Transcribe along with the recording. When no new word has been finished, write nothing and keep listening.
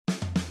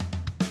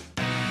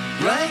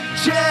Blank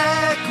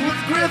check with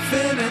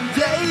Griffin and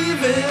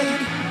David.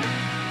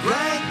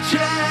 Blank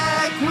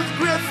check with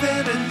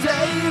Griffin and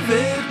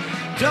David.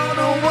 Don't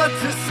know what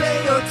to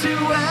say or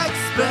to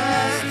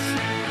expect.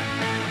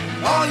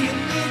 All you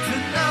need to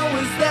know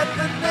is that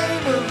the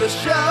name of the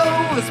show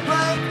is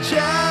Blank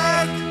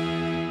Check.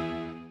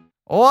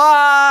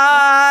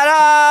 What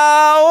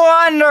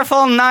a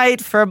wonderful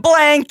night for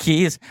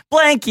Blankies.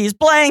 Blankies,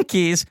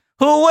 Blankies.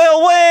 Who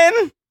will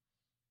win?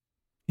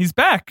 He's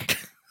back.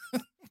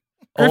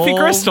 Griffy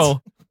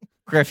Crystal.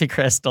 Griffy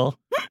Crystal.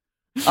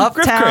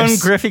 Uptown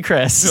Griffy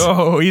Chris.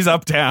 Oh, he's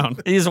uptown.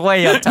 He's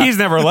way uptown. He's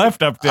never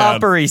left uptown.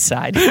 Upper East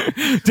Side.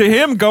 To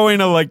him, going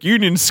to like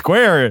Union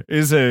Square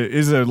is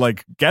a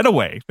like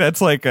getaway.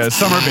 That's like a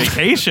summer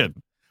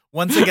vacation.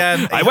 Once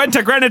again, I went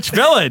to Greenwich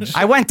Village.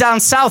 I went down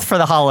south for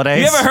the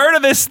holidays. You ever heard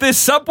of this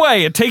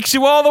subway? It takes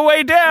you all the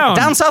way down.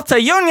 Down south to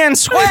Union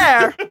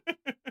Square.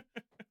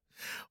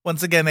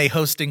 Once again, a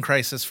hosting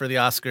crisis for the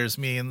Oscars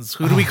means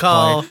who do we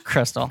call?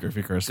 Crystal.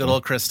 Griffy Crystal. Good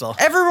old Crystal.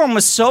 Everyone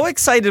was so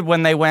excited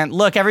when they went,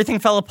 look, everything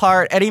fell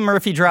apart. Eddie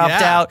Murphy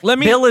dropped out.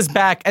 Bill is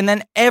back. And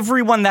then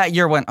everyone that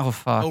year went, oh,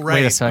 fuck. Oh,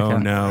 right. Wait a second. Oh,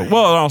 no.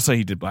 Well, also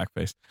he did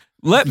blackface.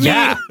 Let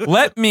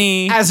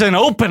me. As an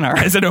opener.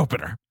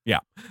 Yeah.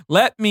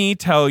 Let me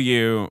tell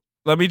you.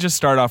 Let me just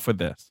start off with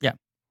this. Yeah.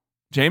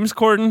 James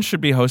Corden should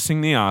be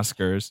hosting the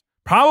Oscars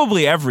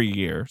probably every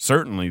year,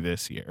 certainly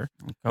this year.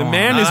 The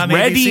man is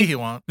ready. ABC, he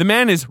won't. The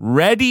man is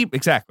ready.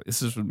 Exactly.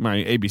 This is my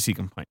ABC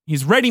complaint.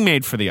 He's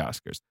ready-made for the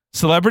Oscars.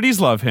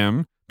 Celebrities love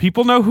him.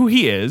 People know who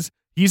he is.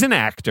 He's an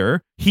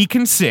actor. He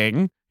can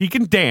sing. He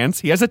can dance.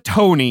 He has a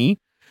Tony.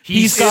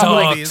 He's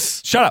got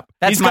shut up.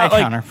 That's my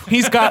counter.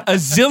 He's got a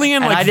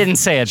zillion. I didn't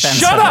say it. Ben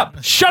Shut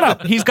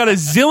up. He's got a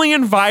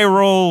zillion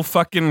viral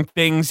fucking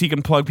things he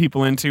can plug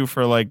people into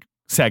for like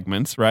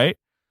segments, right?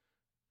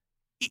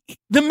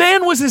 The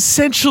man was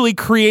essentially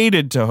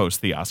created to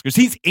host the Oscars.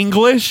 He's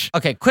English.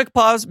 Okay, quick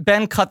pause.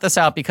 Ben, cut this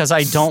out because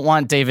I don't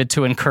want David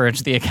to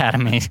encourage the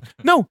Academy.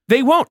 No,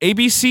 they won't.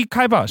 ABC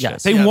kibosh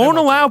it. They won't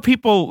allow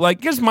people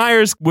like, because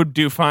Myers would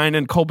do fine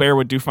and Colbert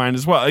would do fine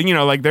as well. You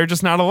know, like they're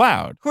just not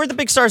allowed. Who are the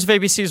big stars of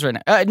ABC's right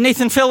now?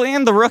 Nathan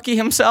Fillion, the rookie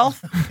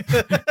himself.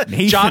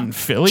 Nathan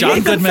Fillion?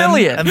 John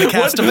Goodman and the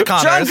cast of the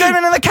Connors. John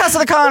Goodman and the cast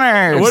of the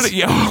Connors. By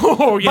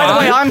the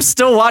way, I'm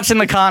still watching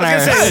the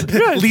Connors.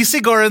 Lisa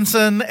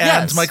Goranson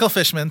and Michael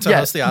Fishman to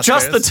host the Oscars.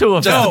 Just the two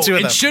of them.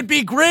 It should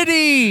be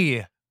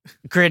Gritty.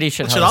 Gritty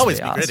should always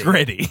be Oscars.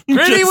 Gritty.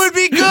 Gritty would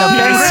be good.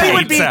 Gritty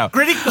would be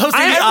Gritty hosting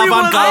the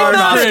avant-garde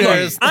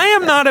Oscars. I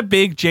am not a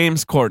big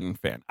James Corden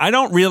fan. I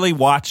don't really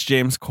watch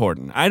James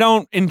Corden. I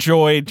don't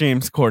enjoy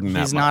James Corden that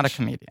much. He's not a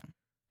comedian.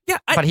 Yeah,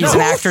 but he's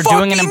an actor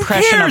doing an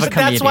impression of a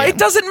comedian. That's why it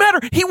doesn't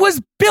matter. He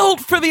was built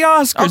for the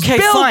Oscars. Okay,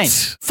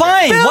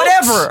 fine,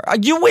 whatever.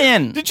 You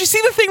win. Did you see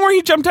the thing where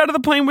he jumped out of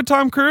the plane with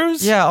Tom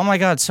Cruise? Yeah. Oh my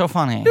God, so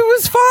funny. It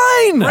was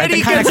fine.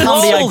 The kind of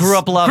comedy I grew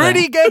up loving.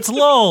 Gritty gets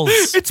lulls.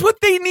 It's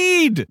what they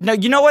need. No,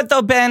 you know what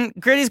though, Ben?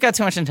 Gritty's got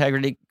too much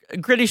integrity.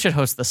 Gritty should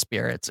host the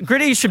Spirits.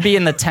 Gritty should be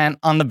in the tent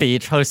on the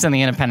beach hosting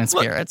the Independent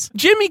Spirits.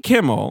 Jimmy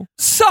Kimmel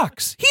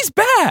sucks. He's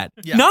bad.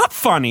 Yeah. Not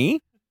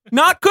funny.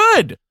 Not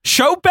good.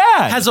 Show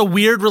bad. Has a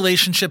weird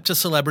relationship to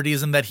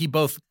celebrities in that he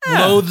both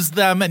loathes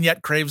them and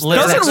yet craves their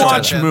Doesn't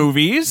watch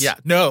movies. Yeah,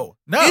 no.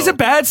 He's a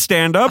bad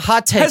stand-up.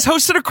 Hot take. Has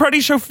hosted a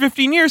cruddy show for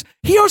 15 years.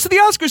 He hosted the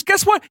Oscars.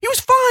 Guess what? He was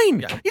fine.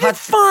 Yeah. He did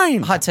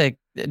fine. Hot take.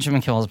 Jimmy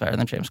Kimmel's better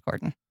than James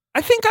Corden.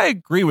 I think I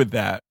agree with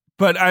that.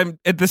 But I'm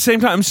at the same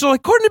time, I'm still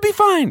like, Corden would be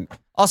fine.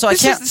 Also, I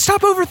can't stop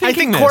overthinking. I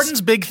think this.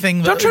 Corden's big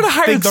thing, don't try to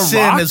hire big The sin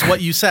Rock. is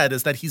what you said,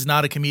 is that he's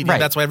not a comedian. Right.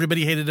 That's why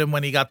everybody hated him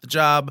when he got the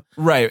job.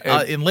 Right.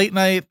 In late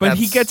night. But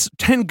he gets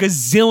 10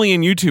 gazillion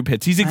YouTube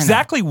hits. He's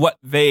exactly what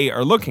they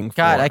are looking for.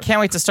 God, I can't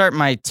wait to start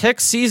my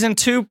Tick Season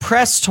 2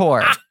 press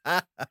tour.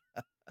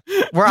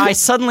 Where I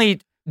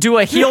suddenly do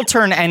a heel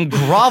turn and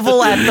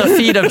grovel at the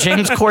feet of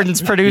James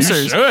Corden's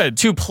producers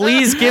to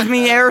please give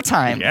me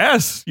airtime.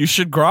 Yes, you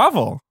should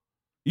grovel.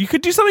 You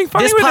could do something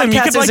funny this with him.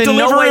 You could podcast is in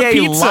deliver no way a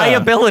pizza.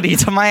 liability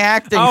to my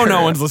acting Oh, career.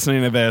 no one's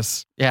listening to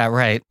this. Yeah,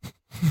 right.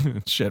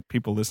 Shit,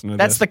 people listen to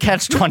That's this.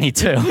 That's the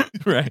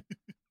catch-22. Right.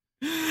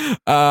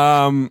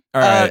 All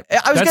right.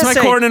 That's my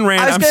Corden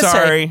rant. I'm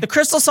sorry. The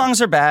Crystal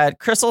songs are bad.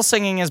 Crystal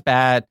singing is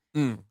bad.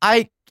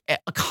 I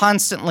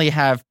constantly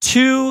have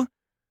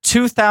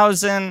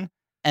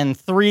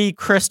 2003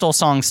 Crystal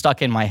songs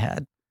stuck in my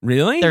head.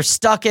 Really? They're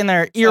stuck in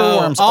their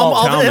earworms.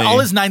 All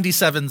his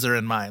 97s are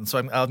in mine, so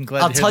I'm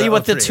glad I'll to hear tell you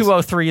what the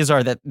 03s. 203s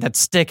are that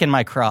stick in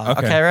my craw.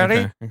 Okay,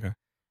 ready? Okay.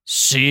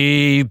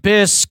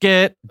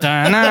 Seabiscuit,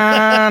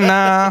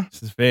 da-na-na.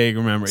 This is vague,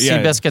 remember.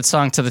 Seabiscuit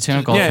song to the tune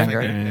of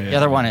Goldfinger. Yeah. The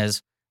other one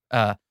is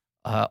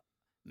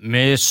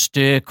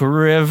Mystic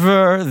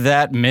River,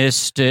 that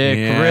Mystic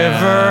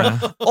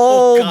River.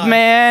 Old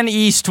man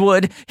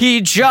Eastwood,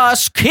 he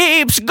just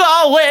keeps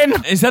going.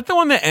 Is that the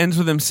one that ends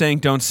with him saying,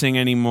 don't sing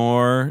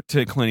anymore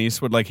to Clint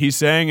Eastwood? Like, he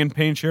sang in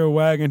Paint Your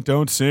Wagon,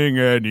 don't sing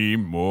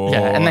anymore.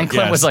 Yeah, and then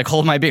Clint was like,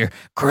 hold my beer.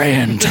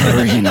 Gran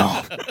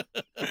Torino.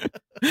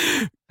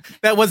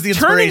 That was the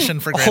inspiration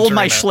for Gran Hold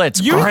my Torino.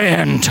 Schlitz.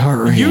 Gran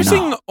Torino.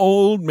 Using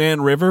Old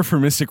Man River for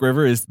Mystic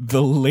River is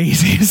the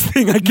laziest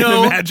thing I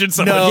can imagine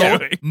someone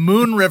doing.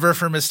 Moon River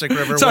for Mystic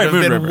River Sorry, would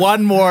have Moon been River.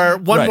 one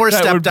more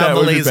step down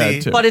the would be bad,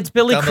 lazy. too. But it's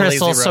Billy Down the lazy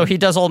Crystal, so road. he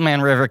does Old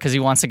Man River because he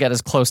wants to get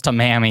as close to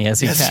Mammy as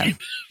he can.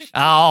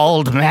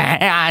 Old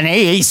Man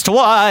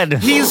Eastwood.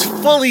 He's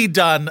fully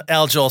done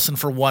Al Jolson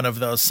for one of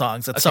those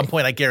songs at some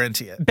point, I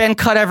guarantee it. Ben,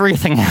 cut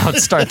everything out.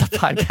 Start the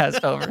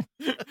podcast over.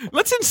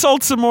 Let's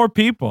insult some more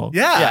people.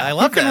 Yeah, I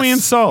love Who can this. we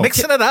insult?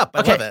 Mixing it up. I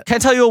Okay, love it. can I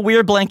tell you a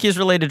weird Blankies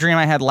related dream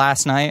I had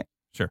last night?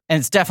 Sure. And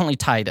it's definitely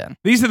tied in.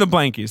 These are the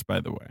Blankies, by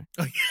the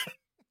way.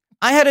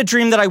 I had a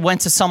dream that I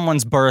went to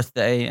someone's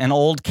birthday, an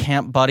old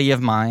camp buddy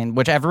of mine,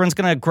 which everyone's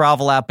going to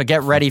grovel at, but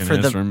get ready for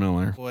the... Ezra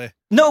Miller. Boy.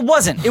 No, it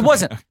wasn't. It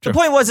wasn't. Sure. The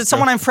point was it's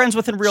someone I'm friends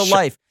with in real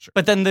life. Sure.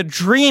 But then the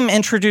dream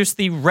introduced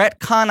the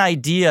retcon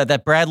idea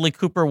that Bradley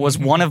Cooper was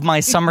one of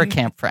my summer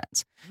camp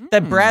friends.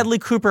 That Bradley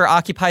Cooper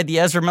occupied the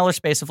Ezra Miller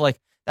space of like,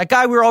 that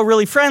guy we were all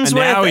really friends And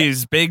with. now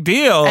he's big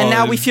deal. And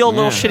now we feel a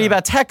little shitty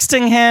about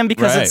texting him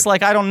because Right. it's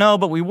like, I don't know,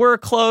 but we were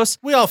close.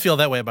 We all feel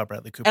that way about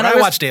Bradley Cooper. And I I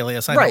was- watched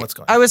Alias. I know what's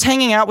going on. I was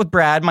hanging out with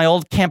Brad, my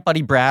old camp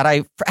buddy Brad.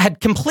 I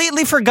had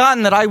completely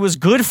forgotten that I was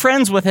good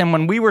friends with him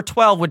when we were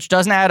 12, which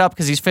doesn't add up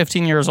because he's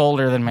 15 years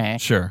older than me.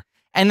 Sure.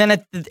 And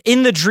then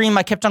in the dream,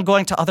 I kept on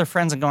going to other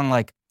friends and going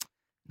like,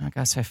 I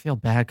guess I feel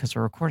bad because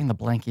we're recording the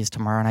Blankies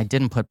tomorrow and I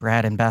didn't put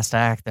Brad in Best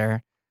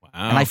Actor.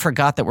 Wow. And I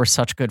forgot that we're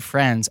such good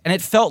friends. And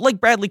it felt like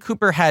Bradley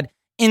Cooper had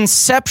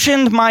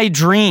inceptioned my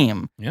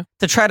dream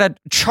to try to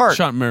chart.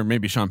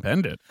 Maybe Sean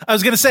Penn did. I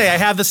was going to say, I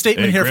have the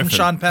statement here Griffin. from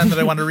Sean Penn that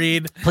I want to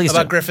read Please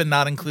about do. Griffin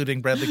not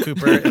including Bradley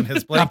Cooper in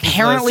his Blankies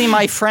Apparently list.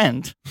 my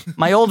friend,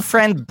 my old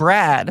friend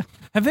Brad.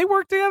 Have they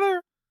worked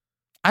together?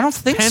 I don't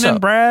think Penn so.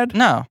 and Brad?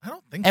 No. I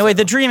don't think Anyway, so.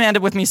 the dream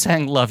ended with me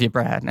saying, love you,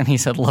 Brad. And he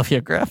said, love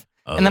you, Griff.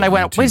 And then I love you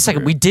went, too, wait a second,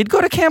 Griff. we did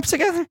go to camp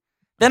together?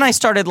 Then I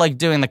started like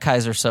doing the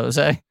Kaiser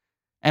Soze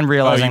and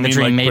realizing you the mean,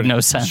 dream like, made putting- no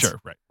sense. Sure,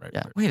 right.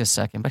 Yeah, wait a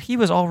second, but he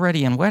was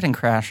already in Wedding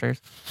Crashers.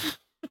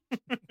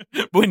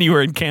 When you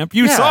were in camp,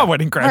 you saw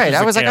Wedding Crashers. Right, I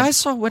at was like, camp. I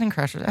saw Wedding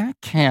Crashers at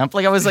camp.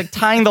 Like I was like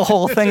tying the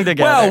whole thing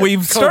together. Well,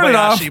 we've started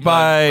off Kobayashi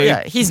by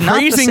Yeah, he's not the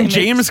praising same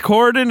James age.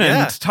 Corden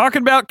Yeah. and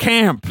talking about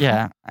camp.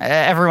 Yeah,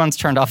 everyone's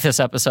turned off this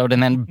episode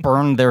and then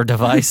burned their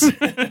device.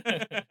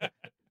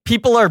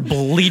 People are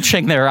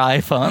bleaching their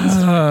iPhones.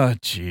 Oh,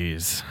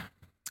 jeez.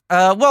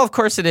 Well, of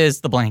course it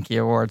is the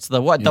Blankie Awards.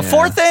 The what? The Yeah.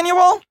 fourth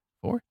annual?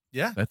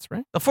 Yeah. That's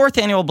right. The fourth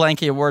annual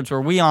Blankie Awards, where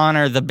we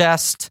honor the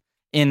best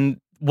in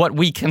what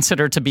we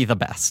consider to be the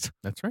best.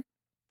 That's right.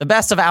 The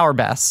best of our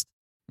best.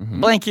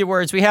 Mhm. Blankie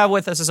Awards, we have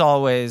with us, as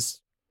always,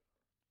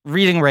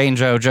 Reading Rain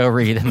Joe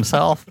Reid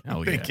himself.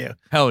 Hell Thank yeah. you.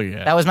 Hell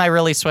yeah. That was my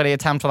really sweaty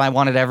attempt when I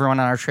wanted everyone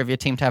on our trivia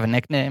team to have a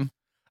nickname.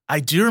 I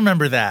do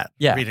remember that.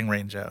 Yeah. Reading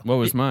Rain Joe. What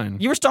was mine?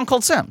 You were Stone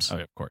Cold Sims, Oh,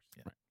 yeah, of course.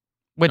 Right.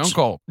 which Stone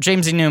Cold.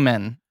 Jamesy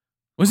Newman.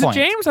 Was Coined. it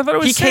James? I thought it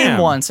was He Sam. came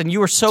once, and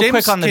you were so James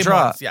quick on the came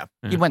draw. once, yeah.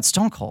 He went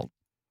Stone Cold.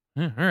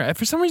 Yeah, all right.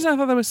 For some reason, I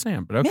thought that was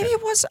Sam, but okay. Maybe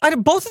it was.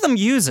 Both of them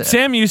use it.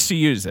 Sam used to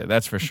use it,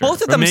 that's for sure.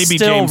 Both of But them maybe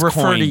still James refer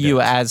to coined you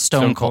it. as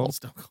Stone Stone Cold.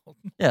 Stone Cold.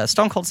 Yeah,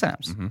 Stone Cold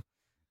Sims. Mhm.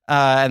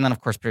 And then, of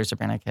course, producer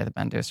Ben, aka the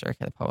Ben Deucer,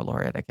 aka the Poet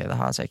Laureate, aka the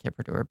Haas, aka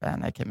Producer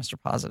Ben, aka Mr.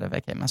 Positive,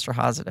 aka Mr.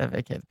 Positive,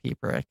 aka the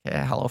Peeper,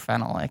 aka Hello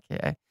Fennel,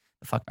 aka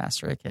the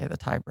Fuckmaster, aka the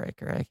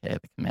Tiebreaker, aka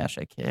the Commish,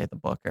 aka the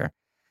Booker,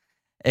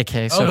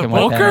 aka the Soaking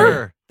Wet Benny.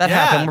 Booker? That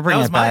Yeah, happened. We're bringing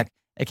that was it back.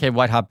 aka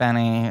White Hot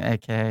Benny,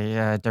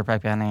 aka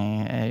Dirtbag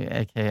Benny,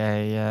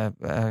 aka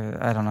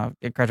I don't know,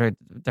 graduate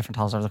different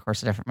titles over the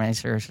course of different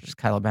miniseries, such as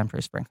Kylo Ben,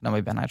 Bruce Brink, Noe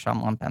Ben, Night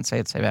Shyamalan, Ben, Say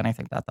It, Save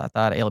Anything,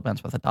 Ayla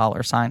Benz with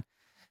 $.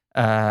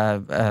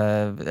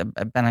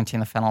 Bennington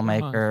the Fennel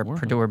Maker, Warhaz.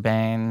 Purdue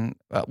Bane.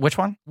 Which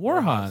one?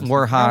 Warhaz.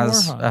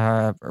 Warhaz.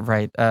 Yeah, Warhaz.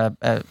 Right.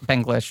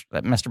 Benglish,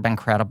 Mr. Ben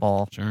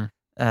Credible. Sure.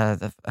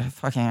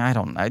 Fucking, I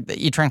don't know.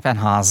 E. Trank Van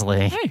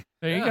Hosley. Hey,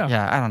 there you go.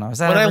 Yeah, I don't know. Is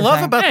that What I love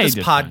everything? about Yeah, this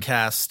you did fine.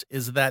 podcast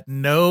is that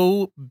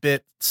no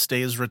bit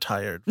stays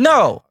retired.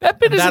 No. That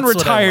bit And isn't that's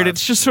what I retired. love.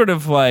 It's just sort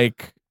of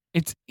like,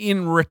 it's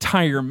in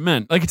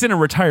retirement. Like, it's in a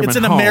retirement It's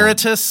an home.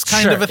 emeritus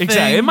kind Sure, of a thing.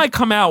 Exactly. It might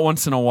come out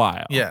once in a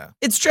while. Yeah.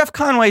 It's Jeff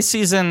Conway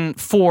season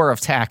 4 of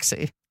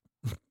Taxi.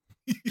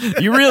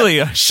 You really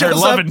are Shows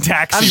loving up-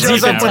 Taxi.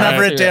 Shows right up now,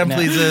 whenever right? it damn Yeah.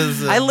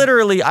 pleases.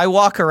 I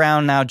walk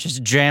around now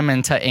just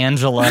jamming to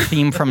Angela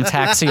theme from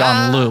Taxi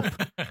on loop.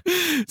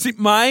 See,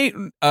 my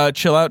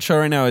chill out show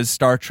right now is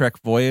Star Trek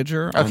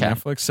Voyager on Okay.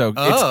 Netflix. So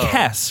Oh. it's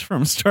Kess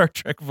from Star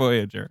Trek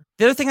Voyager.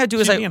 The other thing I do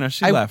is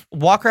She I left.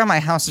 walk around my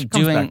house comes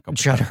doing back a couple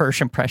Judd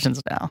Hirsch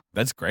impressions now.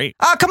 That's great.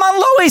 Ah, come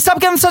on, Louie, stop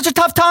giving him such a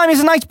tough time.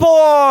 He's a nice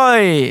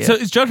boy. So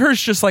is Judd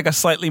Hirsch just like a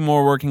slightly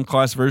more working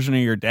class version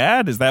of your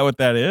dad? Is that what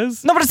that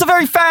is? no, but it's a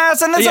very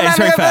fast and this Yeah, and it's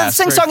that very and fast,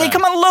 sing very songy. fast.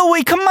 Come on,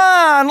 Louie, come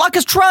on. Luck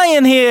is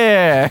trying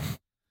here.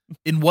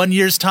 In 1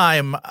 year's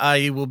time,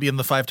 I will be in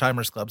the Five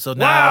Timers Club. So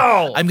now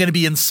Wow. I'm going to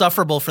be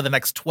insufferable for the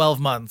next 12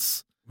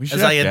 months. We should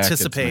As have I jackets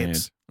anticipate. made.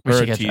 We Or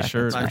should a get t-shirt jackets.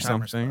 or Five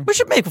Timers something. We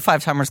should make a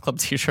Five Timers Club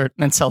t-shirt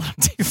and then sell them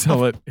to you.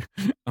 Sell it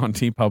on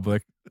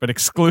TeePublic. but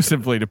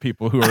exclusively to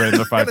people who are in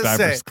the Five gonna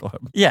Divers say.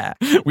 Club. Yeah.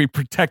 We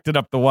protected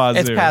up the wazoo.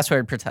 It's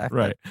password protected.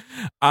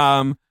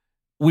 Right.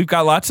 We've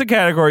got lots of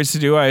categories to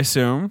do, I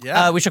assume.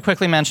 Yeah. We should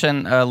quickly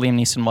mention Liam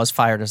Neeson was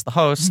fired as the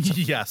host.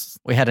 Yes.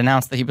 We had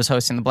announced that he was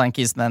hosting the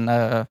Blankies. Then,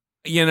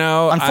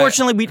 Unfortunately,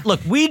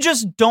 unfortunately, we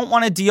just don't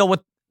want to deal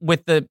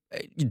with the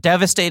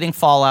devastating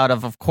fallout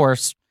of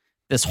course,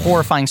 this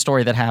horrifying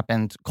story that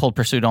happened. Cold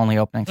Pursuit only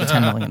opening for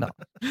 $10 million.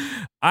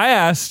 I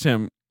asked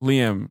him,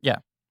 Liam. Yeah.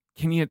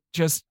 Can you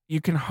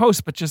can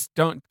host, but just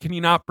don't. Can you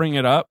not bring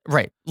it up?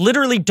 Right.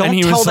 Literally, don't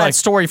he tell was that like-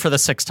 story for the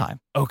 6th time.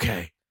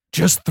 Okay.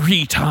 Just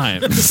 3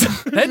 times.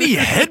 Then he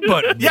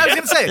headbutted me. Yeah, I was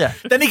going to say. Yeah.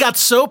 Then he got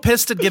so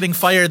pissed at getting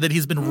fired that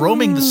he's been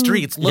roaming the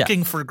streets Yeah.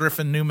 looking for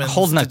Griffin Newman.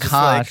 Holding a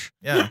kosh.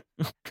 Yeah.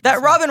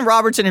 That Robin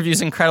Roberts interview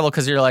is incredible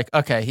because you're like,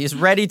 okay, he's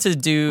ready to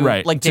do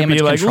like to damage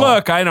be like, control.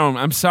 look,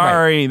 I'm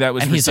sorry. That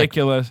was And he's like,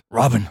 ridiculous.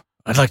 Robin,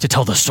 I'd like to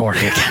tell the story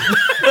again.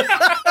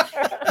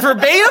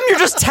 Verbatim? You're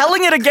just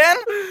telling it again?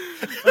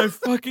 I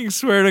fucking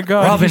swear to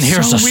God. Robin, he's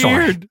here's so the story.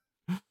 weird.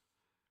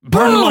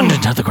 Burn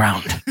London to the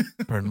ground.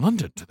 Burn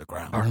London to the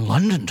ground. Burn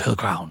London to the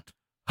ground.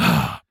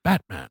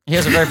 Batman. He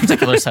has a very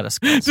particular set of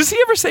skills. Does he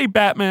ever say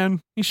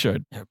Batman? He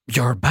should.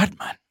 You're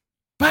Batman.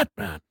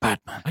 Batman.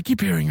 I keep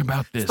hearing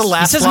about this. the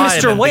last He says line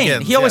Mr. and Wayne.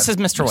 begins, He always yeah. says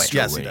Mr. Wayne.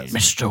 Yes, he does.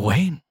 Mr.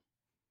 Wayne.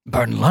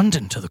 Burn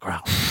London to the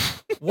ground.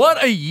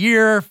 What a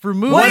year for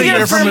movies. What a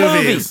year for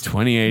movies.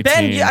 2018.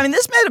 Ben, I mean,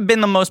 this may have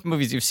been the most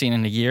movies you've seen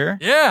in a year.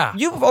 Yeah.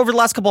 You, over the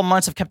last couple of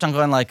months, have kept on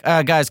going like,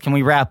 guys, can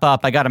we wrap up?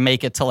 I got to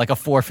make it to like a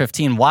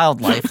 4:15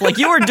 wildlife. Like,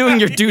 you were doing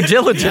your due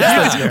diligence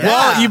this year.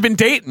 Well, you've been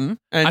dating.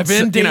 And I've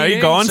been dating.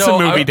 you go on so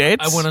some movie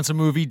dates. I went on some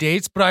movie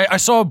dates, but I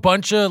saw a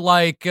bunch of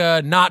like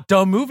not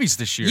dumb movies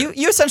this year.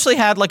 You essentially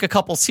had like a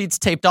couple seats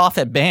taped off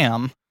at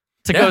BAM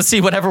to go see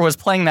whatever was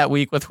playing that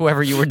week with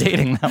whoever you were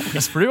dating that week.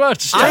 That's pretty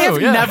much. I have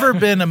true, yeah. never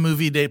been a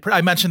movie date.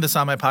 I mentioned this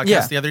on my podcast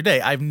Yeah. the other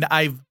day.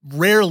 I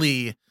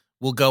rarely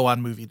will go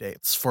on movie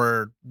dates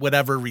for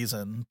whatever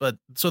reason, but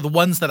so the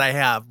ones that I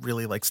have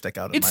really like stick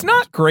out. It's in my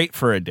not great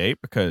for a date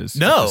because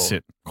you No. have to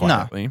sit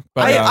quietly.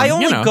 But I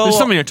only go- There's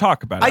something to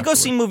talk about. I go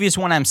afterwards. see movies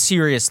when I'm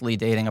seriously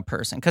dating a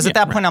person because at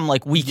Yeah, that point I'm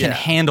like, we can Yeah.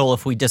 handle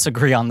if we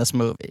disagree on this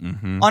movie.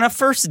 Mhm. On a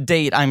first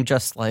date, I'm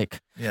just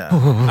like, Yeah.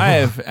 I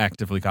have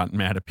actively gotten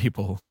mad at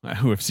people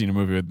who have seen a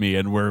movie with me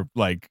and we're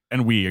like,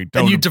 and we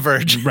don't. And you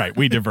diverge. Right,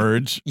 we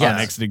diverge Yes. on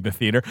exiting the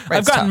theater. Right,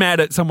 I've gotten tough. mad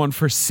at someone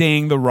for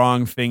saying the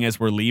wrong thing as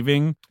we're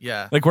leaving.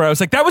 Yeah. Like where I was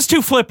like, that was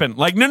too flippant.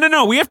 Like,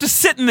 no, we have to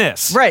sit in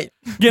this. right.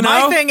 You know?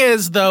 My thing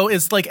is though,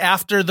 is like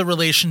after the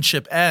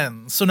relationship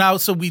ends.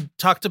 So we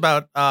talked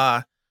about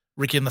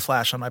Ricky and the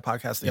Flash on my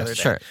podcast the other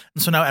day. Sure.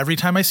 And so now every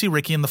time I see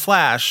Ricky and the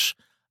Flash,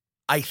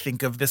 I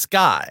think of this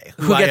guy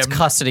Who I gets am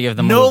custody of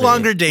the movie? no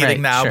longer dating Right,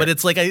 now, sure. but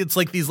it's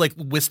like these like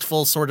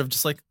wistful sort of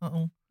just like,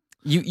 oh,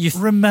 you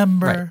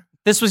remember. right.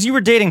 This was, you were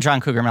dating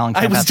John Cougar Mellencamp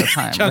I was at the dating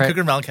time, John right?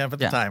 Cougar Mellencamp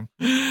at Yeah. the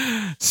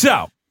time.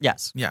 So,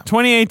 Yes. Yeah.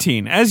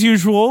 2018, as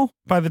usual,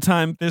 by the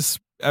time this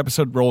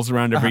episode rolls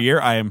around every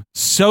year, I am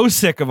so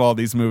sick of all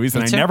these movies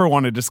and I too. never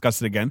want to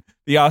discuss it again.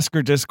 The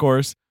Oscar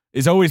discourse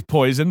is always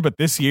poison, but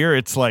this year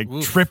it's like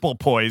triple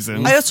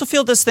poison. I also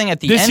feel this thing at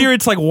the This end. year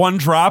it's like one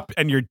drop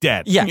and you're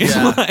dead. Yeah. It's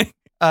Yeah. like-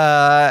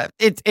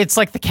 It's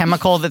like the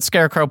chemical that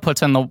Scarecrow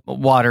puts in the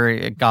water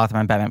at Gotham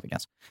and Batman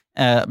Begins.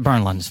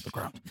 Burn London to the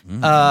ground.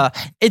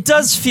 It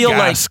does feel like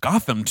gas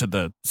Gotham to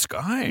the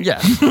sky.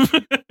 yeah.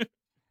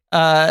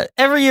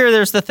 Every year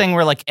there's the thing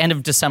where like end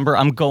of December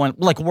I'm going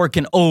like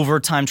working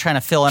overtime trying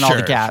to fill in all the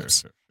Sure,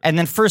 gaps. sure. And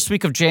then first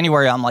week of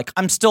January I'm like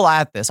I'm still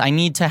at this. I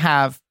need to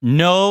have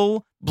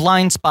no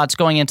blind spots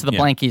going into the Yeah.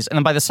 Blankies. And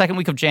then by the second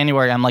week of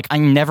January I'm like I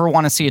never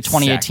want to see a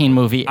 2018 Exactly.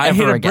 movie I ever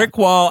hit a again. brick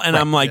wall and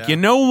I'm like, Yeah. you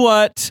know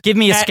what? Give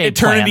me At escape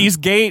Eternity's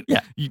Gate. Yeah.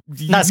 Not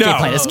Not escape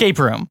plan, escape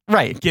room.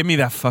 Right. Give me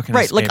that fucking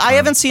Right, escape like I room.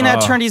 haven't seen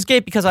At Eternity's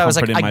Gate because I was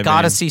like, Comfort in I my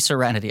gotta veins. see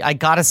Serenity. I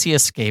gotta see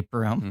Escape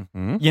Room.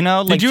 Mhm. You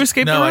know, like Did you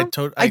escape No, the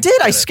I room? I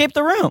did. I escaped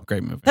the room.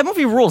 Great movie. That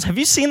movie rules. Have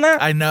you seen that?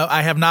 I know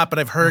I have not, but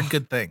I've heard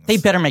good things. They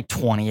better make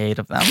 28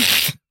 of them.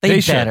 They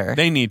should. better.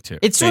 They need to.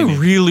 It's They doing need to.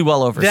 really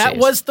well overseas. That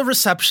was the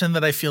reception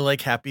that I feel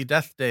like Happy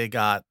Death Day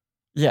got.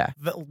 yeah.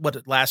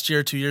 What last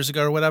year, 2 years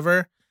ago, or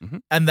whatever.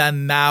 Mhm. And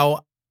then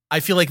now, I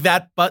feel like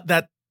that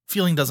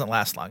feeling doesn't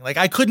last long. Like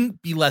I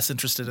couldn't be less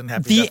interested in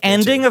Happy The Death Day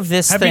ending 2. of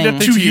this Happy thing. Death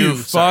Day To 2 you,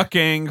 sorry.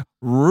 fucking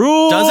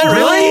rules. Does it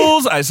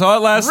really? I saw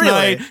it last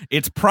Really? night.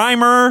 It's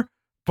Primer,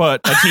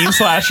 but a teen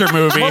slasher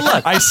movie. Well,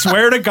 look. I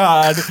swear to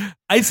God,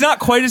 it's not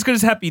quite as good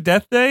as Happy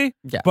Death Day,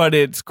 Yeah. but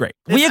it's great.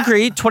 We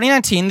agree.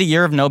 2019, the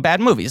year of no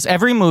bad movies.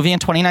 Every movie in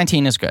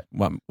 2019 is good.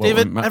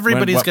 David,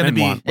 everybody's gonna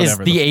be- Is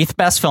the 8th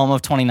best film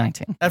of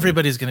 2019.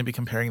 Everybody's going to be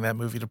comparing that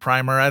movie to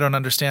Primer. I don't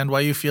understand why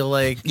you feel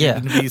like Yeah.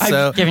 you're going to be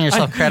so. Giving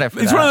yourself credit for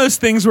It's that. one of those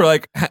things where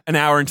like an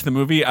hour into the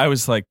movie, I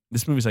was like,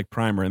 this movie's like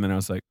Primer, and then I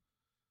was like,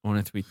 I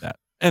want to tweet that.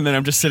 And then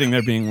I'm just sitting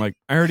there being like,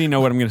 I already know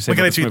what I'm going to say When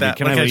about can I this tweet movie. that?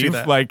 Can When I can I leave? tweet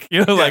that? Like, you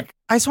know, Yeah. like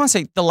I just want to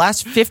say the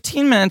last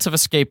 15 minutes of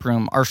Escape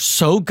Room are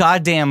so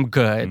goddamn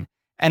good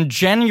and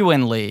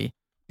genuinely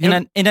in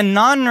a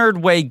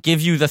non-nerd way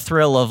give you the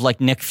thrill of like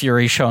Nick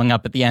Fury showing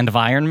up at the end of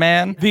Iron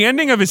Man. the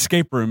ending of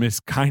Escape Room is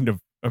kind of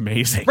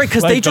amazing. Right,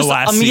 because Like they the just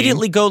last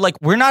immediately go like,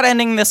 we're not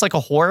ending this like a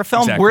horror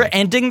film. Exactly. We're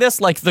ending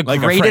this like the Like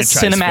a greatest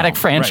franchise cinematic film.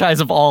 franchise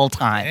of all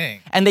time. Dang.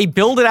 And they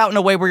build it out in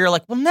a way where you're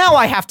like, well, now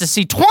I have to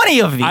see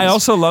 20 of these. I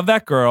also love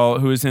that girl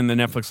who is in the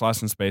Netflix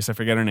Lost in Space. I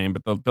forget her name,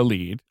 but the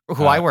lead.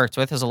 who I worked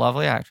with is a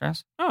lovely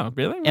actress Oh,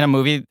 really? in a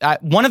movie.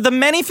 One of the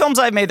many films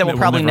I've made that will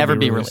probably never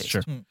be released.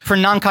 Sure. For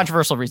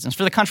non-controversial reasons.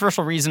 For the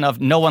controversial reason of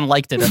no one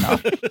liked it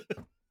enough.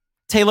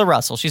 Taylor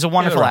Russell. She's a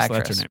wonderful Taylor Russell,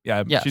 actress. That's her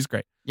name. Yeah, Yeah. she's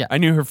great. Yeah. I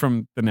knew her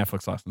from the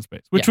Netflix Lost in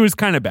Space, which Yeah. was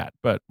kind of bad,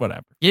 but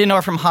whatever. You didn't know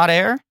her from Hot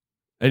Air?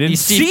 I didn't The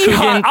Steve see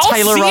Coogan, I'll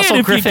Taylor see Russell, it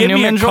if you Griffin give me a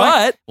Newman joint?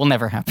 cut. Will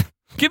never happen.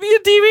 Give me a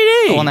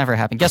DVD. Will never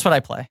happen. Guess what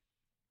I play?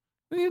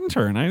 The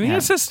intern. I'm the Yeah.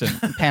 assistant.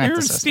 Panicked You're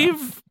assistant.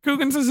 Steve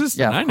Coogan's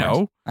assistant. Yeah, I of know.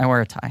 course. I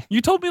wear a tie. You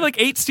told me like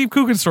 8 Steve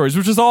Coogan stories,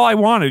 which is all I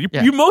wanted.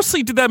 Yeah. You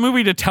mostly did that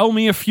movie to tell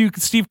me a few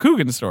Steve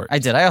Coogan stories. I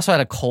did. I also had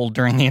a cold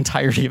during the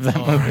entirety of that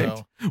Oh, movie.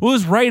 no. Well, it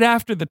was right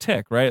after The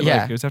Tick, right?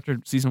 Yeah. Like, it was after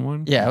season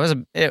 1. Yeah, it was All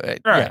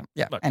right.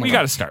 yeah. Look, Anyway. we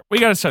got to start.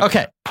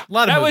 Okay. A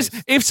lot of That movies.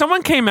 was if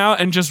someone came out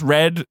and just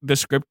read the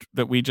script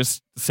that we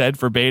just said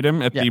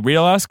verbatim at Yeah. the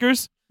real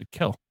Oscars, we'd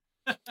kill.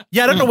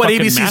 Yeah, I don't know what Fucking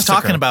ABC is massacre.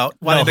 talking about.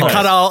 Wanting No. to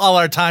cut all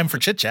our time for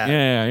chit chat.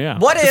 Yeah.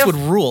 What This if would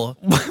rule.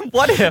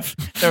 what if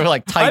they were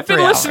like tight I've been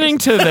 3 listening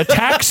hours? to the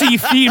Taxi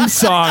theme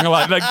song a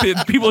lot, like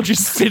the people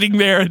just sitting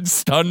there in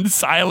stunned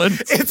silence.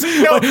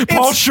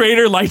 Paul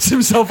Schrader lights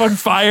himself on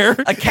fire.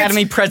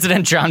 Academy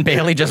President John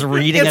Bailey just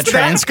reading a It's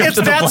transcript it's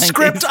of the that Blankie.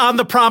 script on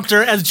the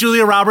prompter as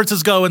Julia Roberts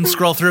is going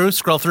scroll through,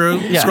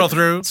 Yeah. scroll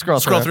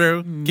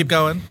through, keep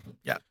going.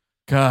 Yeah.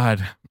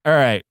 God. All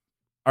right.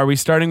 Are we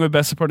starting with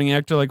Best Supporting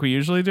Actor like we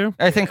usually do?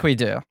 I think we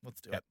do. Let's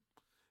do it.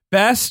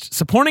 Best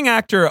Supporting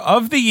Actor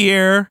of the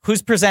Year.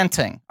 Who's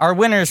presenting? Our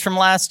winners from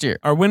last year.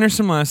 Our winners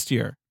from last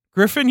year.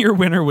 Griffin, your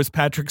winner was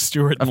Patrick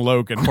Stewart and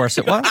Logan. Of course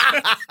it was.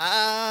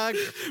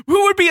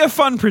 Who would be a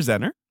fun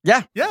presenter?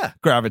 Yeah. Yeah.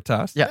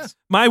 Gravitas. Yes.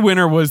 My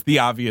winner was the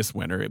obvious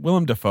winner,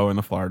 Willem Dafoe in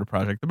The Florida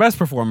Project. The best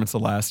performance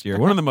of last year.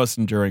 One of the most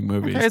enduring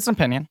movies. Okay, it's an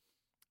opinion.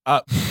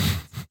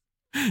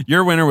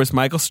 Your winner was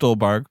Michael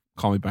Stolberg.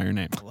 Call Me by Your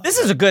Name. This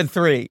is a good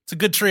 3. It's a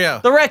good trio.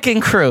 The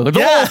Wrecking Crew. The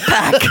Yeah. Wolf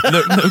Pack.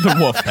 the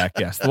Wolfpack,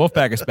 yes. The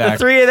Wolfpack is The back.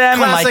 3 of them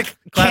Classic- and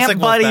like classic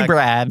Camp Buddy Wolfpack.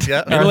 Brad. Yeah.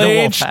 are the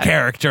Middle-aged Wolfpack.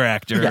 character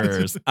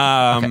actors.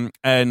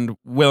 And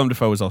Willem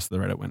Dafoe was also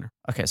the Reddit winner.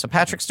 Okay, so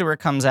Patrick Stewart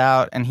comes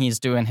out and he's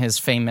doing his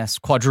famous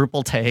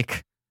quadruple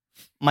take.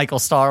 Michael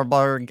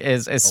Stahlberg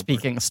is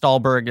speaking.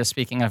 Stahlberg is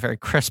speaking a very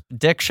crisp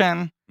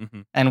diction,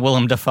 Mhm. and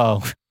Willem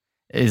Dafoe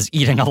is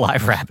eating a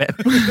live rabbit.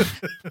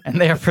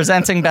 And they are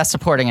presenting Best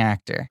Supporting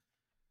Actor.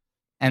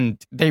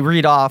 And they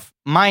read off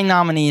my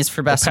nominees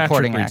for Best Patrick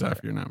Supporting reads Actor.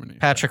 off your nominee.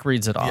 Patrick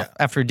reads it off Yeah.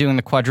 after doing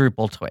the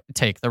quadruple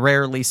take, the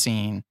rarely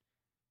seen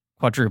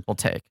quadruple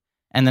take.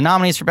 And the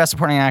nominees for Best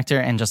Supporting Actor,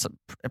 and just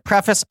a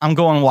preface, I'm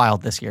going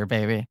wild this year,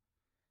 baby.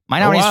 My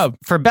nominees wow.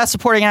 for Best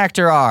Supporting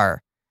Actor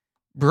are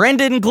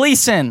Brendan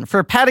Gleeson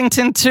for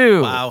Paddington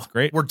 2, Wow.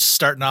 Great. We're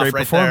starting off Great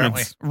right there, aren't we?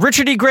 performance.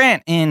 Richard E.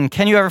 Grant in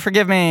Can You Ever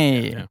Forgive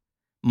Me, Yeah.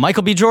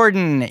 Michael B.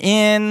 Jordan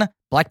in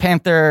Black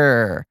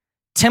Panther,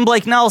 Tim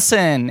Blake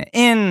Nelson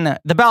in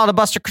The Ballad of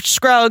Buster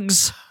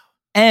Scruggs,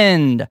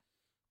 and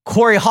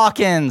Corey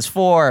Hawkins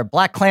for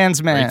Black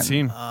Klansman. Great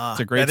scene. It's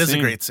a great That is scene.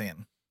 a great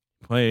scene.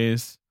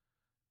 Plays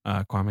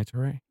Kwame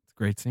Ture. It's a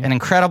great scene. An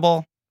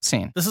incredible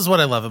scene. This is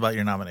what I love about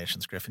your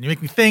nominations, Griffin. You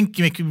make me think.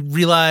 You make me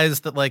realize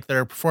that like there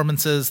are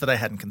performances that I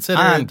hadn't considered.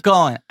 I'm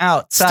going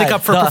outside. Stick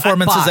up for the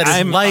performances box.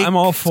 that is like. I'm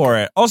all for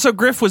it. Also,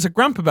 Griff was a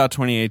grump about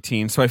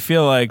 2018, so I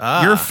feel like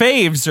your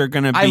faves are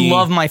going to be. I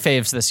love my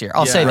faves this year.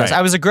 I'll Yeah. say this. Right.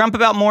 I was a grump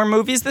about more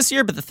movies this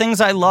year, but the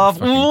things I love,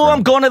 Fucking I'm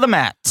grump. going to the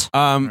mat.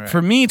 Right.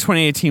 For me,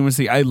 2018 was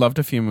I loved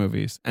a few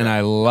movies, and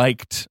I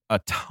liked a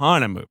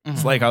ton of movies,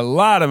 Mhm. like a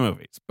lot of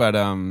movies, but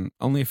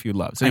only a few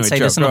loves. Anyway, and say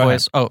Joe, this in the go ahead.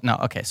 voice. Oh, no.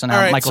 Okay. So now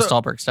All right, Michael so-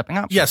 Stahlberg stepping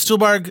up. Yeah,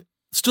 Stuhlbarg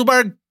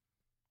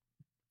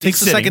takes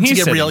He's a second sitting. to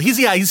He's get real.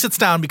 sitting. He sits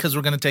down because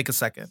we're going to take a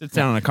second. Sit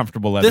down on a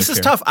comfortable leather This is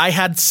chair. tough. I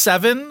had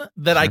 7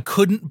 that I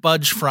couldn't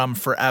budge from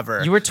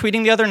forever. You were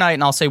tweeting the other night,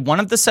 and I'll say one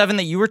of the 7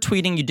 that you were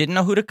tweeting, you didn't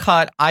know who to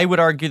cut. I would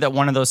argue that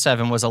one of those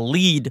 7 was a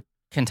lead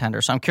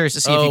contender. So I'm curious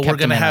to see if you kept we're going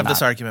to him in or have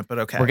this not. argument, but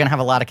okay. We're going to have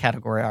a lot of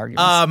category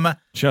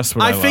arguments. Just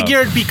what I I love.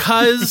 figured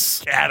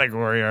because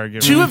Category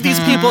argument. 2 of these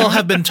people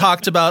have been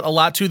talked about a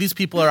lot. 2 of these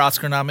people are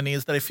Oscar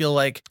nominees that I feel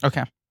like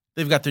Okay.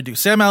 they've got their due.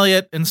 Sam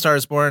Elliott in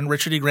Stars Born,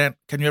 Richard E. Grant,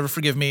 Can You Ever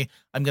Forgive Me?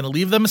 I'm going to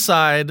leave them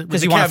aside.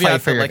 Because you want to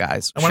fight for your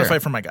guys. I want to Sure.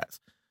 fight for my guys.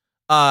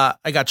 I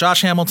got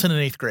Josh Hamilton in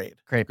 8th grade.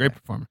 Great. Great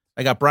performance.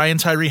 I got Brian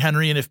Tyree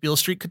Henry in If Beale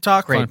Street Could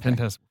Talk. Great. Fun,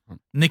 fantastic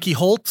performance. Nikki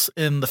Holt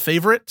in The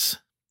Favorite.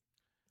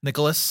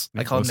 Nicholas.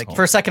 I call him Nicholas Nicky. Hoult.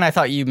 For a second, I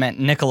thought you meant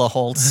Nicola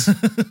Holtz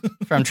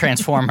from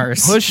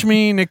Transformers. Push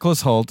me,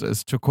 Nicholas Hoult,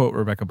 is to quote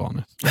Rebecca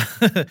Ballness.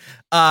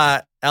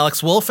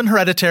 Alex Wolff in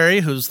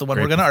Hereditary, who's the one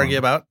Great we're going to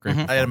argue performance. about,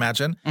 Great Mhm. I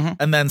imagine. Mhm.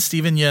 And then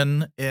Stephen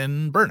Yeun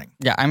in Burning.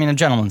 Yeah, I mean, a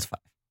gentleman's fight.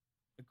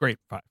 Great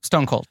five.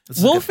 Stone Cold. This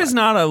is a Wolf good is fight.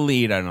 not a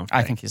lead, I don't think.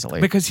 I think he's a lead.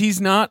 Because he's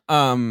not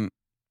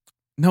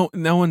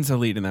no one's a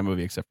lead in that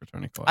movie except for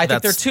Tony Collette. I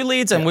think there are That's- 2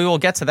 leads, and we will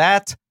get to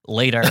that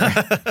later.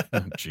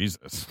 Oh,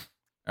 Jesus.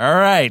 All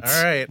right.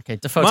 Okay,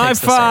 Defoe My takes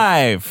the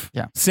save. 5.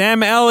 Yeah.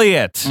 Sam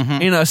Elliott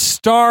Mhm. in A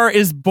Star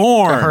Is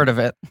Born. I heard of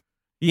it.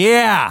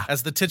 Yeah.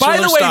 As the titular By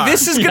the way, star.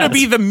 this is going to Yes.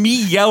 be the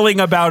me yelling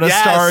about A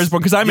Yes. Star Is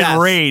Born because I'm Yes.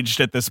 enraged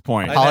at this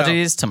point. I know.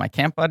 Apologies to my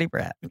camp buddy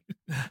Brad.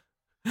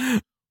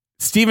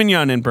 Stephen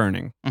Yeun in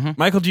Burning, Mhm.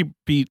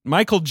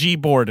 Michael G.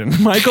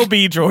 Borden, Michael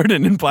B.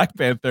 Jordan in Black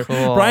Panther,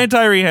 Cool. Brian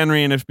Tyree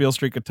Henry in If Beale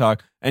Street Could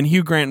Talk, and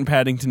Hugh Grant in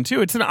Paddington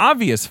 2. It's an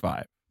obvious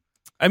 5.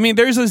 I mean,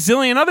 there's a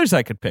zillion others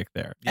I could pick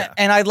there. Yeah.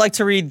 And I'd like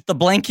to read the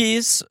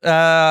Blankies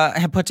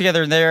have put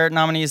together their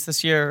nominees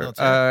this year, Let's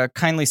hear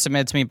kindly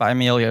submitted to me by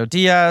Emilio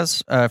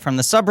Diaz from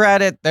the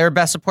subreddit. Their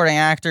Best Supporting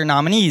Actor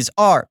nominees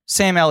are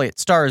Sam Elliott,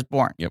 Star is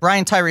Born, Yep.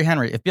 Brian Tyree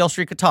Henry, If Beale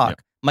Street Could Talk, Yep.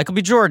 Michael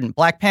B. Jordan,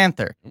 Black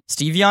Panther,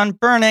 Steve Yeun,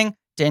 Burning,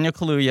 Daniel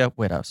Kaluuya,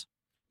 Widows.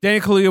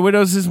 Daniel Kaluuya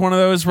Widows is one of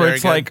those where Very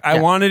it's good. like, I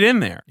Yeah. want it in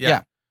there.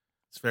 Yeah.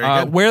 It's very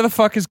good. Where the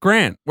fuck is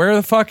Grant? Where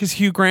the fuck is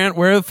Hugh Grant?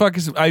 Where the fuck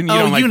is... you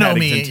don't like you know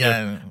Paddington me. 2.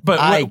 Yeah. But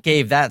I what-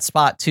 gave that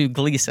spot to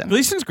Gleason.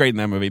 Gleason's great in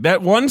that movie.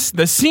 That once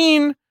the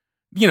scene,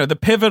 the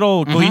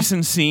pivotal Mhm.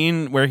 Gleason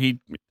scene where he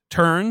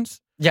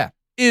turns, Yeah.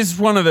 is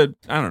one of the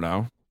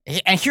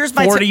And here's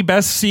my 40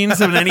 best scenes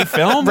of any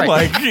film.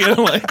 Right.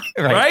 Right?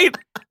 Right.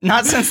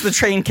 Not since the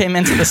train came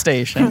into the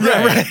station.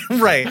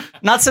 Right.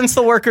 Not since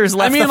the workers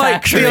left the like,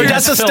 factory. The Yeah.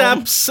 Odessa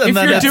Film. steps. And If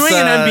then you're it's, doing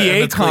an and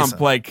NBA it's comp, Gleason.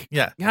 like,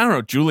 Yeah. I don't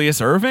know,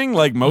 Julius Irving,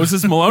 like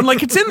Moses Malone,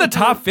 like it's in the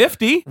top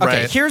 50. Okay,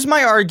 Right. here's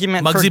my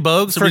argument Muggsy for,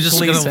 Bogues. for Are we just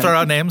going to Gleason. throw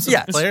out names of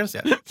Yes. players?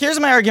 Yeah. Here's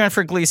my argument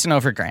for Gleason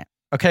over Grant.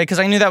 Okay, because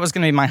I knew that was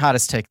going to be my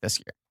hottest take this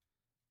year.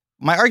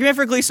 My argument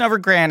for Gleason over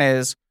Grant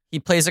is he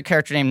plays a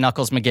character named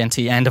Knuckles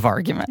McGinty. End of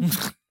argument.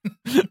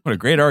 What a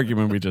great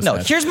argument we just No,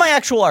 had. here's my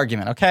actual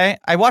argument. Okay,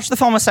 I watched the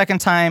film a second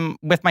time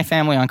with my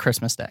family on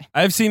Christmas Day.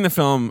 I've seen the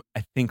film,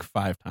 I think,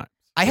 5 times.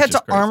 I which had is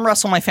to crazy. arm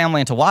wrestle my family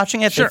into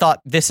watching it. Sure. They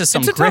thought this is some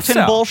It's a tough Griffin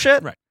sell.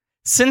 bullshit. Right.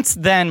 Since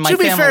then, my To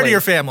be family, fair to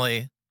your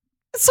family,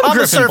 it's some on the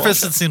Griffin surface,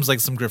 bullshit. it seems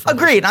like some Griffin.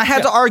 Agreed. I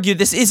had to argue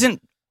this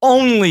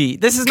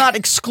is not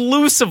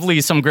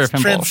exclusively some Griffin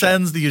bullshit.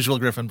 Transcends the usual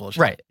Griffin bullshit.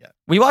 Right. Yeah.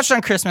 We watched it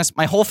on Christmas.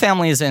 My whole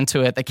family is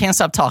into it. They can't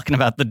stop talking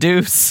about the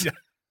Deuce. Yeah.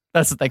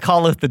 That's what they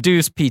call it, the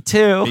Deuce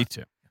P2. Me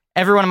too.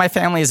 Everyone in my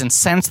family is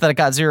incensed that it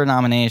got 0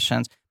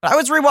 nominations. But I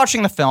was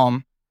rewatching the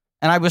film,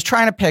 and I was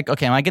trying to pick,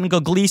 okay, am I going to go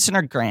Gleason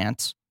or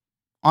Grant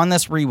on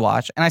this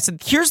rewatch? And I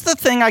said, here's the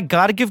thing I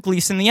got to give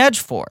Gleason the edge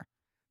for.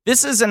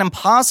 This is an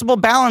impossible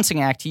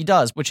balancing act he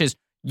does, which is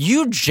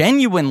you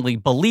genuinely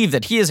believe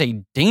that he is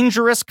a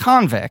dangerous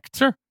convict.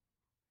 Sure.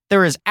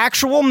 There is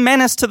actual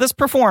menace to this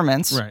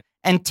performance Right.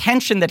 and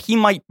tension that he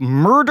might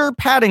murder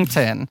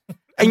Paddington.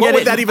 And what yet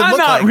would it that even I'm look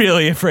not like?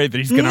 really afraid that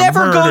he's going to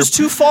never murder. goes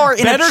too far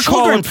in Better a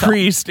Call children's film.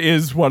 Priest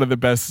is one of the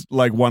best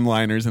like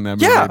one-liners in that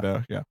movie, Yeah.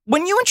 though. Yeah.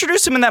 When you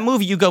introduce him in that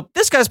movie, you go,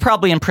 this guy's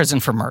probably in prison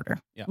for murder,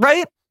 Yeah.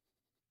 right?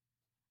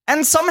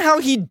 And somehow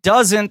he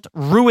doesn't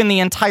ruin the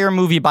entire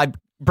movie by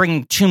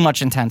bringing too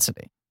much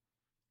intensity.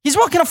 He's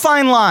walking a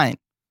fine line,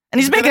 and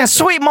he's making a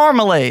sweet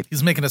marmalade.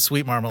 He's making a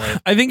sweet marmalade.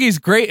 I think he's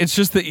great. It's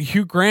just that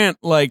Hugh Grant,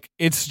 like,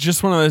 it's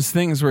just one of those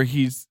things where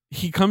he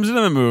comes into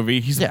the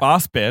movie, he's Yeah. a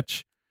boss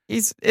bitch.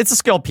 It's a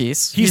skill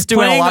piece. He's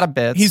doing playing- a lot of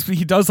bits.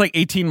 He does like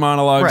 18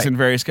 monologues Right. in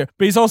various, but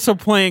he's also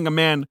playing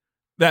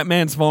that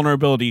man's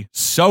vulnerability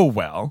so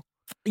well.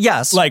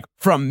 yes. Like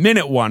from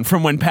minute one,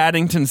 from when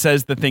Paddington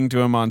says the thing to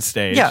him on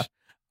stage. Yeah.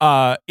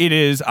 It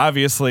is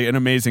obviously an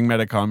amazing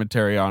meta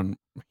commentary on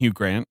Hugh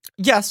Grant.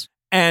 yes.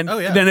 And Oh,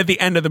 yeah. then at the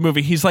end of the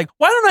movie, he's like,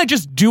 why don't I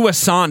just do a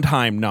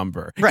Sondheim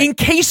number? Right. In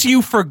case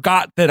you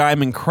forgot that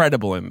I'm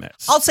incredible in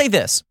this. I'll say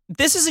this.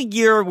 This is a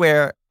year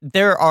where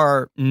there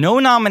are no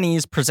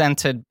nominees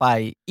presented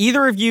by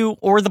either of you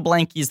or the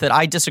Blankies that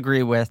I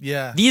disagree with.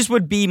 Yeah. These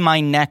would be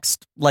my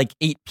next,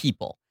 8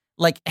 people.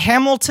 Like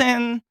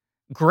Hamilton,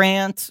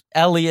 Grant,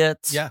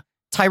 Elliott, Yeah.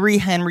 Tyree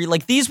Henry.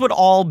 Like, these would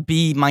all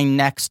be my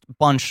next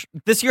bunch.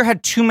 This year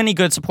had too many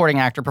good supporting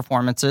actor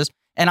performances,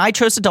 and I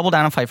chose to double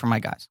down and fight for my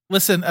guys.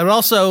 Listen, and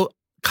also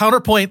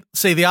counterpoint,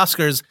 say the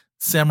Oscars,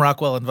 Sam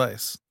Rockwell and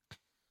Vice.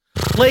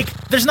 Like,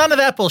 there's none of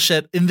that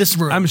bullshit in this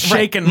room. I'm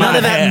shaking None my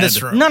of that in head.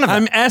 this room. None of it.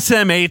 I'm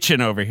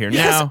SMHing over here.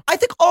 Yes, Now, I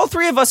think all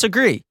 3 of us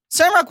agree.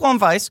 Sam Rockwell and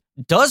Vice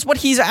does what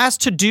he's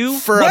asked to do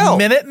For well. a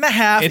minute and a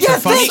half. it's Yeah, a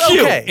funny thank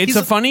you. okay. It's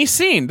a funny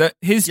scene.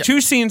 His 2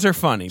 scenes are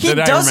funny He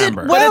that does I it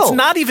remember. well. But it's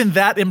not even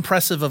that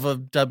impressive of a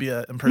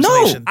W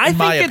impersonation, I in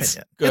my think it's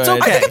opinion. good. It's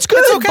okay. I think it's good,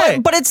 It's okay.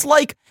 but it's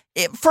like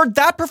for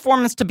that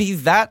performance to be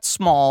that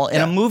small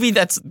in a Yeah. movie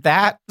that's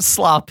that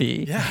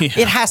sloppy, Yeah.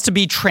 it has to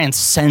be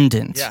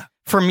transcendent Yeah.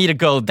 for me to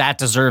go, that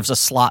deserves a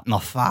slot in the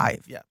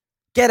 5. Yeah.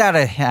 Get out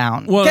of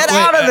town. Well, Get wait,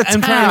 out of the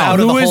I'm trying to- town. Out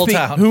of who the is whole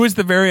town. Who was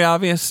the very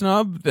obvious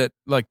snub that,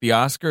 like, the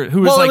Oscar?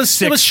 Who was Well, like it was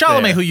sixth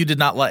Chalamet there? who you did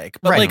not like.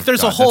 But Right. like,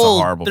 there's God, a that's a whole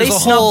horrible They there's a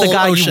decision. whole snubbed the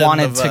guy you ocean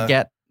wanted of, to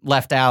get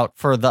left out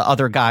for the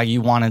other guy you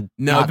wanted.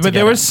 No, not to but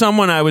there get was in.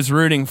 someone I was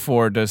rooting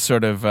for to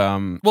sort of.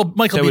 Well,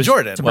 Michael There B. was-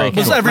 Jordan. to break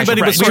Was in.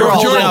 everybody Right. was We sort were of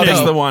all holding out is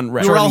hope. the one.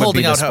 Right. We were all Jordan would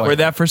holding be out the hope. where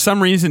that for some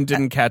reason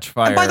didn't catch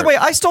fire. And by the way,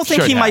 I still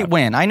think Should he might have.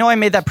 win. I know I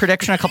made that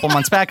prediction a couple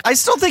months back. I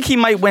still think he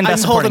might win I'm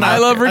Best Supporting holding I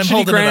Actor. love I'm Richard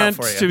holding it out Grant.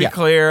 for you. To be Yeah.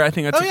 clear, I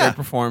think that's Oh, a yeah. great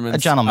performance. A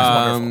gentleman's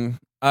wonderful.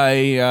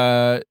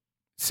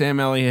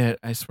 Sam Elliott,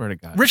 I swear to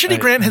God. Richard E.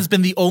 Grant has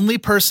been the only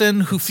person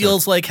who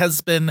feels like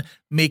has been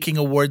making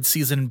awards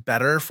season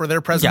better for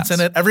their presence in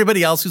it.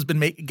 Everybody else who's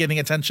been getting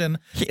attention,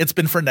 it's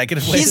been for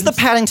negative ways. He's the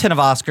Paddington of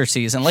Oscar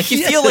season. Like,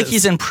 you feel like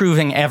he's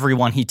improving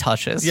everyone he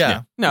touches.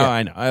 Yeah. No,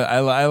 I know.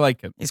 I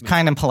like it. He's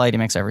kind and polite. He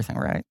makes everything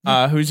right.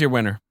 Who's your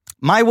winner?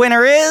 My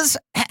winner is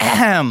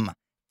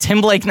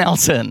Tim Blake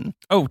Nelson.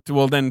 Oh,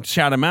 well, then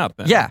shout him out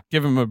then. Yeah.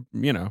 Give him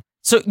a.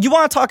 So you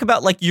want to talk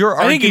about like your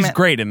I argument? think he's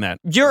great in that.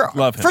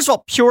 Love him. First of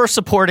all, pure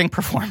supporting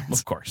performance.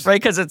 Of course. Right?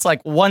 Because it's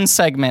like one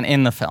segment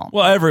in the film.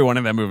 Well, everyone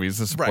in that movie is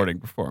a supporting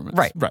performance.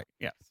 Right. Right.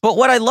 Yeah. But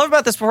what I love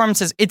about this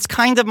performance is it's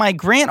kind of my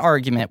Grant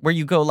argument where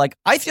you go like,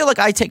 I feel like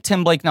I take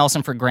Tim Blake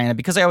Nelson for granted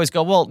because I always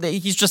go, well,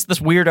 he's just this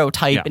weirdo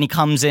type and he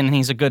comes in and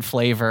he's a good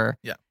flavor.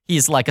 Yeah.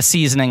 He's like a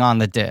seasoning on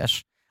the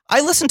dish. I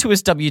listened to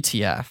his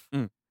WTF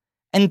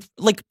and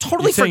like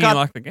totally forgot. You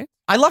locked the gates?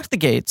 I locked the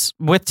gates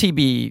with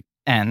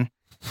TBN.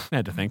 I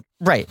had to think.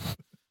 Right.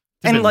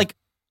 And like,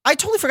 I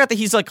totally forgot that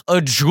he's like a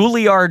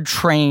Juilliard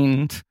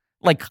trained,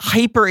 like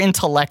hyper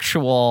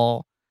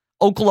intellectual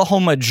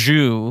Oklahoma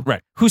Jew,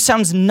 right? Who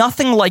sounds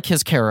nothing like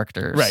his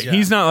characters, right? Yeah.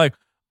 He's not like,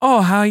 oh,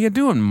 how you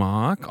doing,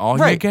 Mark? All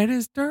you get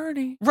is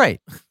dirty,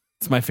 right?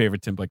 It's my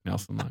favorite Tim Blake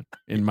Nelson line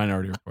in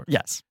Minority Report.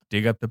 Yes.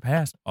 Dig up the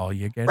past. All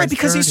you get right, is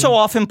because dirty. he so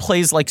often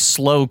plays like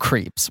slow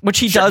creeps, which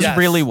he does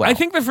really well. I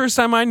think the first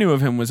time I knew of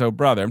him was Oh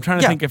Brother. I'm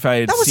trying to think if I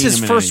had that was seen his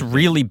him in first anything.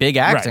 really big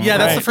acting. Right. Yeah,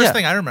 that's the first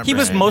thing I remember. He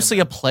was mostly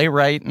a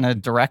playwright and a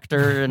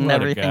director and What a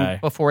everything guy.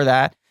 before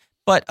that.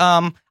 But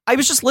I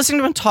was just listening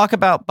to him talk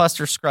about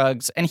Buster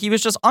Scruggs, and he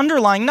was just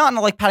underlying, not in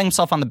like patting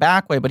himself on the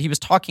back way, but he was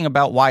talking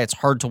about why it's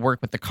hard to work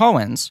with the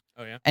Coens.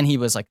 Oh, yeah. And he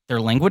was like, their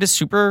language is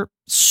super,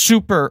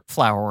 super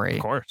flowery.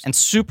 Of course. And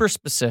super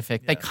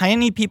specific. They kind of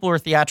need people who are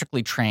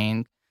theatrically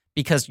trained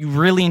because you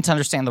really need to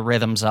understand the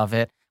rhythms of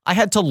it. I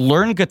had to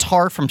learn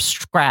guitar from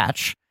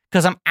scratch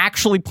because I'm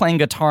actually playing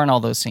guitar in all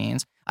those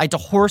scenes. I had to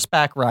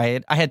horseback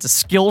ride. I had to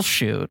skill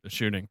shoot. The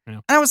shooting. Yeah.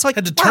 And I was like,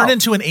 had to turn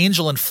into an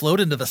angel and float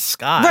into the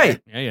sky.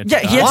 Right. Yeah,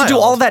 he had to do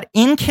all that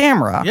in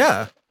camera.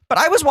 Yeah. But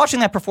I was watching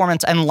that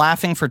performance and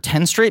laughing for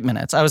 10 straight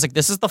minutes. I was like,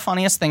 this is the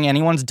funniest thing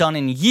anyone's done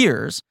in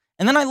years.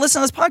 And then I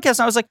listened to this podcast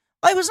and I was like,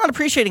 I was not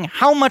appreciating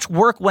how much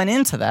work went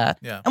into that.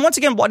 Yeah. And once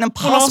again, what an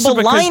Well, also impossible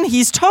because line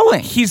he's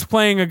towing. He's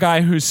playing a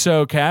guy who's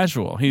so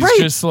casual. He's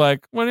just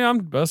like, well, yeah, I'm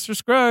Buster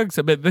Scruggs.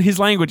 But his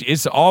language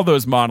is all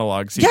those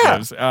monologues he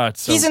gives. Oh,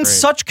 it's so he's in great.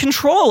 such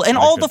control. And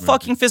all the good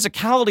fucking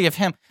physicality of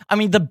him. I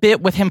mean, the bit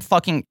with him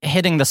fucking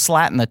hitting the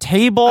slat in the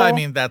table. I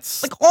mean,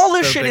 that's like all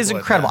this the shit big is one,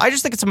 incredible. yeah. I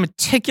just think it's a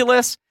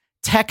meticulous,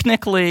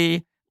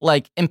 technically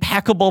like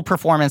impeccable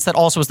performance that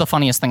also is the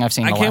funniest thing I've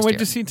seen. I in the can't last wait year.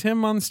 to see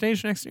Tim on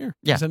stage next year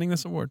presenting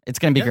this award. It's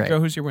going to be great. Joe,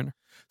 who's your winner?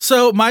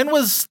 So mine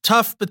was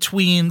tough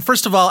between,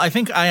 first of all, I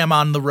think I am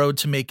on the road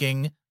to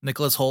making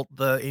Nicholas Hoult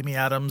the Amy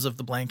Adams of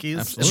the Blankies.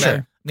 Absolutely. Sure.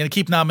 I'm going to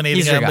keep nominating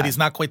He's your him, guy. but he's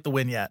not quite the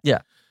win yet. Yeah.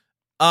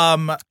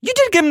 You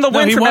did give him the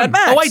win he for won. Mad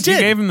Max. Oh, I did. You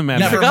gave him the Mad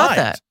Never Forgot mind.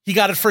 that. He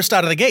got it first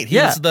out of the gate. He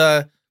was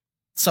the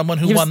someone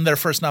who He was- won their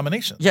first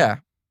nomination. Yeah.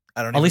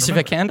 I don't even Alicia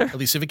remember. Vikander?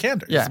 Alicia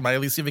Vikander. Yeah. This is my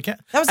Alicia Vikander.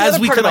 That was the As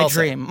other we part of could my all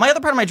say. dream. My other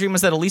part of my dream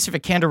was that Alicia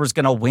Vikander was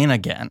going to win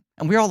again.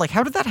 And we were all like,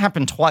 how did that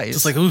happen twice?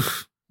 Just like,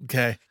 oof,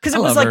 okay. Because I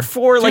it was love like her.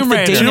 for like Tomb the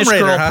Raider. Danish Tomb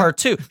Raider, Girl huh? Part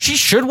 2. She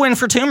should win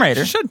for Tomb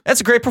Raider. She should.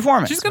 That's a great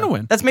performance. She's going to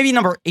win. That's maybe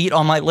number 8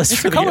 on my list It's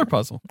for a the color year.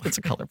 puzzle. It's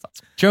a color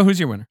puzzle. Joe, who's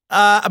your winner?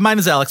 Mine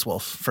is Alex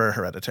Wolff for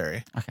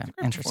Hereditary. Okay,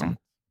 interesting.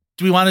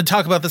 Do we want to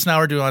talk about this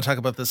now, or do we want to talk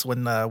about this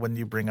when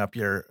you bring up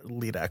your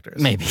lead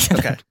actors? Maybe.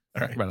 Okay.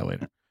 All right. Talk about it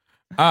later.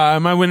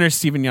 My winner is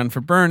Stephen Yeun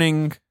for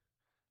Burning,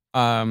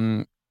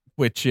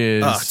 which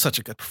is Oh, it's such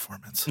a good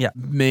performance. Yeah.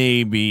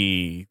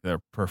 maybe the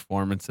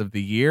performance of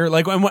the year.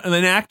 Like an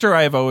actor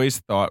I've always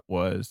thought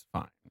was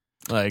fine.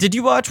 Like Did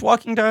you watch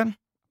Walking Dead?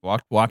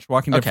 watch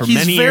Walking Dead Okay. for He's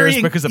many very-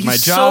 years because of he's my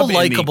so job in the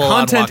likable on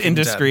content Walking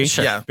industry. Dead.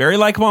 Sure. Yeah. Very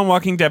likable on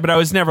Walking Dead, but I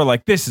was never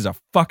like, this is a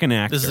fucking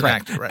actor. This is an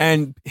actor, right?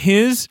 And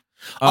his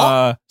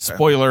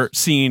spoiler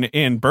scene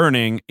in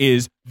Burning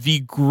is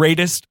the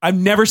greatest. I've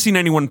never seen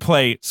anyone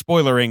play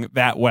spoilering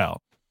that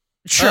well.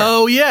 Sure.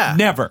 Oh yeah.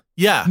 Never.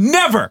 Yeah.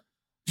 Never.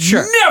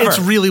 Sure. Never. It's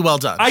really well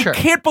done. I Sure.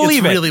 can't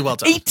believe It's it. really well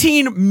done.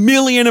 18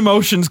 million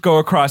emotions go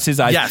across his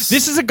eyes. Yes.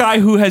 This is a guy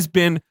who has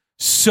been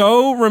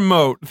so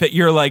remote that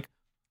you're like,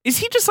 is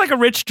he just like a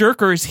rich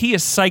jerk or is he a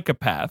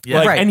psychopath? Yeah.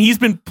 Like, Right. And he's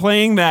been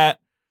playing that,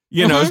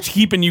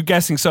 keeping you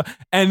guessing. So,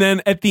 and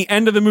then at the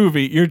end of the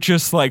movie, you're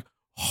just like,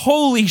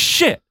 holy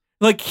shit.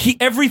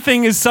 Like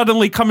everything is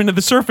suddenly coming to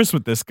the surface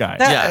with this guy.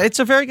 Yeah. It's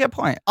a very good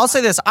point. I'll say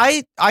this.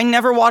 I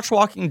never watched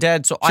Walking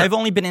Dead, so I've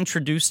only been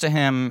introduced to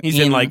him. He's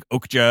in like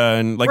Okja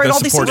and like right, the all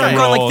these things supporting where I'm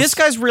roles. going, like, this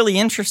guy's really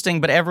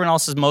interesting, but everyone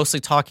else is mostly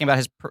talking about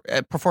his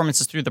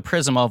performances through the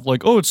prism of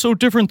like, oh, it's so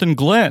different than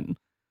Glenn.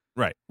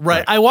 Right.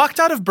 Right. I walked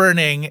out of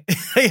Burning.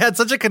 I had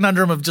such a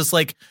conundrum of just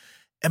like,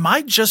 am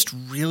I just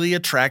really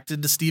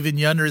attracted to Stephen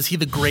Yeun, or is he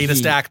the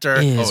greatest actor?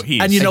 is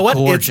And you know what?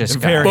 gorgeous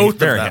It's guy. both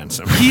very of them.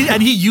 handsome.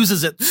 He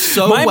uses it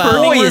so My well.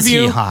 Boy, Burning is he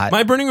review, hot.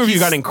 my Burning review He's-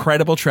 got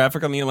incredible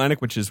traffic on the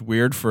Atlantic, which is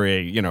weird for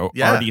a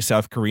Yeah. arty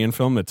South Korean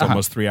film that's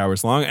almost 3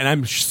 hours long. And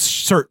I'm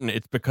certain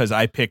it's because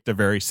I picked a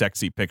very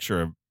sexy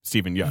picture of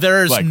Stephen Young.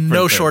 There's Like,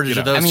 no for shortage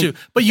of those too.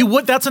 But you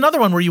would. That's another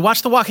one where you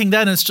watch The Walking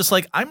Dead and it's just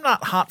like, I'm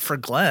not hot for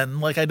Glenn.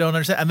 Like, I don't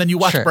understand. And then you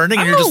watch Burning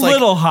and you're just like, a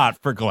little hot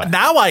for Glenn.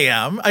 now I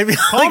am. I mean,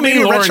 Call like, me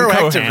maybe Lauren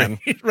retroactively. Cohan.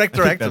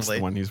 Retroactively. That's the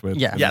one he's with.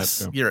 Yeah.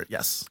 Yes.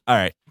 Yes. All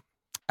right.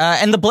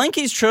 And the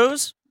Blankies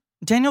chose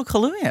Daniel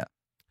Kaluuya.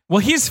 Well,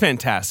 he's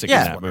fantastic in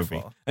that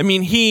movie. I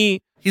mean,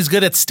 he's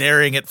good at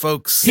staring at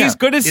folks. He's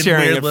good at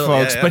staring at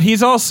folks, but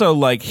he's also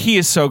like, he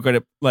is so good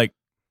at like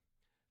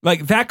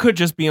that could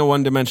just be a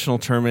one-dimensional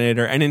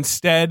Terminator, and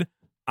instead,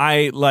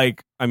 we'll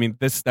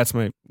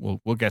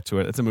get to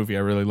it. It's a movie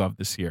I really love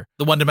this year.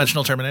 The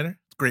One-Dimensional Terminator?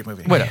 Great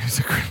movie. Wait,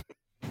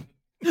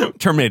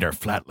 Terminator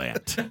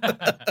Flatland.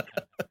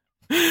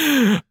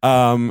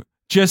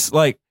 Just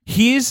like,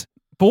 he's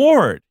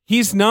bored.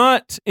 He's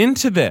not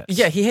into this.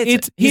 Yeah, he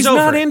hates it. He's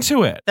not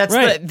into it. That's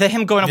right. the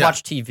him going to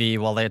watch TV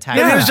while they attack.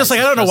 Yeah, him. he was just like,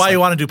 I don't know why you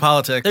want to do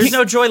politics. There's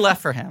no joy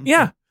left for him.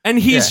 Yeah. And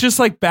he's just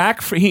like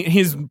back for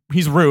he's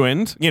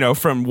ruined,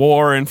 from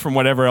war and from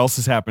whatever else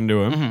has happened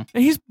to him. Mm-hmm.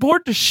 And he's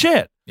bored to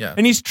shit. Yeah.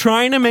 And he's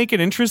trying to make it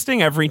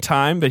interesting every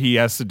time that he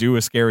has to do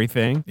a scary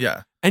thing.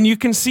 Yeah. And you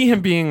can see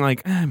him being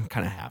like, I'm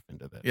kind of half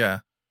into this. Yeah.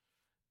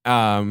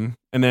 And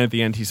then at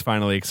the end he's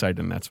finally excited,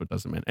 and that's what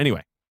does him in.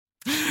 Anyway.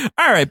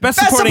 All right, best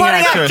supporting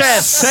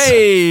actress.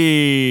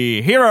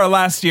 Hey, here are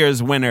last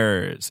year's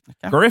winners.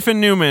 Okay.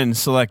 Griffin Newman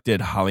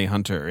selected Holly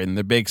Hunter in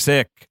The Big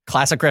Sick.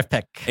 Classic Griff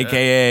pick.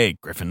 AKA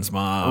Griffin's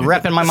mom.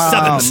 Repping my mom.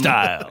 Southern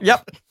style.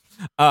 Yep.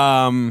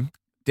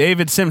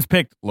 David Sims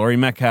picked Laurie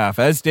Metcalf,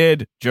 as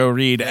did Joe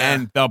Reid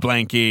and the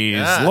Blankies.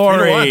 Yeah,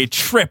 Laurie,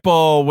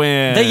 triple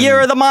win. The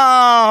year of the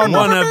mom.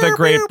 One of the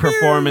great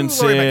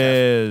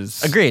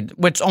performances. Agreed,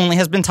 which only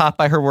has been topped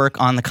by her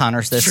work on The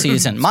Conners this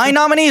season. My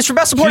nominees for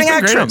Best Supporting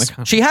Actress.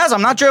 She has,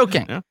 I'm not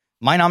joking. Yeah.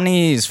 My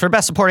nominees for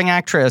Best Supporting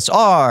Actress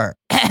are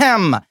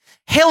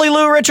Haley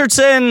Lou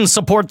Richardson,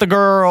 Support the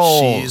Girls.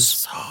 She's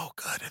so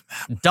good in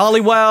that.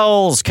 Dolly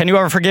Wells, Can You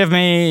Ever Forgive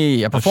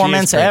Me? A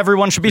performance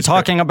everyone should be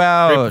talking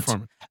about.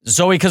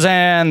 Zoe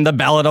Kazan, The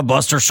Ballad of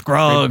Buster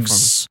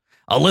Scruggs.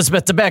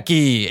 Elizabeth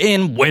Debicki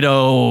in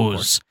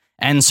Widows.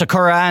 And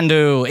Sakura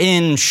Ando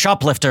in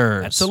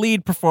Shoplifters. That's a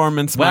lead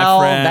performance, my friend.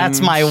 Well,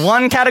 that's my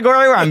one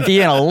category where I'm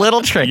being a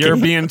little tricky. You're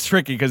being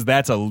tricky because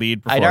that's a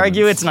lead performance. I'd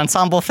argue it's an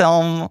ensemble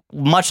film,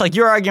 much like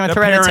you're arguing with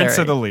Hereditary. The parents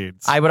are the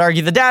leads. I would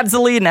argue the dad's the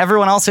lead and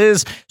everyone else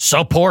is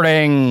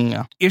supporting.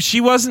 If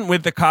she wasn't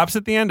with the cops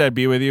at the end, I'd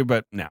be with you,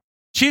 but no.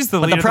 She's the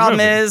lead. But the problem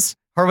is,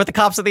 her with the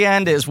cops at the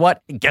end is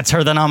what gets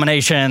her the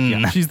nomination.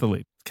 Yeah, she's the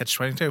lead.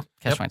 Catch-22.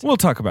 Catch-22. We'll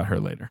talk about her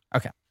later.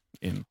 Okay.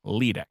 In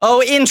lead actor.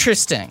 Oh,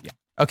 interesting. Yeah.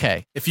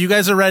 Okay. If you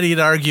guys are ready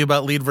to argue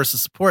about lead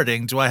versus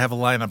supporting, do I have a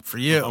lineup for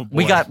you? Oh,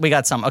 we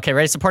got some. Okay,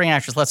 ready? Supporting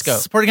actress. Let's go.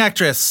 Supporting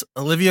actress,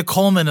 Olivia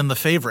Colman in The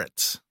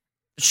Favorite.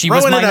 She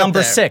was my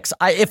number 6.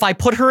 If I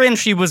put her in,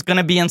 she was going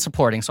to be in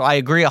supporting. So I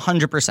agree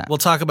 100%. We'll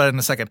talk about it in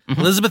a second.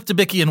 Mm-hmm. Elizabeth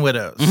Debicki in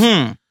Widows.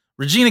 Mm-hmm.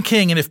 Regina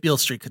King in If Beale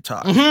Street Could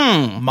Talk.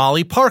 Mm-hmm.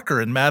 Molly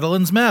Parker in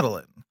Madeline's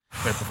Madeline.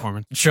 Great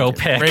performance. Joe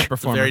pick. Great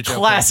performance. Very Joe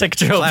Classic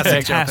pick. Joe Classic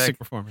pick. Joe Fantastic pick.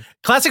 performance.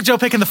 Classic Joe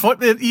pick,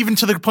 even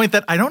to the point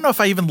that I don't know if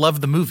I even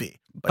love the movie.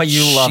 But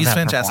you love she's that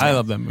fantastic. I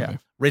love that movie. Yeah.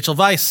 Rachel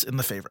Weisz in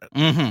The Favorite.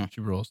 Mm-hmm.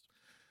 She rules.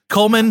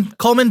 Coleman,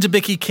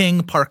 Debicki,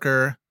 King,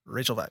 Parker,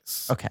 Rachel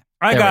Weisz. Okay.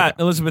 I got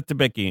Elizabeth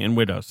Debicki in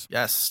Widows.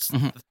 Yes.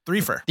 Mm-hmm.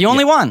 Threefer. The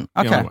only one.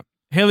 The Okay. only one.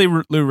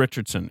 Haley Lou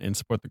Richardson in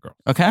Support the Girls.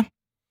 Okay.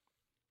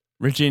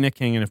 Regina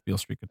King in If Beale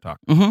Street Could Talk.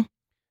 Mm-hmm.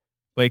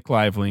 Blake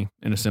Lively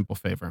in A Simple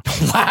Favor.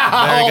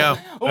 Wow. There you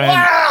go.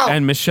 Wow.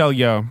 And Michelle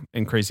Yeoh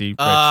in Crazy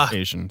Rich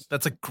Asians.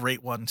 That's a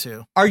great one,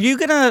 too. Are you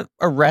going to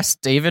arrest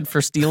David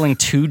for stealing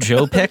 2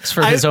 Joe picks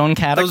for his own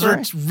category?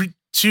 Those are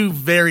two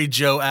very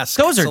Joe-esque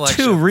Those are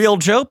selections. 2 real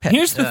Joe picks.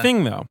 Here's the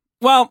thing, though.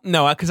 Well,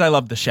 no, because I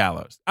love The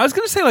Shallows. I was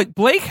going to say, like,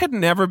 I had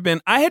never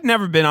been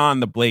on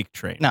the Blake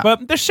train. No.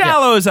 But The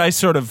Shallows,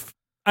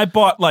 I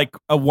bought like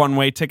a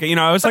one-way ticket.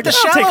 I was like, The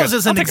Shallows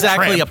isn't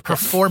exactly a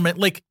performance.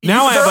 Like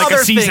now I have like a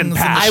season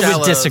pass. I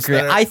would disagree.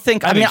 I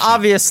think,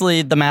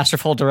 obviously the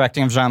masterful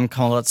directing of Jean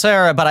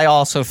Collet-Serra, but I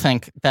also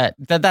think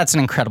that's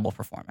an incredible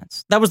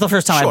performance. That was the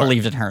first time I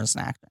believed in her as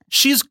an actor.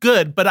 She's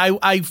good, but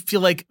I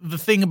feel like the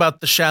thing about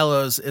The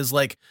Shallows is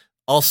like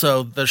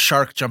also the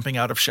shark jumping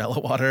out of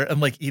shallow water and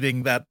like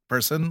eating that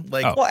person.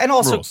 Like, well, and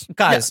also, rules.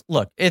 guys,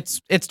 look, it's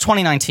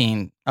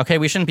 2019. Okay,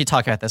 we shouldn't be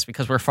talking about this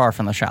because we're far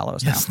from The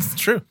Shallows now. yes,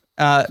 it's true.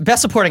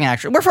 Best supporting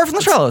actor. We're far from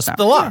The Shallows now.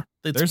 The law.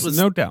 There's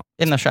no doubt.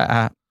 In the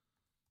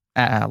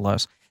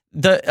Shallows.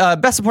 The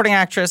best supporting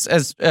actress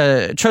as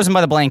chosen by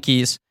the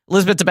Blankies,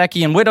 Elizabeth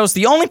Debicki in Widows.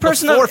 The only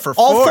person all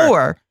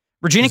four.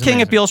 Regina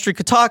King at Beale Street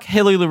Could Talk,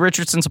 Haley Lou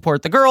Richardson,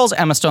 Support the Girls,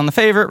 Emma Stone the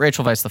favorite,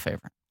 Rachel Weisz the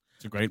favorite.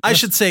 It's a great I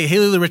should say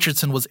Haley Lou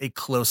Richardson was a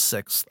close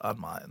 6th on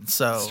mine.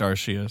 So star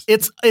she is.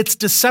 It's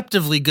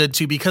deceptively good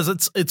too because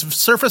it's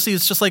surfacey.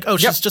 It's just like, oh,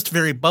 she's just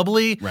very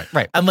bubbly.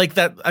 Right. And like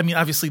that, I mean,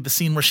 obviously the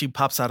scene where she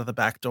pops out of the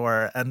back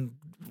door and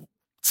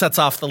sets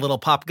off the little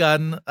pop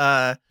gun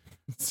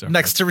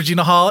next to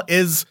Regina Hall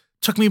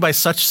took me by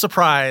such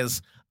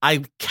surprise.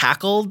 I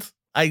cackled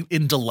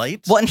in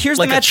delight. Well, and here's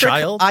like the metric a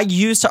child. I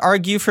use to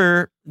argue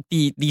for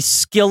the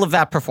skill of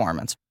that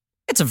performance.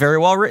 It's a very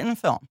well-written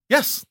film,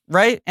 Yes.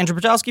 right? Andrew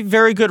Brzezowski,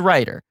 very good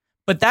writer.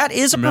 But that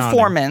is a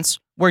performance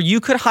where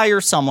you could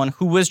hire someone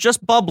who was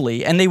just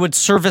bubbly and they would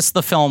service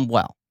the film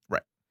well.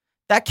 Right.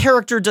 That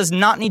character does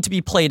not need to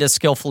be played as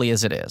skillfully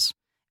as it is.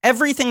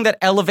 Everything that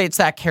elevates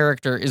that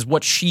character is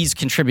what she's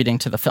contributing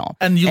to the film.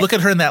 And you look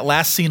at her in that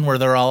last scene where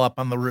they're all up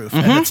on the roof,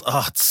 and it's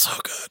so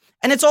good.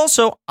 And it's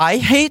also, I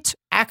hate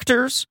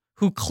actors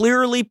who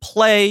clearly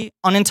play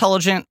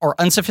unintelligent or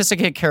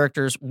unsophisticated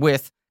characters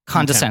with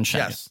condescension.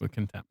 Yes. With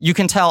contempt. You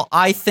can tell,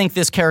 I think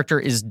this character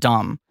is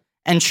dumb.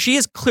 And she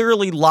is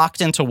clearly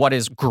locked into what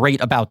is great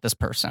about this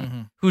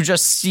person, who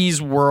just sees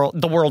the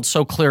world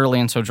so clearly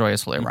and so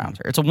joyously around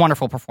her. It's a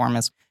wonderful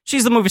performance.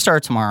 She's the movie star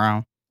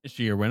tomorrow. Is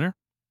she your winner?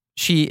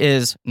 She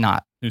is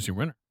not. Who's your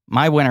winner?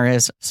 My winner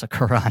is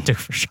Sakura Ando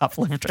for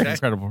Shoplifter.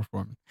 Incredible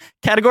performance.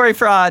 Category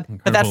fraud. But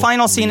that Incredible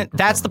final scene, lead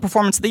that's the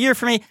performance of the year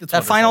for me. It's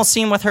that final wonderful.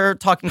 scene with her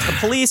talking to the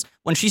police,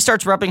 when she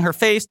starts rubbing her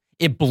face,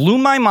 it blew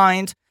my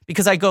mind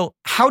because I go,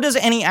 how does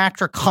any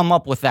actor come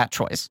up with that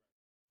choice?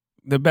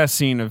 The best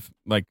scene of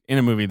like in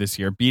a movie this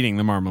year, beating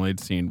the marmalade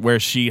scene,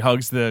 where she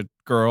hugs the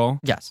girl.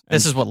 Yes,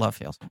 this is what love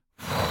feels.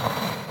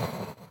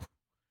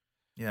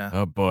 Yeah.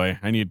 Oh boy,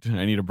 I need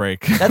a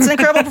break. That's an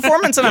incredible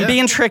performance, and I'm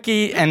being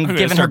tricky and gonna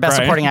giving her start best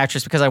crying. supporting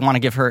actress because I want to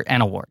give her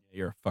an award.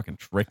 You're a fucking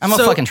trick. I'm a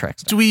So, fucking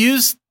trickster. Do we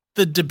use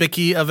the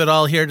debicki of it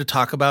all here to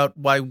talk about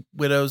why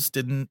Widows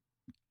didn't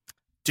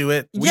do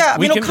it? Yeah, I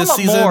mean, it'll come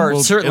up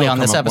more certainly on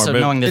this episode,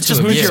 knowing the It two just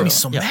of makes you. me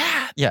so Yeah.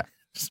 mad. Yeah.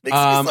 Just makes me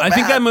so I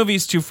think mad. that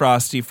movie's too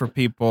frosty for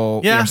people.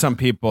 Yeah. You know, some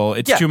people.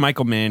 It's Yeah. too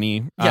Michael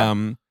Manny. Yeah.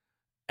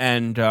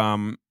 And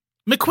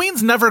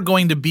McQueen's never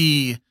going to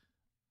be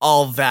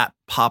all that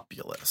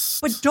populist.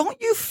 But don't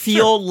you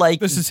feel like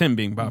this is him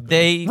being popular.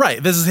 they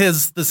Right. This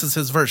is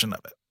his version of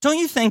it. don't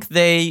you think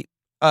they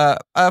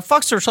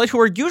Fox Searchlight, who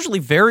are usually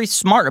very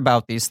smart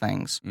about these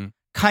things,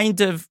 kind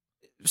of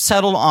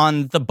settled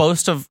on the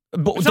boast of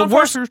It's the not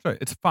worst. Fox,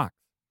 it's Fox.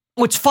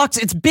 Oh, it's Fox.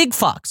 It's Big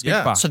Fox.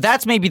 Yeah. Fox. So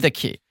that's maybe the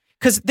key,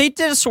 because they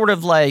did a sort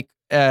of like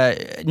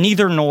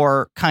neither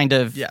nor kind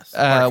of Yes,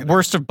 marketing.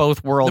 worst of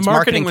both worlds The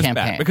marketing was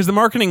campaign. bad because the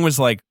marketing was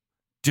like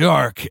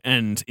dark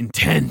and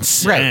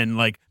intense Right. and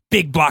like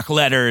big block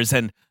letters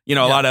and a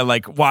lot of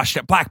like washed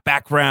up black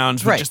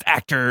backgrounds with Right. just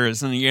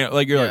actors and you're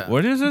like,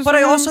 what is this? But I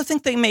again? also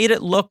think they made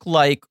it look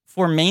like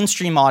for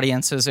mainstream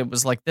audiences, it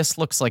was like, this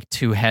looks like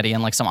too heady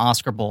and like some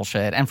Oscar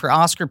bullshit. And for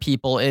Oscar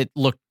people, it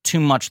looked too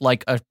much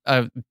like a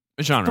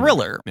genre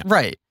thriller. Yeah.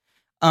 Right.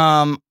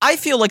 I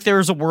feel like there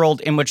is a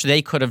world in which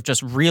they could have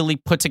just really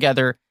put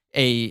together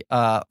a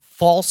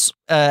false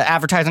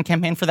advertising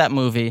campaign for that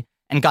movie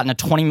and gotten a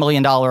 $20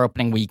 million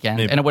opening weekend.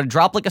 Maybe. And it would have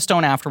dropped like a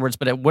stone afterwards,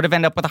 but it would have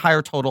ended up with a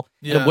higher total.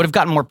 And Yeah. it would have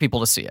gotten more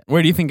people to see it.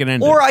 Where do you think it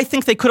ended? Or I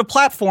think they could have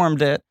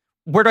platformed it.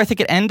 Where do I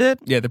think it ended?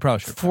 yeah, they probably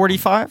should.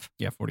 45?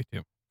 Yeah,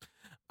 42.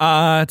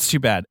 It's too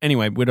bad.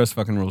 Anyway, Widows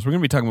fucking rules. We're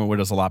gonna be talking about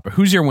Widows a lot, but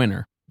who's your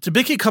winner?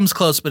 Debicki comes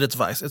close, but it's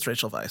Weisz. It's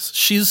Rachel Weisz.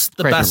 She's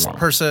the Rachel best Weisz.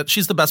 person.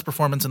 She's the best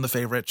performance in The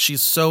Favorite.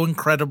 She's so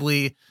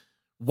incredibly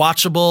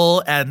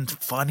watchable and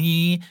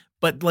funny,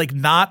 but like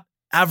not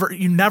ever.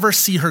 You never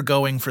see her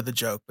going for the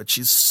joke, but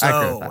she's I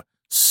agree with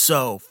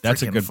so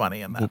That's a freaking good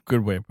funny in that.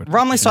 Good way of putting it.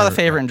 Romley saw The Never-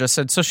 Favorite and just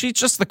said, so she's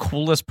just the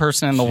coolest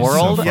person in the She's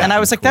world. so And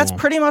I was like, fucking that's cool.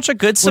 pretty much a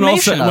good When, also,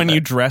 summation of when it.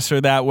 you dress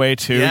her that way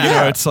too,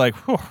 Yeah. it's like,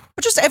 whew.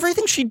 But just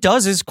everything she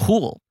does is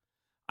cool.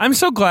 I'm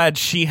so glad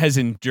she has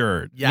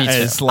endured. Yeah,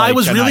 as, like, I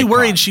was an really icon.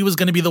 worried she was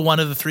going to be the one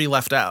of the three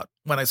left out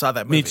when I saw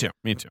that movie.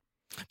 Me too.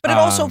 But it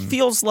also Um,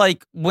 feels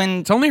like when...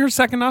 It's only her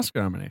second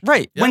Oscar nomination.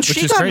 Right. Yeah, when which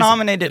she is got crazy.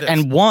 nominated It is.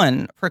 and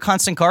won for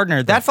Constant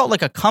Gardener, that felt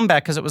like a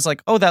comeback because it was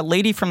like, oh, that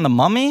lady from The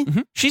Mummy,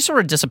 she sort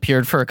of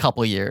disappeared for a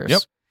couple of years.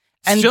 Yep.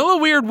 And Still a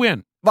weird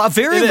win. a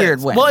very It is.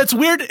 weird win. Well, it's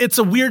weird. It's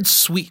a weird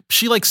sweep.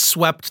 She like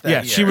swept that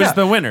Yeah, year. she was Yeah.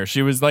 the winner.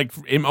 She was like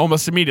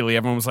almost immediately.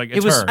 Everyone was like, it's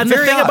It was- her. And the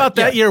Very thing odd, about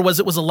that yeah. year was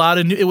it was a lot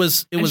of new. It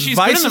was And she's good in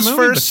the Weiss's movie,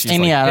 but first. she's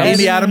Amy like, Adams.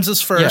 Amy Adams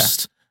is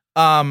first.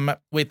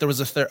 Wait, there was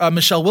a third.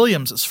 Michelle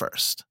Williams is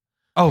first.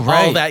 oh,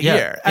 right. All that Yeah.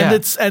 year, and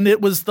Yeah.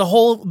 it was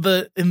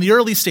in the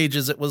early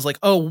stages. It was like,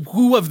 oh,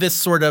 who of this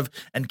sort of,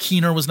 and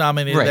Keener was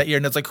nominated Right. that year,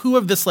 and it's like who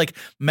of this like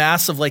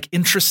mass of like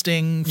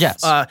interesting,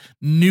 Yes.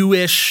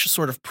 newish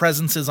sort of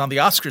presences on the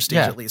Oscar stage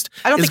Yeah. at least.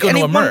 I don't is think going to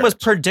anyone emerge. was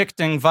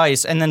predicting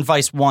Vice, and then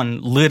Vice won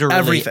literally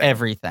Everything.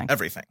 everything.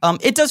 Everything.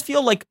 It does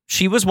feel like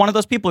she was one of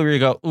those people where you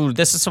go, ooh,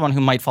 this is someone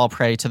who might fall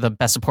prey to the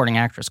Best Supporting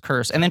Actress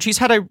curse. And then she's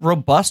had a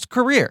robust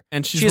career.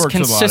 And she's she has worked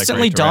with a lot of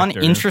consistently great done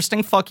directors.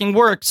 interesting fucking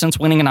work since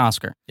winning an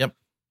Oscar.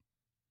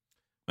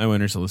 My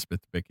winner's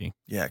Elizabeth Debicki.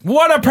 Yeah,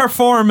 What a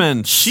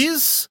performance!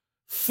 she's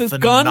the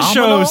gun show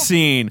phenomenal.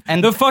 scene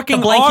And the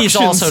fucking the Blankies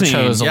auction also scene.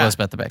 chose Yeah.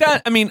 Elizabeth Debicki.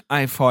 That, I mean,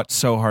 I fought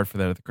so hard for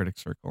that at the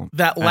Critics Circle.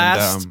 That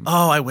last. And,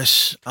 I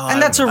wish. Oh,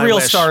 and that's a I real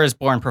wish. Star is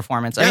Born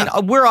performance. I Yeah.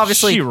 mean, we're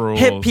obviously She rules.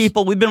 hip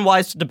people. We've been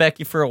wise to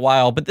Debicki for a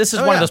while, but this is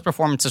Oh, one yeah. of those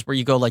performances where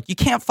you go like, you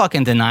can't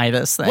fucking deny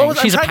this thing. What was,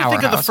 She's I'm a trying to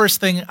think of the powerhouse. first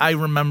thing I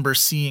remember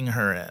seeing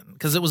her in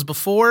because it was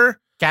before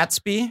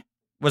Gatsby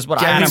was what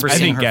Gatsby. I remember I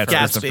seeing think her Gatsby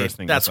for. was the first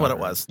thing I That's saw what her it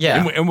in. was.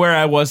 Yeah. And where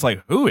I was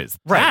like, who is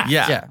Right. that?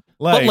 Yeah. Yeah.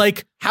 But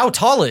like How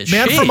tall is Oh, she?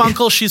 Man from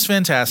Uncle, she's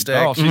fantastic.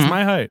 she's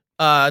my height.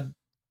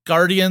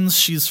 Guardians,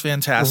 she's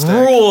fantastic.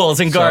 Rules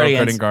in So Guardians.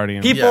 good in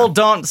Guardians. People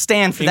don't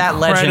stand for that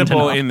legend.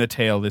 Incredible enough. in The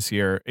Tale this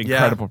year.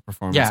 Incredible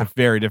performance. Yeah. A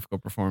very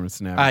difficult performance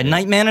to navigate.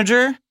 Night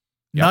Manager.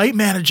 Night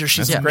Manager,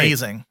 she's That's great.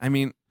 amazing. I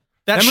mean,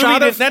 That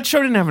that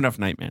show didn't have enough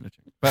night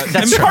managing. But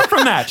That's apart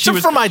from that, she so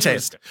was for my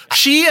taste,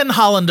 she and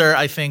Hollander,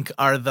 I think,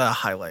 are the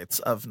highlights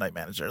of Night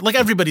Manager. Like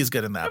everybody's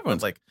good in that.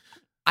 But like,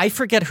 I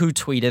forget who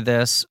tweeted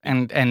this,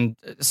 and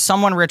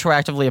someone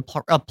retroactively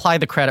apply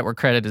the credit where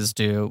credit is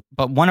due.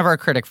 But one of our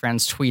critic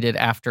friends tweeted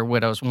after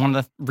Widows, one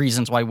of the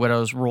reasons why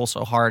Widows rule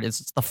so hard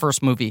is it's the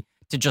first movie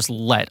to just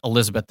let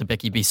Elizabeth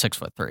Debicki be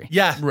 6'3".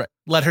 yeah, Right.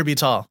 let her be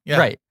tall. Yeah.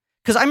 Right.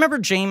 Because I remember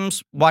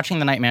James watching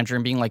The Night Manager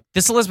and being like,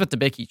 this Elizabeth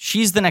Debicki,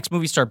 she's the next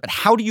movie star, but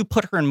how do you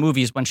put her in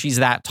movies when she's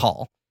that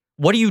tall?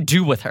 What do you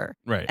do with her?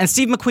 Right. And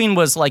Steve McQueen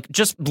was like,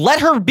 just let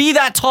her be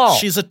that tall.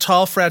 She's a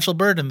tall, fragile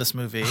bird in this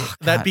movie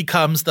that God.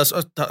 becomes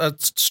the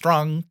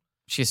strong.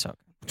 She's so good.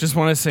 Just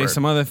want to say Bird.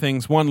 some other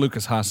things. One,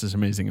 Lucas Haas is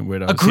amazing in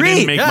Widows. Agreed. He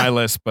didn't make Yeah. my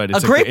list, but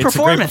it's A great it's a great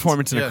performance.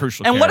 performance and Yeah. a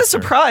crucial And what a character.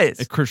 surprise.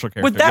 A crucial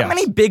character. With that yes.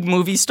 many big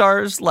movie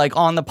stars like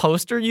on the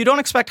poster, you don't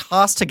expect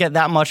Haas to get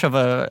that much of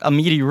a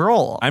meaty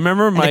role. I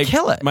remember they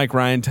kill it. Mike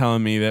Ryan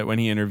telling me that when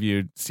he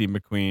interviewed Steve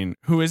McQueen,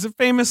 who is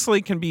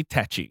famously can be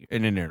tetchy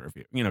in an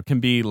interview, can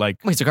be like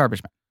Well, he's a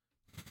garbage man.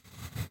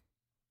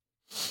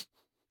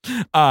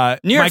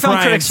 New York Mike Film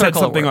Ryan Critics said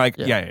Circle something Award.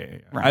 like, Yeah. yeah.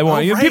 Right. I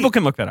want Oh, right. people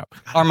can look that up.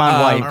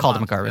 Armand White Armand. called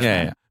him a garbage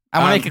man. Yeah. I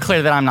want to make it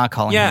clear that I'm not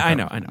calling him. Yeah, a I garbage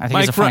know. man. I think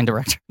Mike he's a fine Ryan-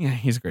 director. Yeah,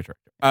 he's a great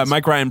director.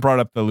 Mike Ryan brought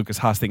up the Lucas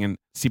Haas thing, and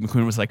Steve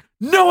McQueen was like,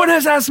 "No one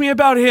has asked me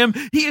about him.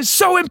 He is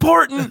so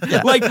important.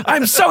 Like,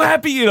 I'm so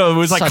happy." It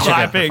was like Such a good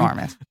clapping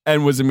performance.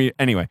 and was immediate.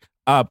 Anyway,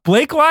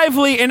 Blake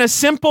Lively in A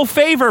Simple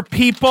Favor,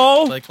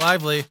 people. Blake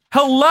Lively.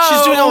 Hello.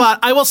 She's doing a lot.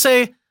 I will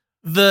say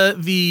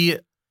the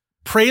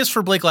praise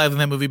for Blake Lively in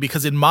that movie,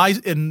 because in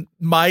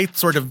my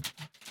sort of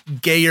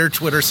gayer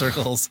Twitter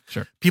circles,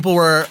 Sure.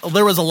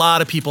 there was a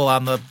lot of people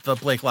on the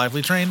Blake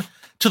Lively train,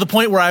 to the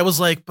point where I was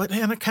like, but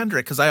Anna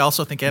Kendrick, because I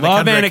also think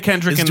Love Anna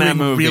Kendrick is in doing that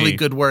movie. really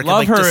good work,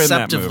 Love and her like in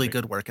that deceptively movie.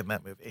 good work in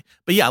that movie.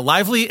 But yeah,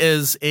 Lively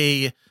is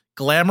a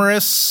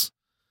glamorous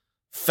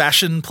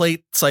fashion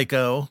plate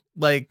psycho.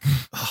 Like,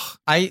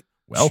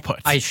 Well put.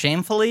 I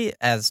shamefully,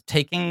 as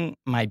taking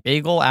my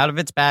bagel out of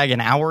its bag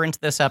an hour into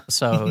this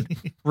episode,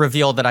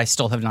 revealed that I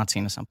still have not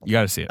seen A Simple you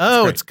got to see it.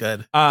 oh, great. it's good.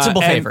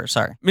 Simple and Favor.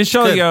 Sorry,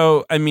 Michelle Good.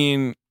 Yeoh, I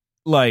mean,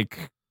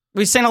 like,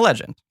 we stand a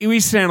legend. we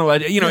stand a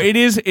legend.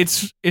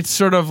 It's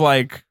sort of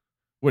like,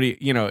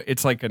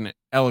 it's like an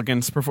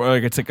elegance performance.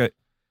 Like, it's like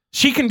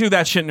she can do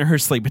that shit in her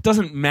sleep. It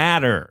doesn't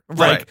matter.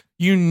 Right. Like,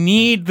 you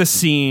need the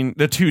scene,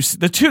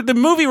 the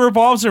movie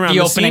revolves around The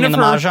the opening scene in of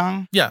the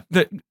her.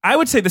 mahjong. I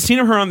would say the scene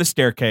of her on the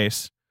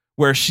staircase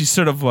where she's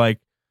sort of like,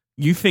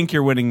 you think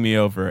you're winning me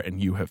over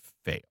and you have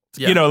failed.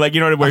 Yeah.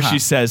 Where Uh-huh. she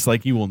says,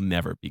 like, you will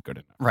never be good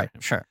enough. Right, for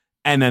him. sure.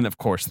 And then, of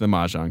course, the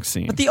mahjong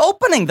scene. But the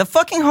opening, the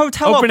fucking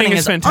hotel opening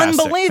is fantastic.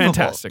 unbelievable.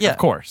 Fantastic, Yeah. of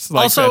course.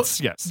 Like, Also, that's-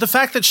 yes. the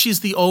fact that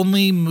she's the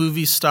only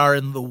movie star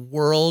in the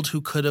world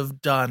who could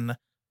have done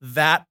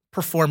that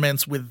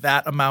performance with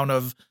that amount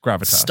of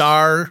Gravitas.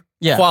 star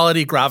Yeah.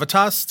 quality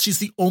gravitas, she's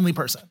the only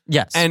person.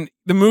 Yes. And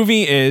the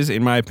movie is,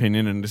 in my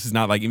opinion, and this is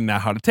not like even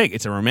that hard to take,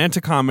 it's a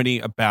romantic comedy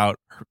about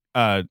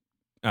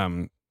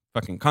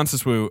fucking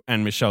Constance Wu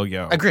and Michelle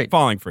Yeoh Agreed.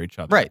 falling for each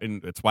other. Right.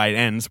 And that's why it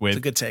ends It's a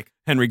with good take.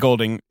 Henry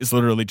Golding is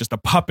literally just a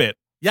puppet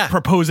Yeah.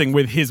 proposing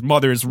with his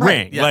mother's Right,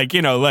 ring. yeah. Like,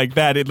 like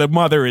that. The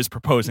mother is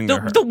proposing to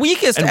her. the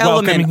weakest And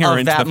element welcoming her of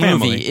into that the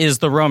family. movie is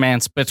the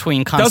romance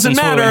between Doesn't Constance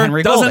Wu and matter.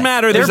 Henry Doesn't Golding.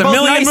 matter. They're There's a both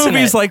million nice in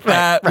movies it. like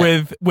that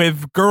Right.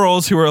 with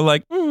girls who are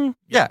like,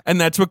 Yeah. and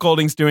that's what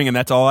Golding's doing, and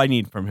that's all I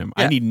need from him.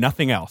 I Yeah. need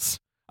nothing else.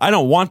 I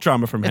don't want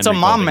drama from It's Henry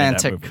a Golding in that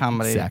romantic movie.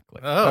 comedy.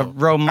 Exactly. A Oh.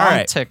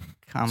 romantic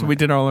comedy. So we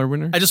did all our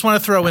winners. I just want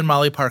to throw in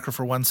Molly Parker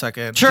for 1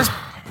 second. Sure.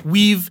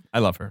 We've I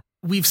love her.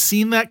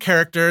 seen that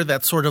character,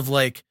 that sort of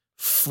like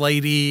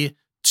flighty,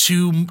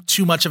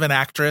 too much of an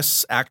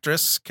actress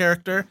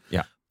character.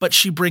 Yeah. But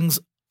she brings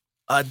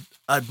a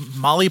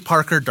Molly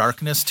Parker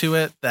darkness to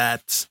it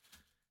that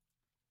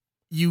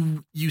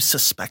you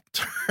suspect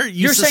her.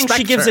 You're saying she suspect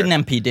she gives her. it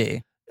an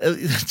MPD.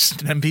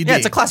 Just an MPD. Yeah,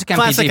 it's a classic MPD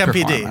Classic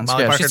MPD. performance.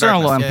 Molly Yeah, Parker she's throwing a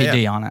little darkness.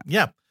 MPD Yeah, on it.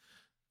 yeah.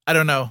 I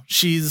don't know.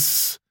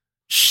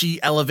 She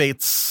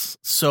elevates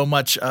so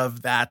much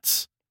of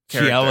that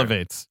character. She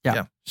elevates.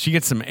 Yeah. She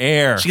gets some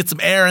air. She gets some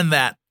air in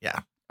that. Yeah.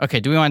 Okay,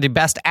 do we want to do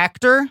best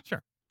actor?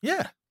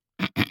 Yeah.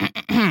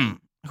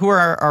 Who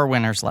are our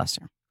winners last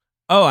year?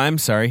 Oh, I'm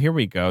sorry. Here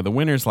we go. The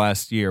winners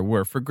last year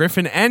were for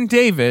Griffin and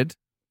David,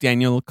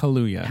 Daniel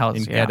Kaluuya Hells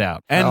in yeah. Get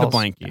Out, and the Hells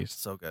Blankies.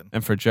 So good.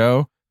 And for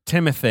Joe,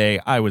 Timothy,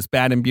 I was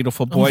bad and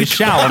beautiful boy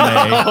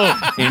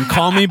Chalamet in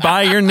Call Me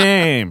By Your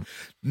Name.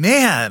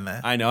 Man,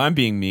 I know, I'm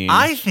being mean.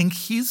 I think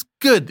he's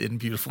good in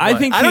Beautiful Boy. I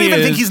think I don't he even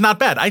is. think he's not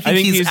bad. I think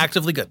he's he's-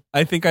 actively good.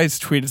 I think I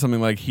tweeted something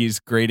like he's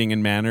grating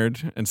and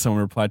mannered, and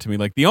someone replied to me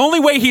like, the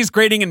only way he's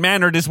grating and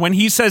mannered is when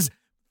he says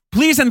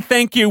please and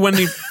thank you when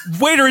the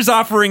waiter is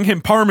offering him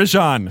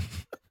Parmesan.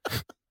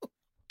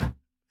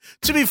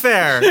 To be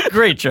fair,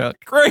 Great joke.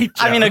 Great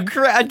joke. I mean,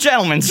 a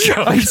gentleman's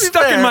joke. It's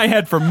stuck in my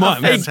head for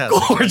months.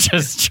 Fantastic.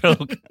 Gorgeous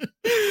joke.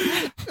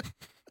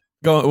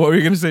 Go. What were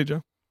you going to say,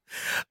 Joe?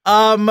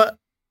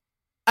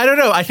 I don't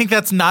know. I think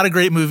that's not a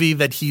great movie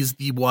that he's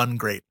the one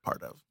great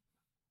part of.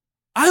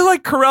 I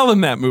like Carell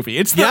in that movie.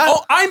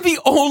 I'm the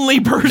only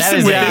person That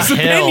is with a this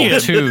hill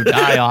opinion. to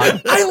die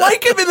on. I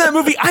like him in that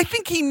movie. I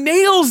think he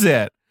nails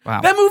it.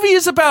 Wow. That movie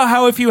is about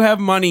how if you have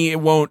money,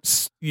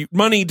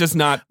 money does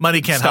not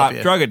Money can't stop help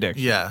you. drug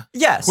addiction. Yeah.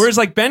 Yes. Whereas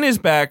like Ben is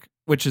Back,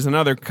 which is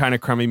another kind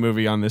of crummy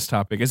movie on this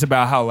topic, is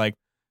about how like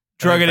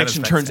drug Ben is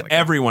addiction Back's turns gonna go.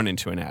 everyone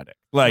into an addict.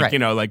 Like, Right. you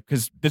know, like,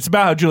 because it's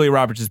about how Julia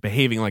Roberts is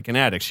behaving like an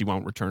addict. She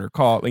won't return her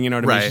call. You know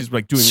what I mean? She's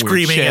like doing weird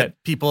screaming shit.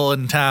 at people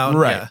in town.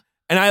 Right. Yeah.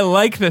 And I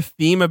like the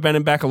theme of Ben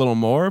and Back a little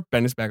more.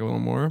 Ben is Back a little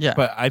more. Yeah.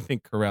 But I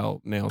think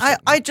Carell nails it.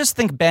 I just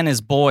think Ben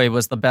is Boy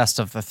was the best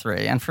of the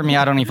three. And for me,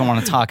 I don't even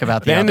want to talk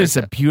about the Ben other is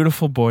a two.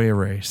 beautiful boy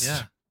erased.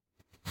 Yeah.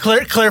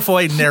 Claire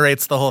Foy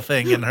narrates the whole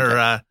thing in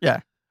her. Yeah.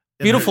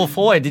 in Beautiful her-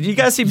 Foy. Did you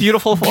guys see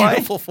Beautiful Foy?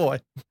 Beautiful Foy.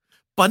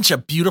 Bunch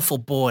of beautiful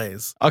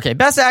boys. Okay,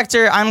 best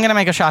actor. I'm going to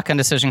make a shotgun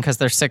decision because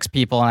there's 6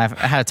 people and I've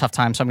had a tough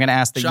time. So I'm going to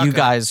ask that you Shotgun.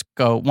 guys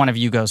go. One of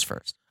you goes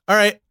first. All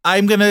right.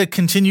 I'm going to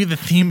continue the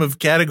theme of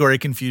category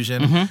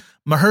confusion. Mhm.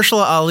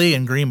 Mahershala Ali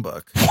in Green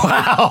Book.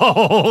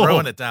 Wow.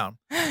 Throwing it down.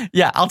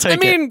 Yeah, I'll take I it.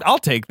 mean, I'll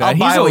take that. I'll He's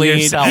buy a what you're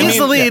lead. selling. He's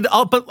the lead,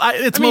 but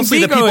it's I mean, mostly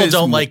that Vigo people is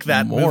don't like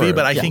that more movie,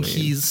 but I the think lead.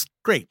 he's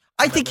great.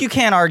 I think you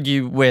can't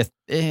argue with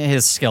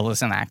his skill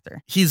as an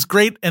actor. He's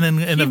great in a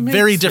makes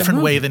very a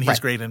different way movie. than he's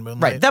Right. great in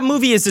Moonlight. Right. That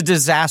movie is a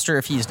disaster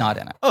if he's not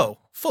in it. Oh,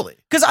 fully.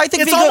 Because I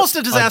think It's Vigo- almost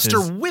a disaster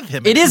Punches. with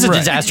him. It is a Right.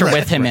 disaster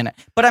with him in it.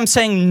 But I'm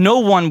saying no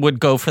one would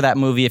go for that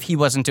movie if he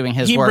wasn't doing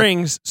his He work.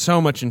 brings so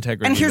much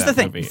integrity. And here's to that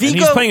the thing, movie. Vigo- and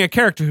he's playing a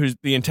character whose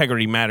the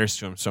integrity matters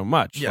to him so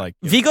much. Yeah. Like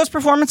Vigo's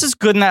performance is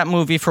good in that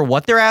movie for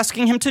what they're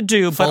asking him to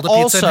do, Fold but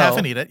a pizza in half also,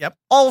 and eat it. Yep.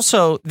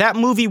 also that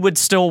movie would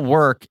still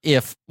work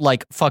if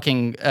like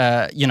fucking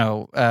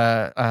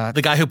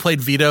The guy who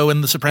played Vito in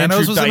The Sopranos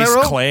Andrew was in Dice that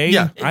role? Clay.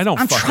 Yeah. I don't.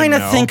 I'm fucking trying to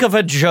know. think of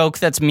a joke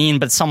that's mean,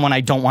 but someone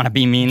I don't want to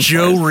be mean.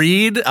 Joe for.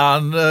 Reid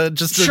on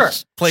just to Sure,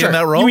 play sure. in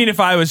that role. You mean if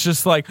I was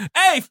just like,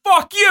 "Hey,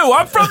 fuck you!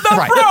 I'm from the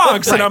Right.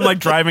 Bronx," and I'm like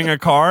driving a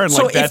car, and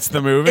So like that's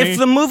the movie. If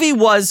the movie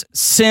was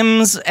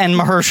Sims and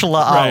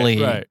Mahershala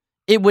Ali, right.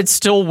 it would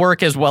still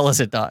work as well as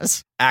it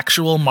does.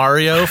 Actual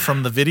Mario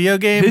from the video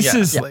game? This Yeah.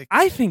 is. Like,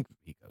 I think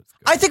Vigo's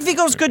good. I think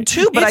Vigo's good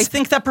too, but I It's-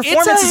 think that It's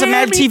performance is a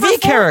Mad hammy TV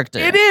character.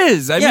 It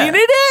is. I Yeah. mean,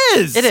 it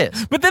is. It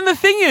is. But then the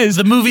thing is,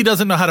 the movie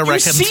doesn't know how to you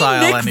see reconcile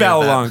Nick any of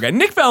Vallelonga.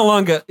 Nick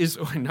Vallelonga is.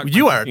 Oh, I knocked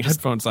You my are just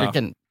headphones off.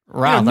 Freaking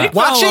round Nick up.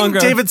 Watching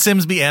Vallelonga- David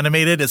Sims be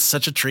animated is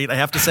such a treat. I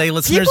have to say,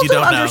 listeners, People you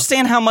don't don't know.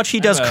 understand how much he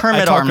does I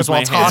Kermit talk arms with my while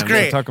hands. talking.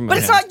 great. I talk with my But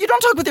it's hands. not. You don't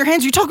talk with your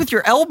hands. You talk with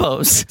your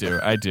elbows.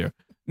 I do.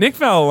 Nick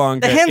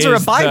Vallelonga. The hands are a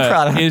is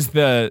byproduct. Is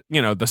the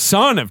the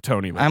son of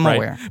Tony? I'm right?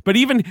 aware. But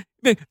even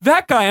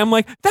that guy, I'm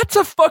like, that's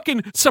a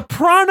fucking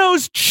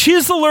Sopranos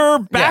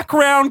chiseler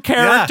background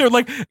character. Yeah.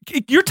 Like,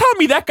 you're telling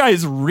me that guy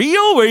is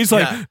real? Where he's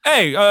like, Yeah.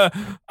 hey,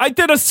 I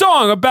did a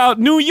song about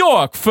New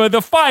York for the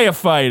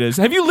firefighters.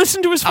 Have you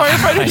listened to his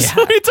firefighters?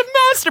 yeah. It's a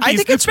masterpiece. I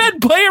think it's- Ben,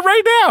 play it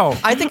right now.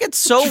 I think it's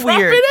so Drop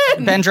weird. it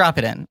in. Ben, drop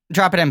it in.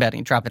 Drop it in,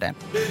 Benny. Drop it in.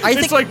 I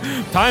think It's like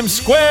Times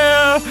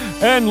Square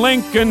and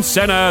Lincoln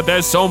Center.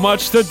 There's so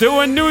much to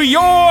do in New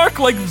York.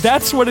 Like,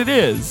 that's what it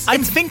is.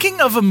 I'm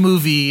thinking of a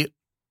movie.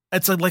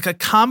 It's like a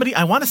comedy.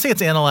 I want to say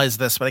it's Analyze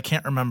This, but I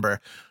can't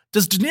remember.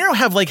 Does De Niro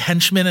have like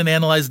henchmen in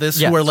Analyze This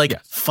Yes, who are like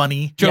yes.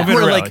 funny? Joe Yeah. Who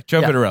are Viterelli. like Joe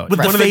yeah. Viterelli. With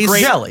the One of face-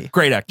 great, Jelly.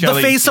 great actor.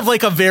 the face of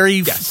like a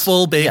very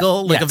full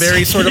bagel, like a Yes.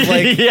 very sort of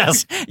like.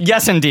 yes,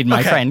 yes, indeed, my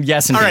Okay. friend.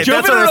 Yes, indeed. All right, Joe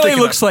that's what I was Viterelli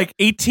thinking looks like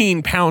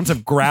 18 pounds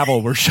of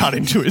gravel were shot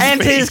into his and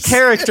face. his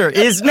character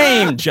is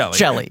named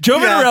Jelly. Joe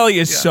Yeah. Viterelli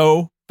is Yeah.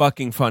 so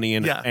fucking funny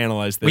and Yeah.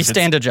 Analyze This. We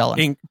stand a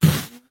Jellin.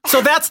 Inc- So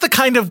that's the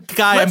kind of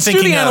guy Let's I'm do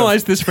thinking the of.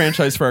 Analyze This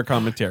franchise for our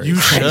commentary. You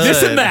should.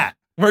 This and that.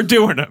 We're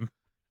doing them.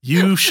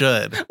 You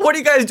should. What are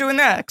you guys doing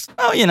next?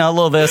 Oh, a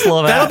little this, a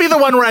little that. That'll be the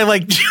one where I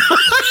like.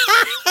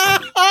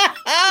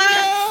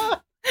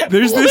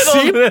 There's this Little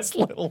scene. this,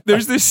 little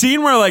There's this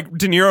scene where like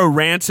De Niro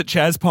rants at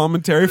Chaz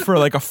Palminteri for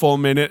like a full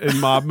minute in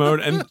mob mode,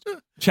 and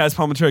Chaz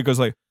Palminteri goes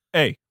like,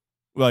 "Hey,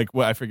 like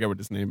what? I forget what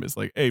his name is.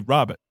 Like, hey,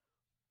 Robert,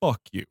 fuck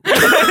you."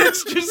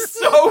 It's just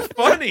so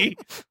funny.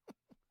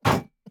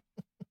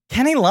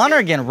 Kenny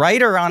Lonergan,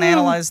 writer on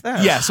Analyze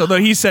This. Yes, although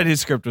he said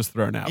his script was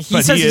thrown out. He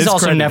but says he he's is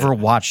also credited. never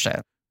watched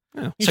it.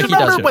 Yeah. You So he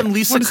remember does when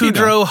Lisa What does he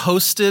Kudrow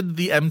hosted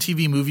the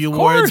MTV Movie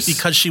Awards course.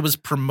 because she was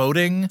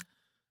promoting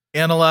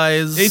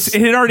Analyze?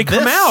 It had already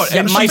come This? out, Yeah,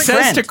 and my she says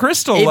friend, to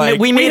Crystal, it- like,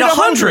 we made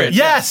 100.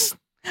 Yes,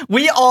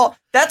 We all.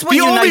 That's what the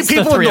only unites the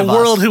people in three the of us.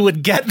 world who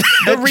would get that.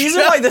 The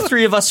reason why the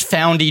three of us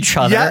found each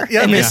other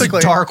Yeah, in this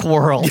basically. dark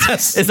world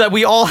Yes. is that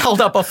we all held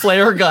up a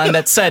flare gun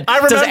that said, I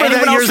remember "Does that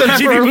anyone else year's MTV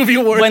remember Movie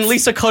Awards." when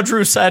Lisa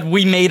Kudrow said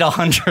we made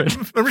 100?"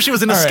 Remember, she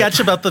was in a All right.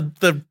 sketch about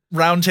the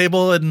round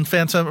table in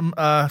Phantom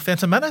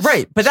Menace.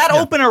 Right, but that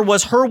Yeah. opener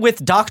was her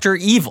with Dr.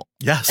 Evil.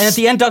 Yes. And at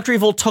the end, Dr.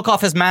 Evil took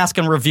off his mask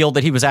and revealed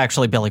that he was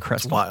actually Billy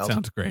Crystal. Wild.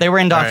 sounds great. They were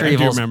in Dr. All right, I do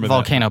Evil's remember that.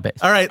 volcano base.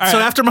 All right. So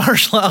right. after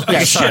Mahershala Ali, Yeah,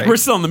 Shit, sorry. we're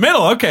still in the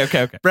middle.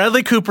 Okay.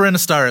 Bradley Cooper in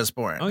A Star Is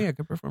Born. Oh yeah,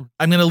 good performance.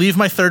 I'm going to leave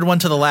my third one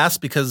to the last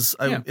because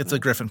Yeah. it's a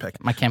Griffin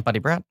pick. My Camp Buddy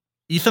Brad.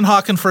 Ethan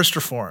Hawke in First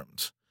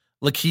Reformed.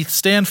 Lakeith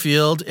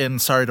Stanfield in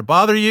Sorry to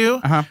Bother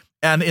You. Uh-huh.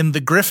 And in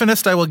the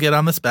Griffinist I will get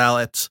on this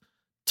ballot,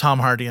 Tom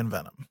Hardy in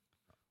Venom.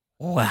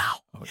 Wow.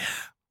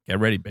 Get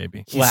ready,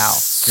 baby. Wow.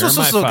 Here are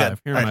my so five. good.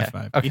 Here are my Okay.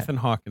 five. Okay. Ethan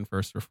Hawke in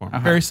First Reform.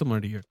 Uh-huh. Very similar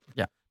to you.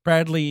 Yeah.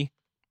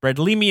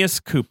 Bradleymius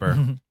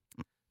Cooper.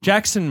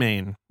 Jackson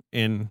Maine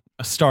in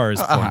A Star Is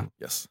Born. Uh-huh.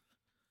 Yes.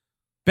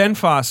 Ben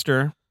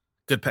Foster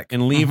Good pick.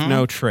 in Leave Mhm.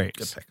 No Good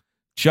Trace. pick.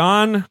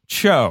 John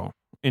Cho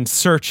in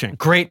Searching.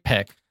 Great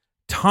pick.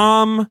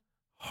 Tom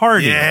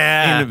Hardy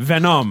Yeah. in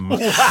Venom.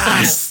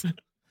 Yes.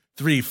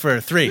 3 for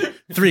 3.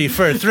 3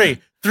 for 3.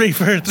 3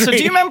 for 3. So do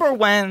you remember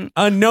when?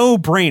 A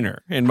no-brainer,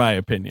 in my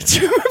opinion. Do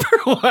you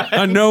remember when?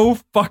 A no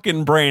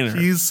fucking brainer.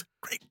 He's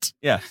great.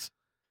 Yes.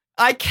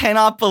 I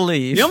cannot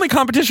believe. The only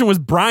competition was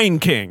Brian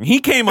King. He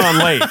came on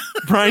late.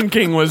 Brian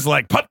King was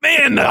like, put me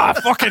in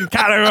the fucking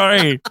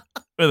category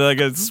with like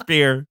a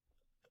spear.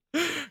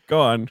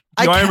 Go on.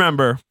 I Do I can't-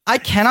 remember? I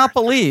cannot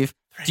believe.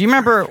 Do you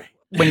remember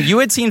when you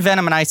had seen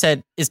Venom and I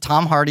said, is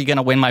Tom Hardy going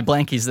to win my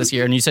Blankies this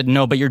year? And you said,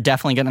 no, but you're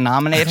definitely going to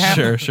nominate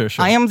him. Sure.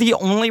 I am the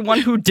only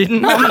one who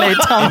didn't nominate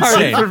Tom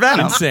Hardy for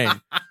Venom. Insane.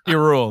 He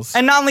rules.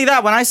 And not only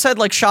that, when I said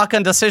like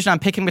shotgun decision, I'm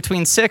picking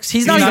between 6.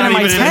 He's not even in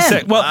my even 10.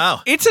 six. Well,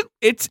 Wow.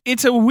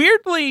 it's a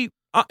weirdly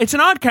it's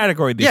an odd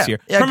category this year.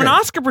 Yeah, From an agreed.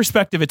 Oscar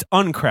perspective, it's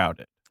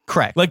uncrowded.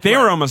 Correct. Like they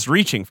were almost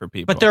reaching for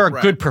people. But there are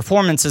Right. good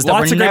performances that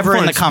Lots were of great never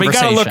in the performances. We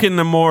conversation. gotta look in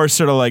the more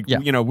sort of like Yeah.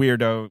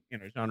 weirdo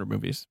genre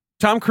movies.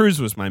 Tom Cruise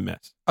was my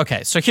miss.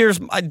 Okay, so here's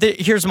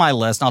my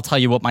list, and I'll tell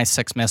you what my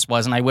 6 miss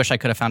was, and I wish I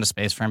could have found a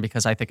space for him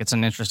because I think it's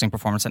an interesting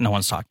performance that no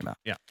one's talking about.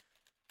 Yeah.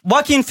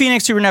 Joaquin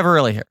Phoenix, you were never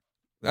really here.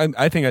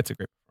 I think that's a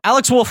great.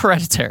 Alex Wolff,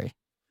 Hereditary.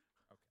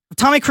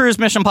 Tommy Cruise,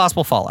 Mission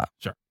Impossible, Fallout.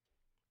 Sure.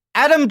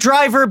 Adam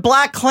Driver,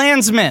 Black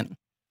Klansman.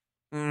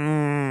 A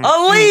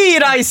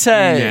lead, I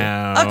say.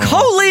 No. A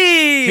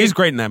co-lead. He's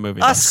great in that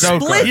movie. A though.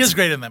 split He is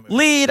great in that movie.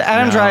 lead,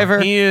 Adam No, Driver.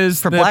 He is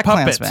for the Black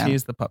puppet. Klansman.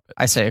 He's the puppet.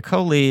 I say a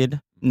co-lead,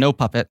 no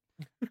puppet.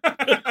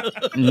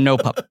 No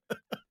puppet.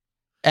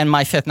 And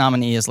my 5th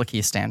nominee is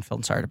Lakeith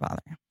Stanfield. Sorry to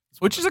bother you.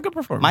 Which is a good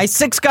performance. My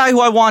 6th guy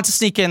who I want to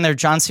sneak in there,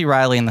 John C.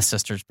 Reilly and the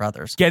Sisters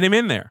Brothers. Get him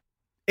in there.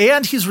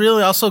 And he's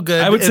really also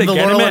good I would say in the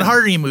get him Laurel and in.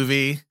 Hardy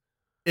movie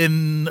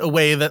in a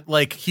way that,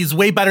 like, he's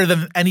way better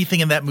than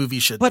anything in that movie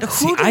should But be.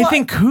 who do I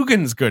think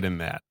Coogan's good in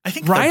that. I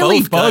think they're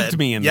Riley both bugged good.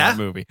 me in Yeah? that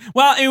movie.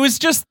 Well, it was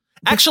just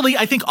Actually,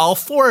 I think all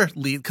 4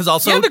 lead, because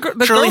also Yeah,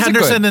 the Shirley girls are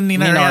Henderson good. and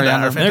Nina Nina Arianda Arianda.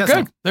 are they're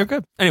fantastic. good. They're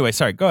good. Anyway,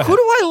 sorry. Go ahead. Who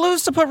do I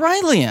lose to put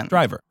Riley in?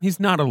 Driver. He's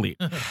not a lead.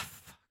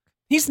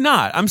 He's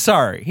not. I'm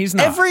sorry. He's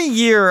not. Every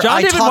year John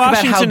I David talk about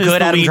how Washington is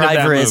good the Adam lead of that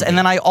Driver is, movie. and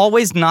then I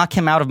always knock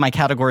him out of my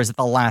categories at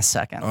the last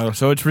second. Oh,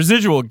 so it's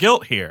residual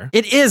guilt here.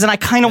 It is, and I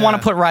kind of want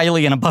to put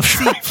Riley in above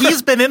Driver.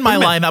 He's been in my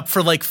lineup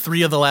for like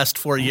 3 of the last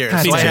 4 years.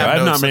 Me so I too. have I've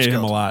no nominated such him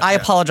a guilt. lot. I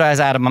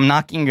apologize, Adam. I'm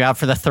knocking you out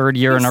for the 3rd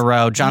year in a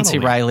row. John C. not a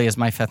lead. Riley is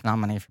my 5th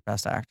nominee for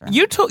Best Actor.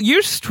 You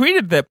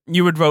tweeted that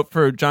you would vote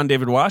for John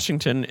David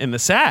Washington in the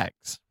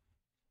SAGs.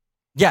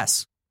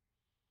 Yes.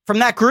 From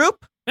that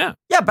group? Yeah.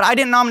 Yeah, but I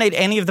didn't nominate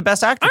any of the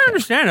Best Actor. I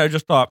understand. I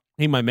just thought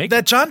he might make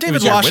That John David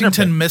was your winner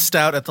Washington pick. missed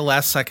out at the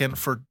last second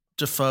for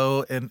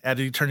Defoe and at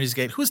Eternity's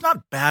Gate, who's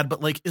not bad,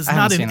 but like is I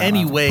haven't not seen in that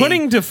any one. way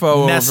Putting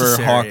Defoe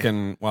necessary. over Hawke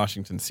and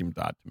Washington seemed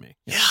odd to me.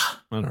 Yeah,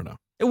 I don't know.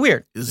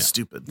 Weird. is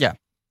stupid. Yeah.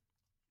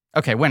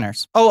 Okay,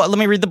 winners. Oh, let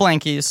me read the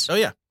Blankies. Oh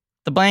yeah,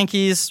 The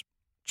Blankies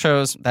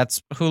chose, that's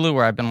Hulu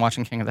where I've been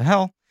watching King of the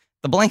Hill.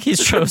 The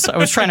Blankies chose, I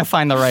was trying to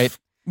find the right.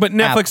 But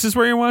Netflix is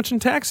where you're watching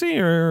Taxi,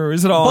 or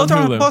is it all Both on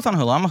on, Hulu? both on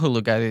Hulu. I'm a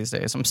Hulu guy these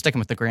days. I'm sticking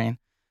with the green.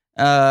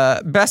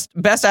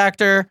 Best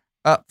actor.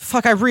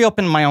 I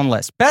reopened my own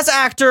list. Best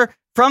actor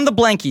from the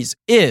Blankies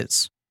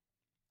is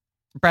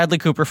Bradley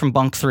Cooper from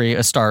Bunk 3,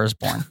 A Star Is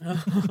Born.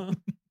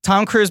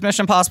 Tom Cruise,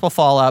 Mission Impossible,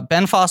 Fallout.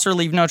 Ben Foster,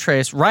 Leave No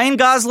Trace. Ryan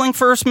Gosling,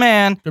 First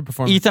Man. Good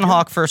performance. Ethan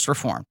Hawke, First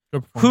Reform.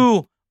 Good performance.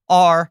 Who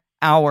are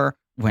our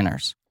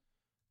winners?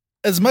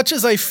 as much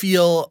as I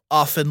feel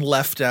often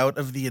left out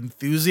of the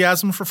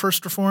enthusiasm for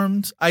First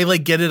Reformed, I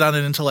like get it on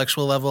an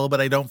intellectual level, but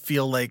I don't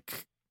feel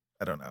like,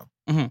 I don't know.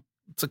 Mm-hmm.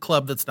 It's a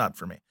club that's not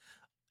for me.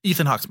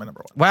 Ethan Hawke's my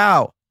number one.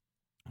 Wow.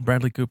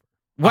 Bradley Cooper.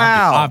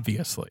 Wow.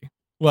 Obviously.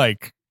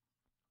 Like,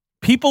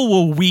 people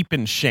will weep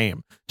in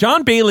shame.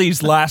 John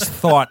Bailey's last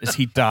thought as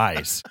he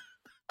dies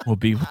will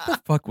be, what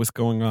the fuck was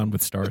going on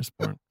with Star is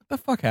Born? What the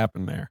fuck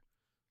happened there?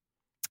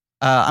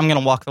 I'm going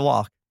to walk the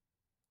walk.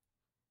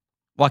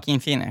 Joaquin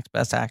Phoenix,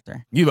 Best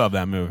Actor. You love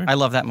that movie. I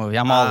love that movie.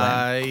 I'm all in.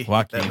 I hate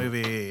Joaquin. that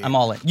movie. I'm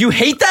all in. You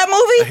hate that I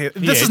movie? hate-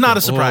 this hates is not it.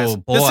 a surprise. Oh,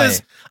 boy. This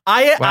is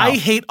I Wow.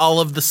 hate all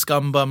of the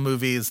scumbum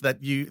movies that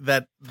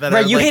Right,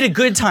 are you like, hated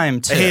Good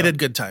Time too. I hated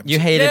Good Times. You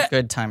hated Get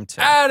Good Time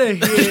too. Out of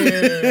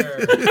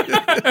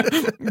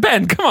here.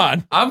 Ben, come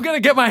on. I'm going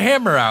to get my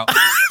hammer out.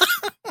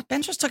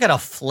 Ben just took out a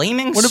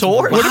flaming What,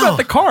 sword. what about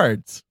the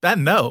cards? that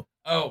no.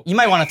 Oh, You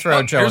might want to throw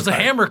a Joe. here's a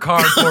card. hammer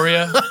card for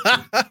you.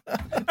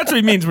 That's what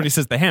he means when he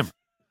says the hammer.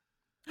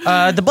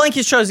 The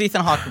Blankies chose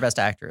Ethan Hawke for Best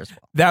Actor as well.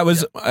 That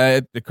was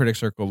the Critics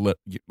Circle,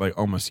 like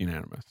almost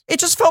unanimous. It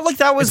just felt like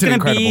that was It's an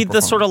going to be incredible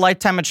the sort of performance.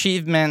 Lifetime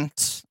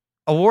Achievement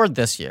award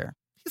this year.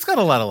 He's got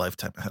a lot of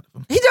lifetime ahead of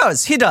him. He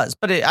does.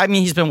 But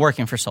he's been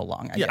working for so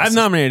long. I guess. I've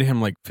nominated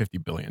him like 50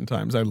 billion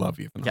times. I love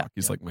Ethan Yeah. Hawke.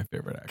 He's like my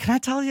favorite actor. Can I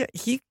tell you,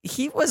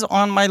 he was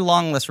on my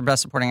long list for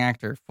Best Supporting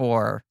Actor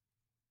for,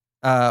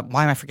 why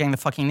am I forgetting the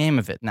fucking name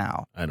of it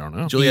now? I don't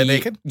know. Juliet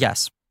Naked?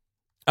 Yes.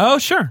 Oh,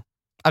 sure.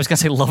 I was going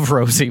to say Love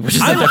Rosie, which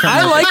is a different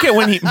I movie. like it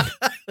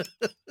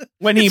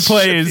when he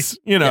plays,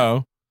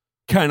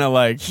 kind of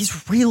like.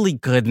 He's really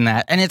good in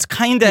that. And it's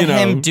kind of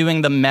him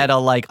doing the meta,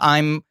 like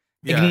I'm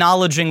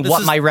acknowledging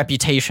what my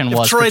reputation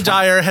was. Troy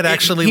Dyer had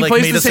actually he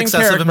plays made the a same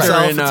success of character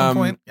himself in, at some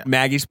point.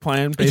 Maggie's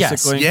Plan,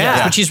 basically.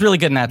 Yes, which he's really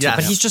good in that too. Yes.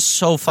 But he's just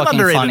so fucking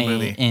underrated funny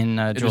movie. in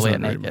It is Juliet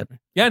an underrated Naked. movie.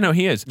 Yeah, no,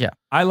 he is. Yeah.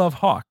 I love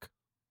Hawk.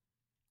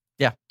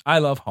 Yeah. I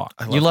love Hawk.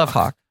 You love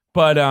Hawk.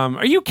 But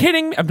are you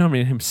kidding? I've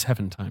nominated him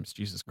 7 times.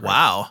 Jesus Christ.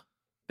 Wow.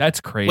 That's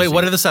crazy. Wait,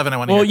 what are the 7 I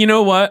want to Well, hear? you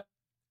know what?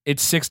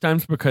 It's 6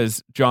 times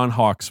because John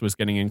Hawkes was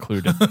getting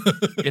included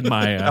in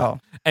my,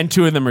 and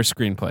 2 of them are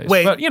screenplays.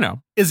 Wait. But,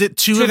 Is it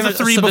 2 of the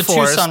 3 so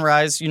before? the 2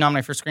 Sunrise you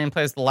nominate for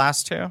screenplays, the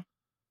last 2?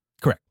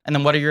 Correct. And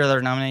then what are your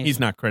other nominees? He's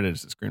not credited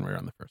as a screenwriter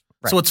on the first one.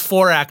 Right. So it's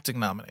 4 acting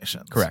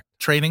nominations. Correct.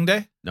 Training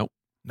Day? Nope.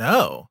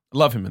 No.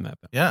 Love him in that,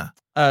 though.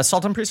 Yeah.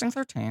 Salt on Precinct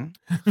 13.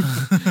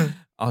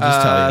 I'll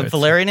just tell you. it's-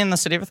 Valerian in the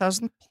City of a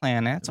Thousand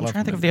Planets. I'm Love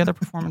trying to think him of the other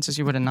performances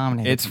you would have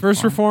nominated. It's him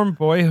First for. Reform,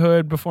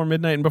 Boyhood, Before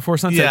Midnight, and Before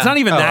Sunset. Yeah. It's not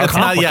even Oh, that it's It's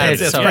not,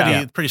 complicated. it's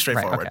So, pretty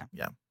straightforward. Right, okay.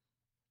 Yeah.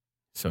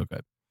 So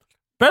good.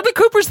 Bradley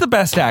Cooper's the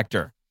best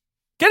actor.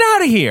 Get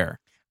out of here.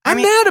 I'm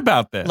mad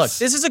about this. Look,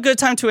 this is a good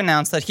time to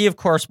announce that he, of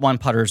course, won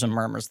Putters and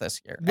Murmurs this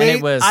year. Wait, and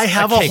it was I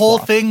have a whole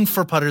cakewalk. thing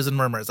for Putters and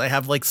Murmurs. I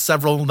have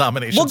several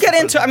nominations. We'll get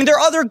for into. Putters I mean, there are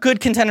other good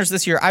contenders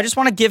this year. I just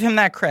want to give him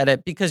that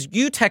credit because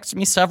you texted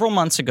me several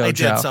months ago, I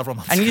Joe, did several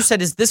months and ago. you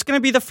said, "Is this going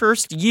to be the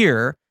first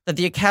year that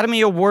the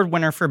Academy Award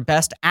winner for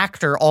Best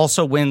Actor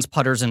also wins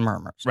Putters and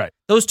Murmurs?" Right.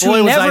 Those two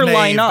Boy, was I never naive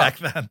line up. back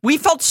then. We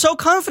felt so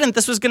confident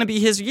this was going to be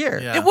his year.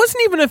 Yeah. It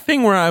wasn't even a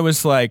thing where I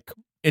was like,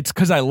 it's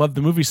because I love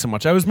the movie so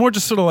much. I was more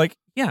just sort of like,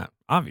 yeah,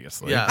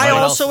 obviously. Yeah. I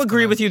What also else is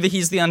agree gonna- with you that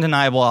he's the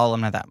undeniable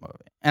element of that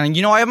movie. And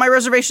I have my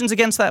reservations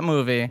against that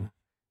movie.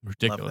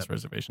 Ridiculous Love that.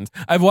 reservations.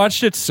 I've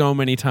watched it so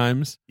many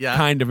times. Yeah.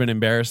 Kind of an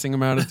embarrassing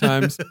amount of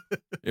times.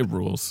 It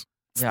rules.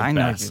 It's Yeah, the I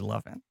know best. you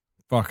love it.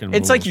 Fucking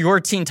It's rules. like your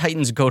Teen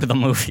Titans go to the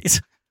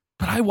movies.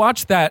 But I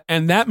watched that,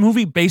 and that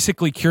movie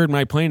basically cured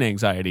my plane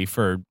anxiety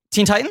for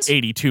Teen Titans?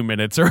 82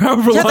 minutes or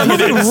however Yeah, long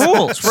that it movie is.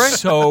 rules, right?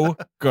 So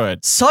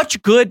good.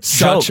 Such good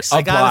Such jokes. a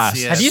I gotta blast.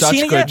 see it. Have you Such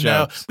seen it good yet? No,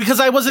 jokes. because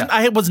I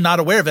was not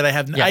aware of it.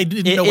 I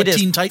didn't know what is.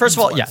 Teen Titans First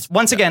of all, was. yes.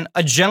 Once again,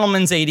 a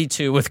gentleman's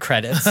 82 with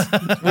credits.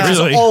 Which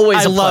Really? is always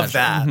I a love pleasure.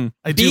 that. Mhm.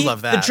 I do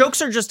love that. The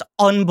jokes are just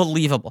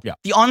unbelievable. Yeah.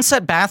 The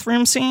on-set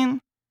bathroom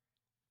scene.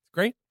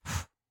 Great.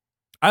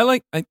 I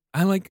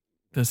like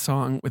the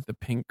song with the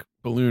pink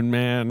balloon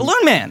man.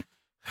 Balloon Man.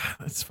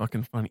 That's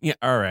fucking funny. Yeah,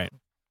 all right.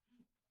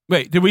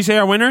 Wait, did we say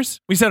our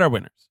winners? We said our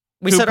winners.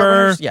 We said our Cooper,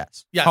 winners?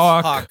 Yes. Yes,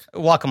 Hawk. Hawk.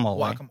 Guacamole.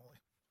 Guacamole.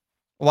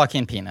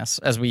 Joaquin Penis,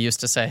 as we used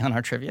to say on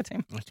our trivia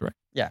team. That's right.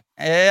 Yeah.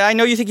 I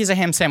know you think he's a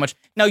ham sandwich.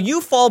 Now, you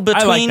fall like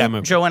between that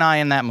movie. Joe and I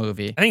in that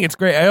movie. I think it's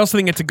great. I also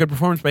think it's a good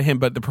performance by him,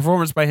 but the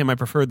performance by him I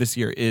prefer this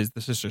year is The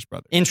Sisters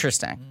Brothers.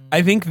 Interesting.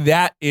 I think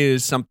that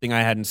is something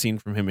I hadn't seen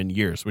from him in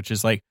years, which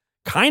is like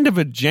kind of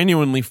a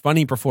genuinely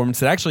funny performance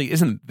that actually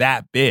isn't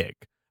that big.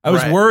 I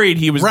was Right. worried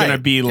he was Right. going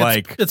to be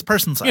like, it's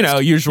person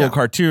sized. usual Yeah.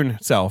 cartoon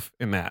self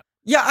in that.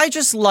 Yeah, I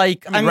just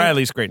like. I mean,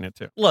 Riley's great in it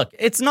too. Look,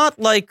 it's not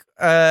like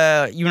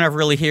You Never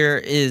Really Hear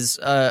is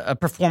a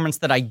performance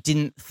that I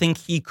didn't think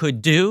he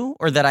could do,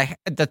 or that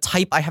the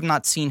type I have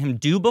not seen him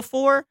do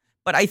before.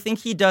 But I think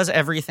he does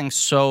everything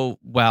so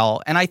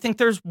well, and I think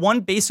there's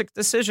one basic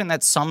decision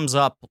that sums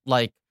up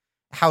like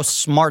how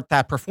smart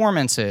that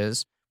performance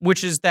is,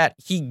 which is that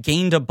he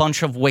gained a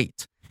bunch of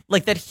weight.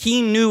 Like that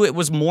he knew it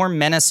was more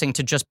menacing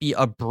to just be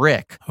a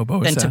brick Hobo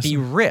than to assassin. be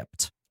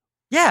ripped.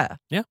 Yeah.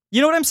 Yeah. You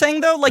know what I'm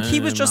saying though? Like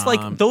he was just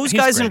like, those he's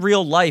guys in great.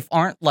 real life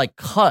aren't like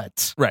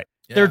cut. Right.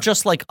 Yeah. They're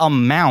just like a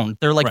mound.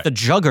 They're like Right. the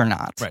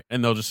juggernaut. Right.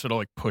 And they'll just sort of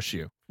like push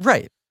you.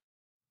 Right.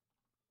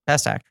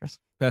 Best actress.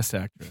 Best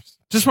actress.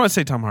 Just want to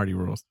say Tom Hardy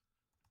rules.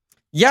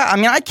 Yeah. I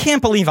mean, I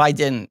can't believe I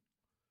didn't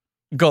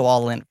go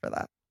all in for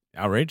that.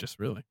 Outrageous,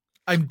 really.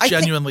 I'm I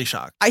think- genuinely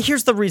shocked.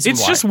 Here's the reason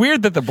It's why. just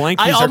weird that the Blankies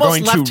I are almost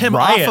going left to him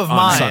riot off of on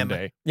mine.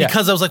 Sunday. Yeah.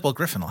 Because I was like, well,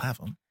 Griffin will have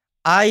him.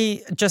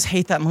 I just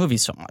hate that movie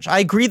so much. I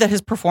agree that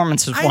his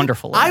performance is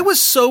wonderful. in I it.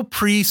 was so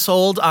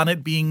pre-sold on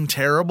it being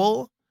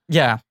terrible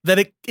Yeah. that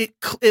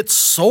it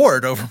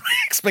soared over my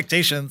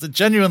expectations. It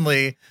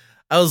genuinely,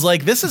 I was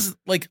like, this is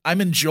like, I'm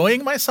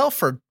enjoying myself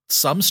for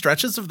some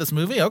stretches of this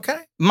movie. Okay.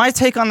 My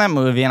take on that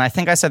movie, and I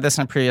think I said this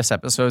in previous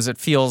episodes, it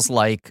feels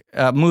like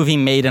a movie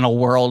made in a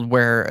world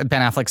where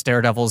Ben Affleck's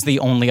Daredevil is the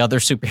only other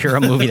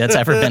superhero movie that's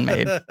ever been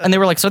made. And they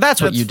were like, so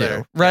that's what That's you fair.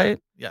 do, right?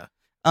 Yeah.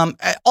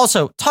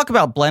 Also, talk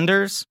about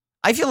blenders.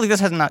 I feel like this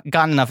has not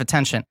gotten enough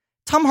attention.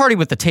 Tom Hardy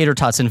with the tater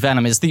tots in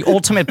Venom is the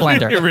ultimate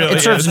blender. It really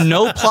serves is.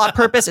 no plot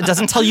purpose. It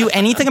doesn't tell you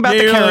anything about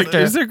the You're like, character.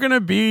 is there going to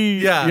be?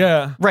 Yeah.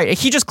 Yeah. Right.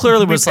 He just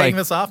clearly We was paying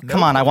like, this off? No.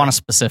 come on, I want a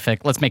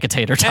specific. Let's make a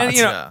tater tots. And,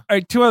 Yeah. all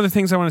right, 2 other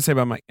things I want to say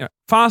about Mike.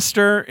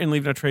 Foster and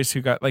Leave No Trace,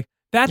 who got like,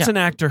 That's Yeah. an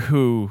actor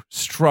who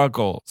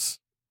struggles,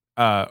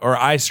 or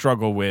I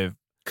struggle with.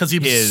 Because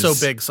he's so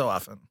big so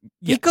often.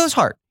 He goes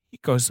hard. He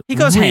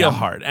goes ham. real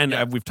hard, and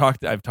I've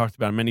talked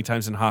about it many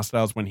times in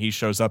Hostiles. When he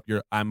shows up,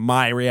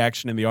 my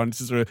reaction in the audience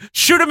is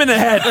shoot him in the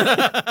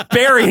head,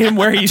 bury him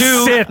where he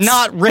sits,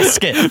 not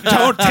risk it.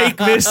 Don't take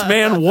this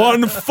man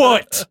 1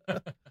 foot.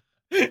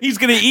 He's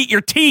gonna eat your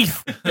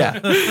teeth.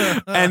 Yeah,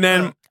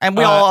 and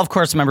we all, of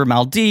course, remember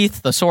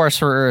Maldeath, the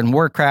sorcerer, and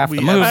Warcraft,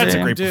 the movie. That's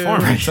a great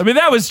performance. I mean,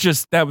 that was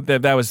just that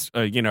was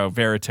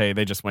verite.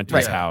 They just went to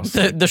his house.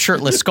 The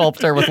shirtless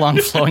sculptor with long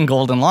flowing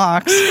golden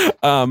locks.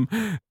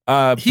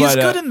 He's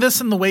good in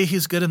this in the way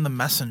he's good in The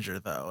Messenger,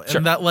 though. Sure.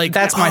 And that, like,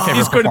 that's my favorite.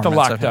 He's good at the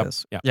performance locked of up.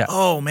 his. Yeah.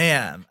 Oh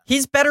man,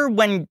 he's better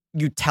when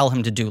you tell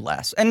him to do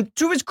less. And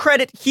to his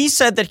credit, he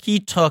said that he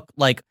took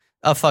like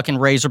a fucking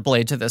razor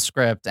blade to this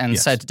script and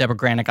said to Deborah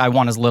Granick, I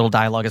want as little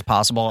dialogue as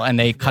possible, and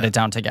they cut it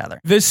down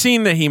together. The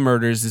scene that he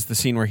murders is the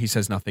scene where he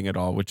says nothing at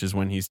all, which is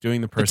when he's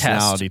doing the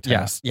personality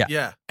test.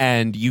 Yeah.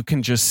 And you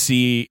can just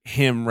see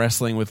him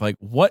wrestling with, like,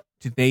 what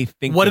do they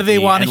think What of do they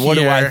me, want to and what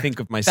do I hear? think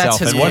of myself,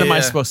 his- and what am I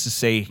yeah. supposed to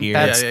say here?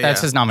 That's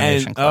his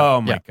nomination. And, clip.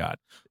 oh my God.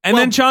 And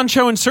then John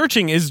Cho in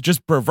Searching is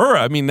just bravura.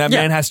 I mean, that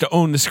man has to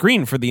own the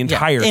screen for the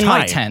entire in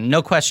time. my 10.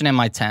 No question in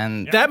my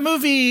 10. that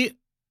movie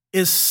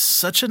is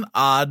such an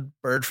odd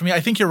bird for me. I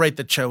think you're right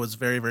that Cho is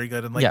very, very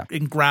good and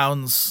it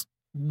grounds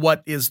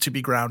what is to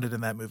be grounded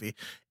in that movie.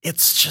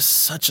 It's just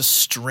such a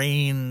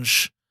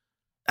strange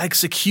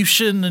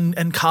execution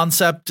and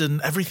concept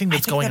and everything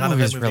that's going on in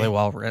that movie. movie. Really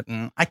well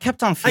written. I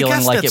kept on feeling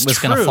guess like it that's was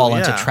going to true, fall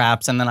into yeah.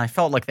 traps, and then I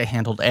felt like they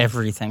handled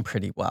everything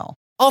pretty well.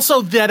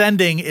 Also, that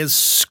ending is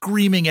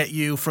screaming at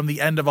you from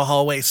the end of a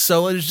hallway.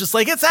 So it's just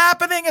like, it's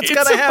happening. It's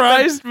going to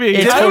happen. surprised me.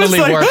 It I was totally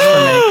like, worked for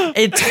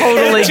me. It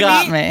totally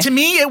got me. To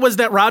me, it was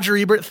that Roger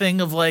Ebert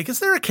thing of like, is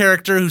there a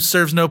character who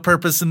serves no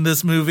purpose in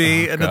this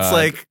movie? Oh, and God. it's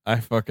like, I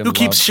fucking who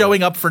keeps loved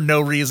showing up for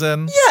no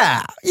reason?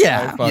 Yeah.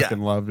 I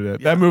fucking loved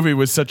it. That movie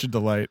was such a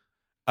delight.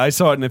 I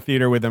saw it in a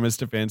theater with Emma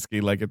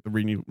Stefanski, like at the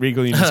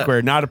Regal Union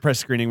Square, not a press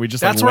screening. We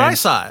just That's like, where I went,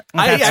 saw it.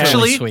 That's I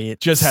actually really sweet.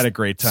 just had a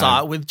great time.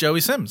 saw it with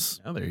Joey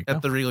Sims Oh, there you go.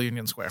 at the Regal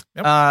Union Square.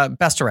 Yep.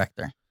 Best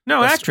director.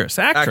 No, Best-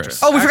 actress.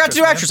 Oh, we forgot to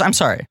do man. actress. I'm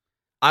sorry.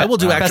 I will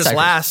do Best actress actress.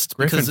 last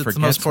Griffin because it's the forgets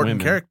most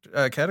important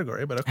women.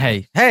 category. But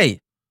okay.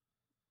 Hey.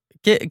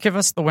 Give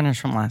us the winners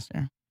from last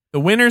year. The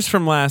winners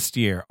from last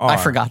year are I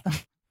forgot them.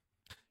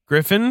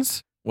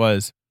 Griffin's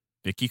was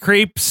Vicky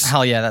Creeps.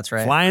 Hell yeah, that's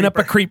right. Flying up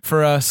a creep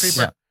for us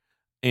Creeper.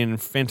 in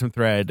Phantom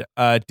Thread.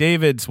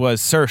 David's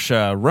was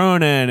Saoirse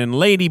Ronan and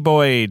Lady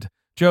Boyd.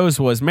 Joe's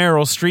was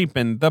Meryl Streep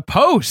and The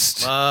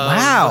Post.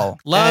 Wow.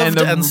 Loved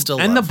and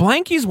still And love. the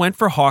Blankies went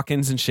for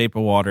Hawkins and Shape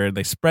of Water.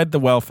 They spread the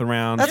wealth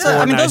around. That's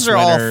Four nice those are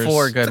all winners.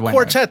 4 good the winners.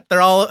 quartet.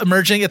 They're all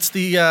emerging. It's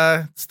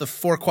the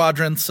 4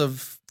 quadrants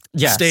of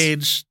Yes.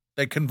 stage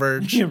that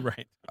converge. Yeah,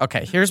 right.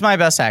 Okay, here's my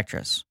best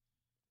actress.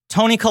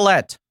 Toni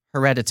Collette,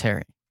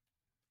 Hereditary.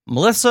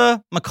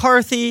 Melissa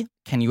McCarthy,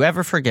 Can You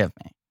Ever Forgive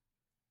Me?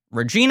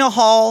 Regina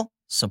Hall,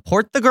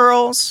 Support the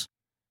Girls.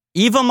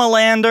 Eva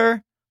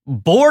Melander,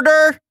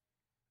 Border,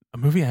 A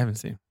movie I haven't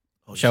seen.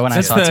 Joe and I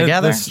That's saw it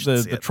together.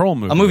 The troll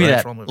movie. A movie right?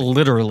 that Troll movie.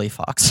 literally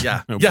fucks.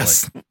 Yeah. Oh, boy.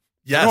 Yes.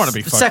 Yes. I don't want to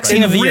be The fucked sex by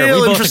scene that. of the year. Real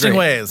We both interesting agree.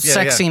 ways. Yeah,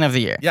 Sex yeah. scene of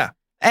the year. Yeah.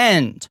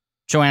 And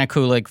Joanna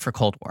Kulig for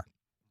Cold War.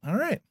 All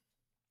right.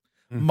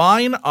 Mm.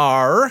 Mine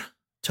are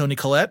Toni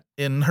Collette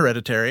in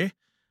Hereditary,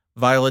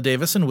 Viola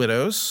Davis in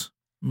Widows,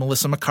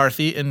 Melissa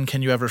McCarthy in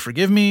Can You Ever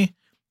Forgive Me,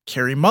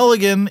 Carey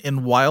Mulligan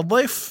in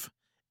Wildlife,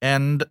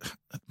 and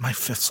my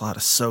 5th slot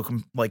is so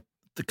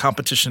the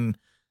competition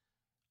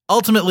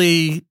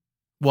ultimately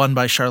won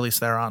by Charlize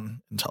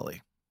Theron in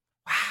Tully.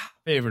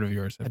 Favorite of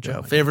yours. A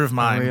joke. Favorite of A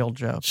mine. real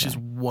joke. She's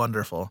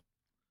wonderful.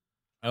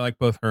 I like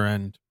both her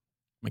and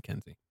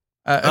Mackenzie.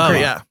 Oh,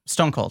 Agreed. yeah.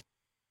 Stone Cold.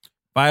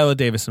 Viola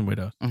Davis in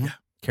Widows. Mhm. Yeah.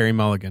 Carey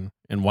Mulligan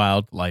in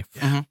Wildlife.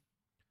 Mhm.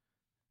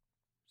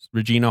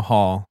 Regina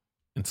Hall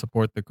in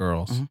Support the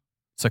Girls. Mhm.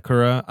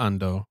 Sakura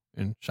Ando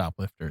in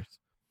Shoplifters.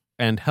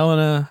 And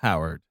Helena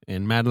Howard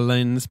in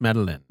Madeleine's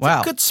Madeleine.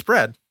 Wow. Good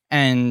spread.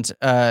 And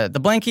the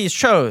Blankies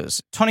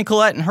chose Toni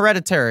Collette in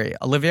Hereditary,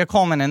 Olivia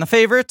Colman in The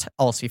Favorite,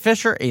 Elsie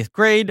Fisher, 8th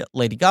Grade,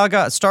 Lady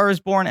Gaga, A Star is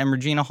Born, and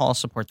Regina Hall,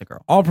 Support the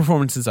Girl. All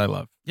performances I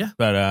love. Yeah.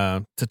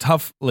 But it's a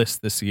tough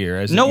list this year.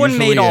 As No it one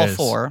usually made all is.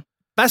 4.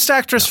 Best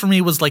actress for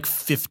me was like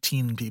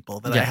 15 people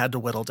that I Yeah. had to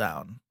whittle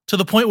down to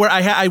the point where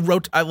I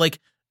wrote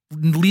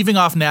leaving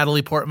off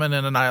Natalie Portman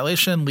in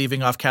Annihilation,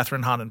 leaving off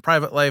Catherine Hahn in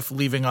Private Life,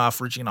 leaving off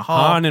Regina Hall.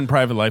 Han in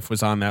Private Life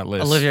was on that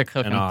list. Olivia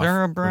Cook and in off.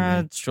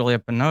 Thoroughbreds,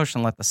 Juliette Binoche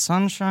and Let the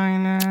Sun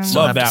Shine In.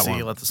 Still Love have to that see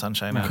one. Let the Sun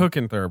Shine In. Cook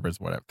and Thoroughbreds,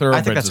 whatever. I think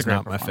Thoroughbreds that's a is great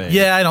not my performance.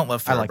 favorite. Yeah, I don't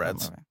love I like that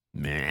Thoroughbreds.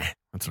 movie. Nah,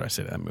 that's what I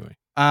say to that movie.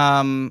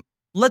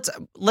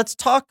 Let's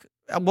talk.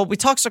 Well, we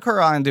talked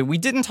Sakura Ando. We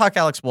didn't talk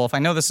Alex Wolff. I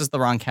know this is the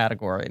wrong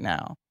category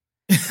now,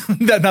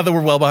 now that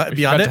we're well We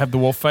beyond got it. to have the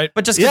wolf fight.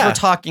 but just because Yeah. we're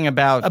talking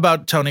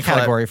about Toni Collette.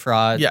 category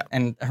fraud, Yeah.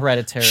 and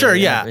Hereditary, Sure,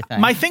 and yeah. everything.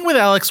 My thing with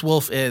Alex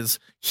Wolff is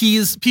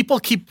people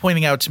keep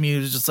pointing out to me,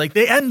 it's just like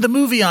they end the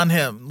movie on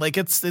him. Like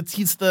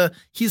he's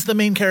the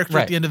main character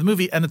Right. at the end of the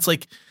movie, and it's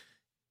like,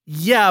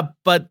 yeah,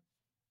 but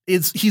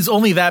he's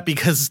only that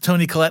because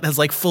Toni Collette has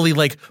like fully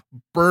like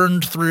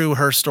burned through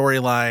her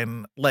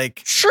storyline.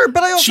 Like sure,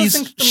 but I also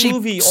think the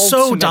movie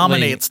so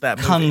dominates that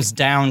movie. Comes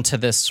down to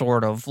this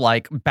sort of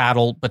like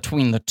battle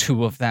between the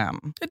two of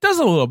them. It does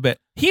a little bit.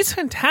 He's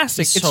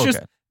fantastic. He's it's so just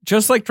good.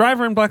 just like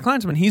Driver and Black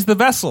Klansman. He's the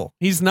vessel.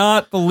 He's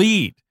not the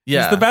lead.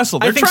 Yeah. He's the vessel.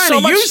 They're trying so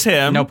to much- use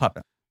him. No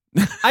puppet.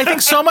 I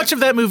think so much of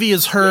that movie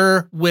is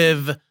her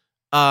with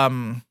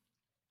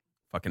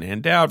Fucking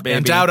Ann Dowd, baby.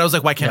 Ann Dowd. I was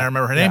like, why can't I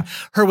remember her name? Yeah.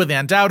 Her with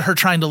Ann Dowd, her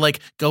trying to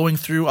like going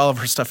through all of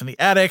her stuff in the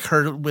attic,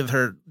 her with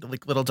her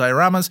like little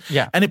dioramas.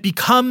 Yeah. And it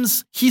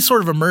becomes, he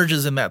sort of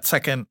emerges in that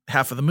second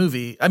half of the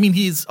movie. I mean,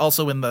 he's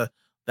also in that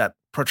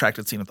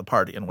protracted scene at the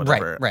party and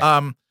whatever.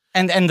 Right.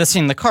 And the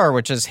scene in the car,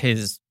 which is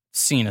his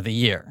scene of the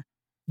year.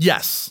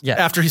 Yes. Yeah.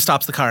 After he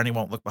stops the car and he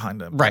won't look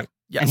behind him. Right.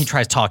 Yes. And he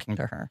tries talking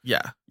to her.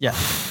 Yeah. Yeah.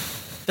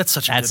 That's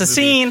such a That's good a movie.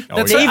 scene.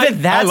 Oh, David,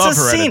 yeah. that's I love a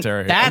scene.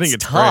 Hereditary. I That's think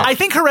it's tough. I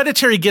think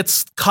Hereditary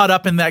gets caught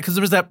up in that because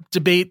there was that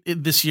debate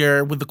this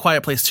year with The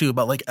Quiet Place too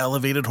about like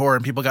elevated horror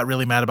and people got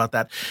really mad about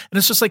that. And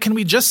it's just like, can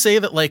we just say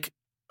that like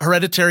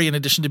Hereditary, in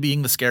addition to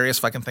being the scariest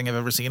fucking thing I've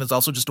ever seen, is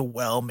also just a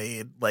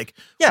well-made, like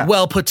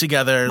well put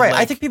together. Right. Like,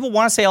 I think people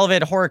want to say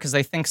elevated horror because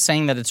they think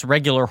saying that it's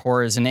regular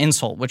horror is an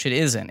insult, which it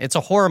isn't. It's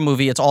a horror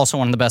movie. It's also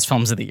one of the best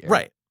films of the year.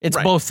 Right. It's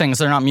right. both things.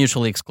 They're not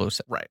mutually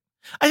exclusive. Right.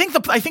 I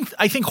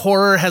think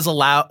horror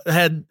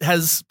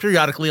has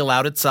periodically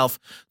allowed itself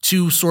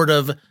to sort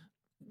of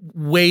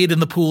wade in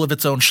the pool of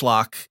its own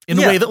schlock in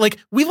a way that like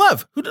we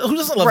love. Who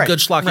doesn't love good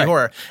schlocky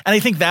horror? And I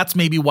think that's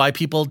maybe why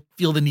people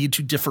feel the need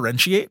to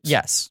differentiate.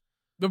 Yes.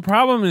 The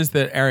problem is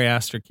that Ari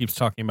Aster keeps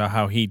talking about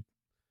how he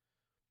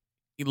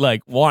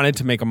like wanted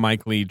to make a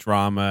Mike Leigh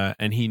drama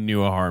and he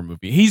knew a horror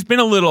movie. He's been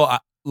a little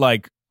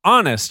like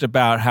honest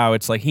about how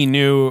it's like he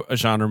knew a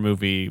genre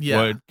movie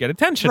would get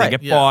attention and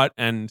get bought,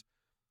 and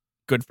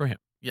good for him.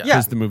 Yeah.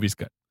 Because the movie's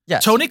good.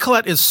 Yes. Toni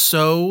Collette is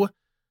so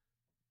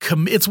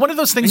it's one of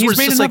those things And where he's it's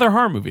made just another like,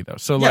 horror movie though.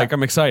 So like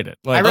I'm excited.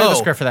 Like I read the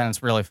script for that and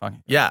it's really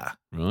fucking good. yeah.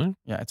 really?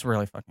 Yeah, it's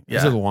really fucking good.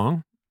 Is it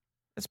long?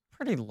 It's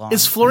pretty long.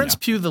 Is Florence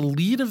Pugh the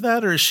lead of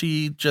that, or is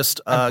she just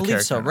I a believe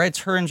character? so, right? It's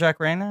her and Jack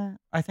Rayner,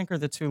 I think, are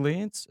the two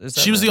leads. Is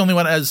that She was right? the only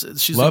one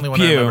she's Love the only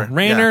one I Pugh. remember.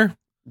 Rayner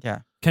Yeah.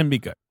 can be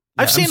good.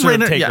 I've I'm seen sort of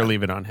Rayner- take yeah. or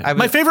leave it on him.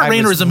 My favorite I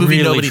Rayner was is a movie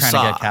really nobody trying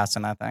saw. to get cast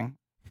in that thing.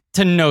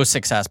 To no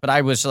success, but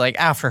I was like,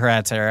 after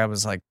Hereditary, I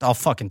was like, I'll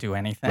fucking do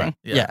anything. Right.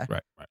 Yeah.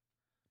 Right.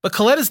 But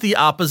Colette is the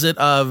opposite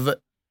of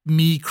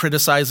me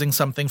criticizing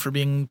something for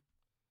being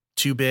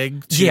too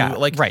big.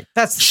 Like right.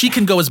 That's she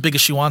can go as big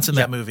as she wants in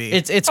that movie.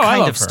 It's I kind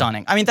love of her.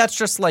 stunning. I mean, that's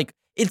just like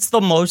it's the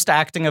most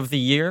acting of the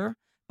year,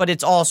 but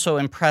it's also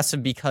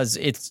impressive because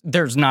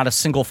there's not a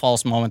single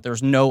false moment.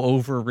 There's no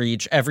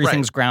overreach.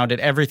 Everything's grounded.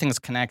 Everything's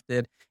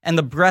connected, and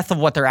the breadth of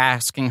what they're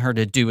asking her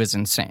to do is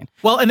insane.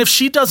 Well, and if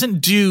she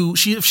doesn't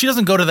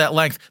go to that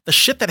length, the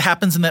shit that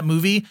happens in that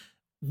movie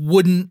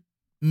wouldn't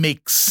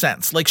make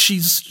sense. Like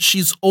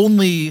she's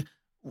only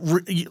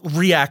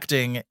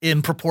reacting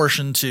in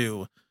proportion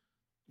to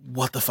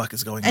what the fuck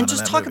is going on. And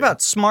just in that talk movie.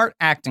 about smart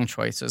acting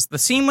choices. The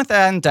scene with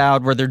Ann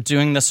Dowd where they're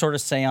doing this sort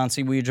of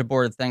seance-y Ouija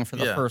board thing for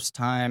the first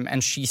time,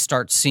 and she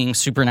starts seeing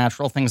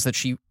supernatural things that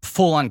she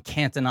full on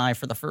can't deny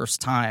for the first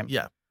time.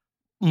 Yeah.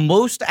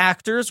 Most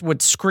actors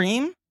would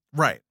scream.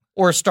 Right.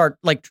 Or start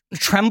like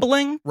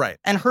trembling. Right.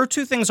 And her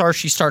two things are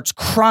she starts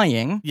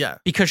crying. Yeah.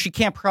 Because she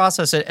can't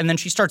process it. And then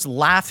she starts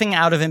laughing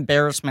out of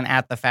embarrassment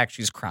at the fact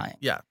she's crying.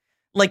 Yeah.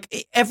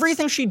 Like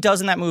everything she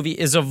does in that movie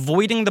is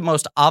avoiding the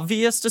most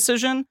obvious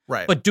decision,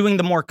 Right. but doing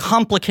the more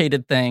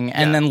complicated thing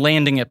and then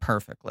landing it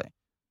perfectly.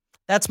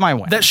 That's my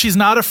win. That she's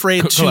not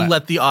afraid to Colette.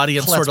 let the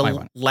audience Colette's sort my of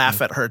one.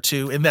 laugh at her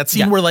too. In that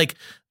scene where like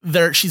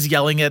she's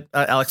yelling at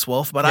Alex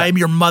Wolff, but I'm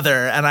your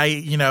mother, and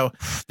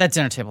that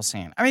dinner table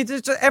scene. I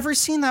mean, every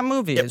scene in that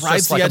movie it is rides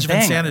just the like edge a of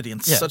banger. insanity in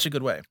such a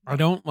good way. I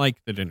don't like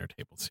the dinner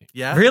table scene.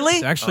 Yeah. Really?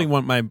 It's actually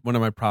one of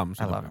my problems.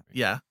 I with love the it. movie.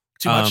 Yeah.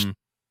 Too much.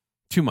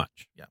 Too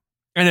much. Yeah.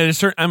 And at a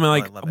certain, I'm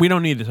like, I love it. we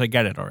don't need this. I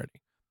get it already.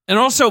 And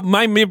also,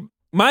 my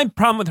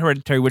problem with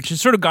Hereditary, which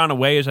has sort of gone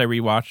away as I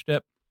rewatched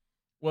it,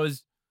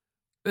 was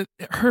that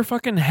her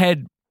fucking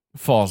head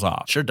falls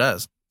off. Sure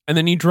does. And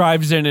then he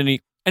drives in and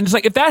it's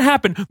like, if that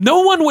happened,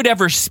 no one would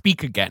ever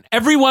speak again.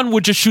 Everyone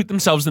would just shoot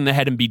themselves in the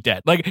head and be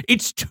dead. Like,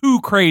 it's too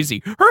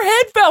crazy. Her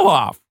head fell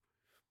off.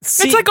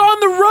 See, it's like on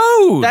the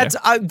road.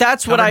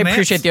 That's what Covered I in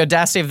appreciate. ants. The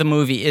audacity of the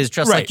movie is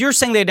just Right. like you're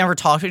saying they'd never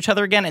talk to each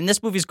other again, and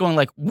this movie's going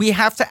like we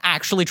have to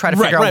actually try to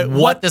figure Right. out What-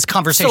 what this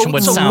conversation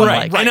would so sound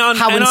right. like. And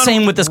How and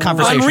insane would this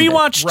conversation On be?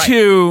 rewatch Right.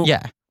 2,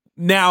 Yeah.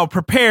 now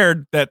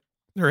prepared that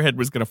her head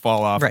was going to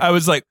fall off. Right. I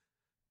was like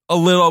a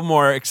little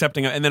more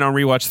accepting. And then on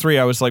rewatch 3,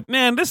 I was like,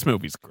 man, this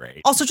movie's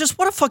great. Also, just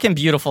what a fucking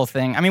beautiful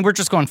thing. I mean, we're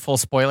just going full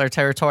spoiler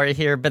territory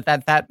here, but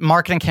that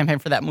marketing campaign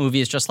for that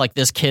movie is just like,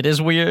 this kid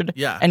is weird.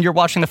 Yeah. And you're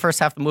watching the first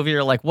half of the movie,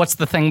 you're like, what's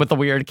the thing with the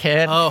weird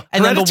kid? Oh,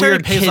 and then the Hereditary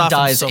weird pays kid off in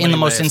dies so in many the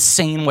most ways.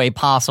 insane way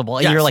possible.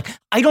 And Yes. you're like,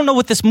 I don't know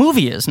what this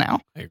movie is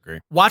now. I agree.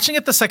 Watching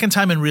it the second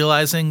time and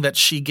realizing that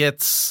she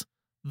gets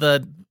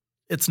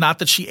it's not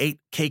that she ate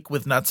cake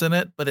with nuts in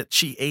it, but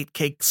she ate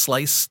cake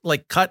slice,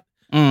 like cut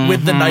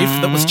with the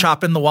knife that was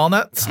chopping the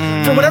walnuts.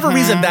 For whatever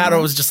reason, that I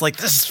was just like,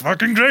 this is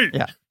fucking great.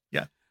 Yeah.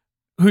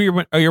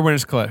 Your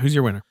winner's Colette. Who's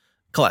your winner?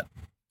 Colette.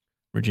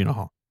 Regina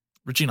Hall.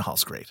 Regina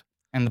Hall's great.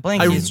 And the I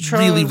Blankies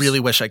really, really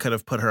wish I could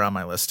have put her on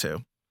my list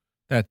too.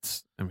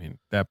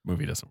 That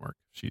movie doesn't work.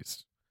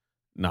 She's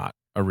not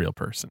a real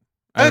person.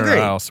 I don't agree.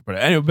 know how else to put it.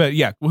 Anyway, but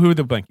yeah, who are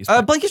the Blankies?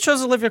 Blankies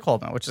chose Olivia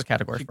Colman, which is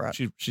category fraud.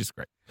 She's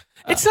great.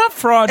 It's not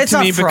fraud it's to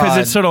not me fraud. because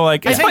it's sort of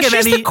like, I think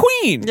she's if the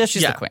queen. Yeah,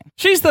 she's the queen.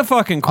 She's the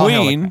fucking I'll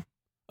hail the queen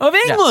of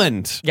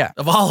England. Yeah.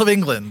 Of all of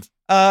England.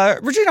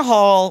 Regina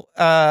Hall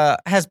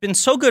has been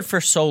so good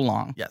for so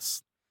long.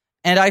 Yes.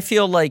 And I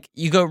feel like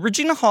you go,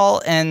 Regina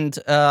Hall and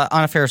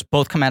Anna Faris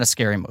both come out of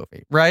Scary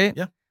Movie, right?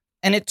 Yeah.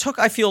 And it took,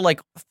 I feel like,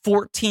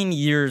 14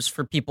 years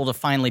for people to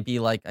finally be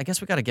like, I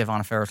guess we got to give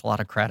Anna Faris a lot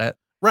of credit.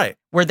 Right.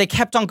 Where they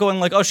kept on going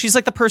like, oh, she's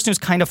like the person who's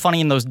kind of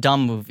funny in those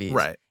dumb movies.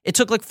 Right. It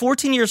took like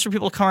 14 years for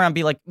people to come around and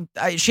be like,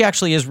 she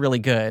actually is really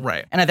good.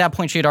 Right. And at that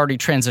point, she had already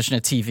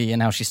transitioned to TV and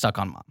now she's stuck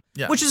on Mom.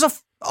 Yeah. Which is a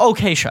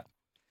okay show.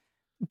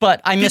 But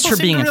I miss her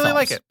being in really films.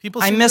 like it.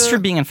 People I miss her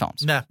being in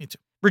films. Nah, me too.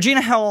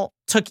 Regina Hall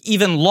took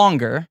even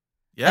longer.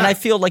 Yeah. And I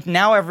feel like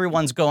now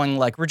everyone's going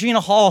like, Regina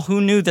Hall, who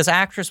knew this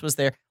actress was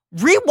there?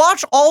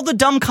 Rewatch all the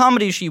dumb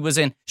comedies she was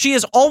in. She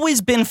has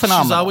always been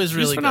phenomenal. She's always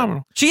really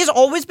phenomenal. She has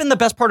always been the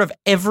best part of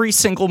every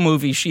single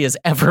movie she has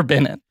ever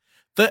been in.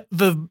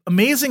 The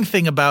amazing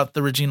thing about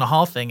the Regina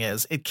Hall thing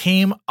is it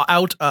came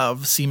out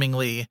of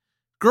seemingly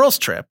Girls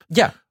Trip.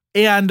 Yeah.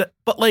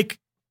 But like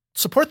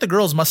Support the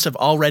Girls must have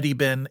already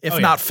been, if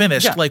not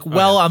finished, like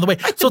on the way.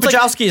 I think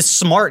Wachowski is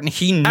smart and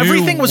he knew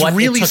everything was what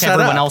really it took set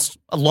everyone up. else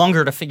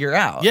longer to figure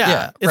out.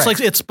 Yeah. It's right.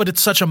 like but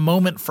it's such a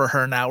moment for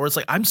her now where it's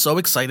like, I'm so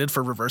excited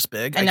for Reverse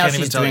Big. And I now can't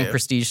even she's tell doing you.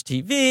 prestige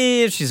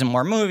TV. She's in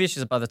more movies.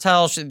 She's above the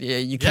tell.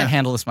 You can't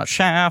handle this much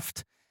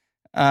Shaft.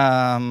 Is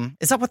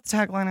that what the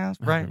tagline is?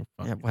 Right?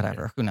 Yeah,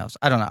 whatever. Who knows?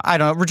 I don't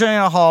know.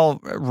 Regina Hall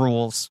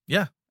rules.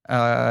 Yeah.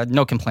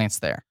 No complaints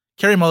there.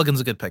 Carey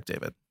Mulligan's a good pick,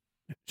 David.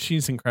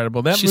 She's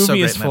incredible. That She's so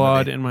movie great is in that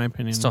flawed movie. in my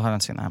opinion. Still haven't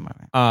seen that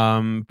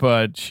movie.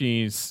 But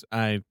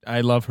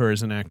I love her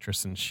as an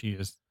actress, and she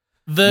is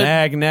The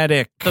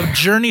magnetic. The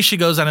journey she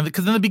goes on,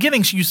 because in the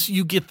beginning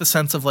you get the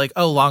sense of like,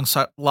 oh, long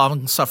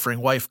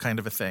suffering wife kind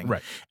of a thing,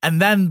 right?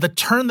 And then the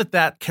turn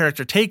that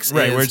character takes,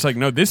 right, is, where it's like,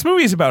 no, this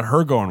movie is about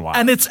her going wild,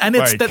 and it's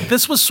like, that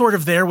this was sort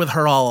of there with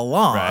her all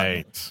along,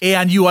 right?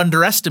 And you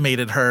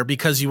underestimated her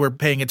because you were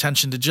paying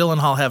attention to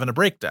Gyllenhaal having a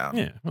breakdown.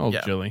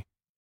 Yeah, Jilly.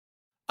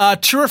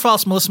 True or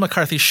false? Melissa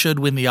McCarthy should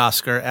win the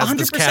Oscar, as 100%.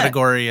 This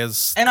category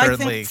is and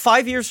currently. I think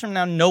 5 years from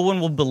now, no one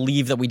will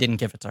believe that we didn't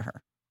give it to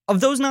her. Of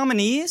those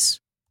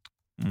nominees,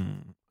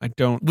 I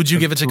don't. Would you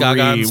give it to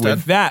Gaga instead?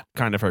 With that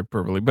kind of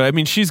hyperbole, but I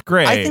mean, she's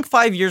great. I think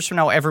 5 years from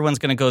now, everyone's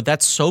going to go,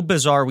 that's so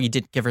bizarre we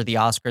didn't give her the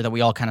Oscar that we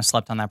all kind of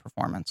slept on that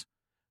performance.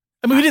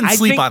 I mean, we didn't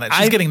sleep on it.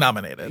 She's getting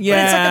nominated.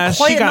 Yeah, but it's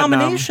like a quiet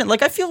nomination.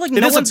 Like, I feel like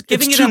no one's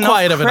giving it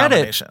enough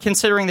credit,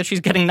 considering that she's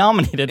getting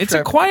nominated. It's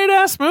a quiet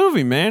ass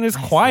movie, man. It's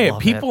quiet.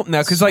 People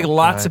now, because like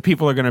lots of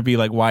people are going to be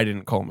like, why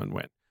didn't Coleman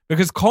win?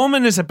 Because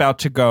Coleman is about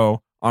to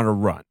go on a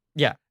run.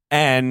 Yeah.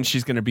 And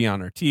she's going to be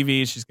on her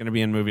TV. She's going to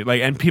be in movie.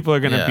 Like, and people are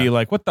going to be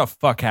like, what the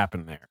fuck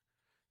happened there?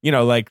 You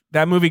know, like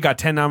that movie got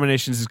 10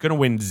 nominations. It's going to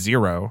win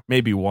 0,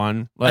 maybe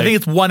 1. Like, I think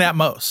it's 1 at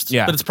most.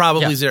 Yeah, but it's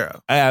probably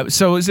 0.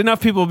 So is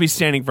enough people will be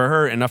standing for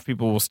her. Enough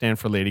people will stand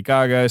for Lady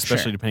Gaga,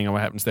 especially depending on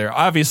what happens there.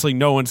 Obviously,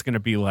 no one's going to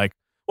be like,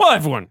 well,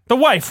 everyone, the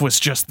wife was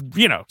just,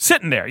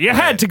 sitting there. You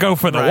had to go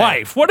for the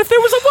wife. What if there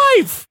was a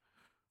wife?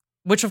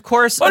 Which, of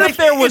course, what if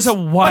there was a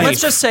wife?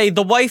 Let's just say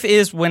the wife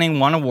is winning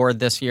 1 award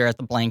this year at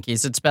the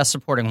Blankies. It's Best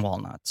Supporting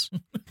Walnuts.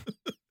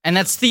 And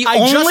that's the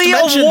only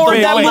award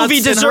that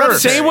movie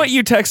deserves. Say what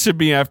you texted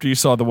me after you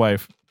saw The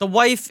Wife. The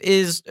Wife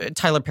is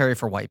Tyler Perry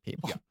for white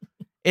people. Yeah.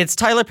 It's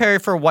Tyler Perry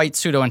for white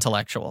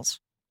pseudo-intellectuals.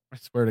 I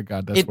swear to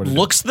God, that's what it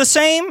looks the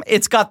same.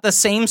 It's got the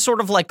same sort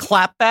of like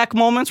clapback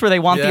moments where they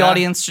want the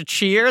audience to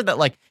cheer that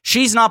like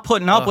she's not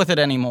putting up with it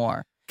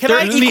anymore.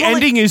 The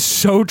ending is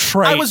so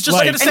trite. I was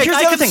just going to say, and here's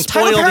the other thing.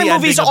 Tyler Perry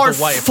movies are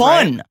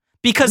fun.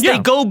 Because they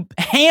go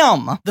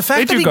ham. The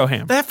fact they do go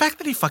ham. The fact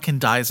that he fucking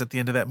dies at the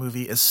end of that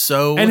movie is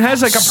so and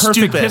has like a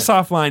perfect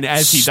piss-off line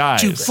as he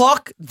dies.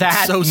 Fuck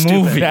that so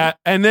movie.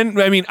 And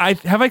then, I mean, I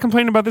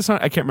complained about this on,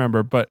 I can't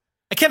remember, but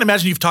I can't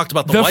imagine you've talked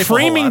about the wife. The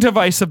framing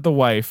device of the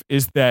wife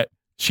is that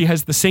she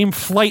has the same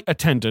flight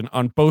attendant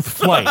on both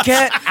flights.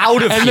 Get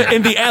out of here.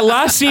 And the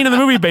last scene of the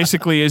movie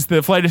basically is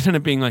the flight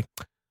attendant being like,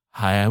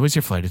 hi, I was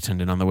your flight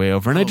attendant on the way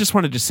over, and I just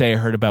wanted to say I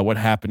heard about what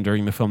happened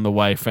during the film The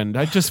Wife, and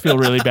I just feel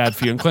really bad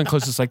for you. And Glenn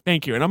Close is like,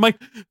 thank you. And I'm like,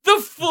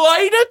 the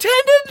flight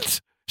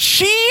attendant?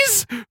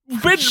 She's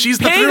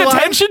paying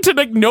attention to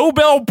like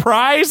Nobel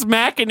Prize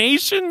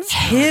machinations?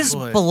 His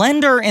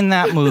blender in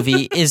that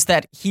movie is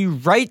that he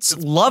writes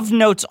love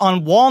notes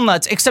on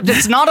walnuts, except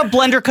it's not a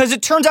blender because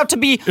it turns out to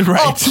be a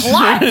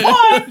plot.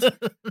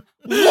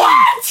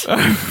 What?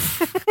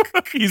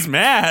 He's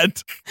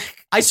mad.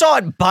 I saw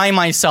it by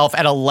myself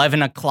at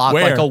 11 o'clock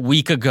like a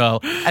week ago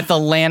at the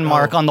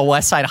Landmark on the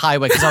West Side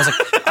Highway because I was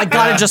like, I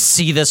gotta just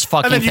see this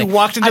fucking thing. And then you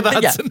walked into the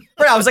Hudson.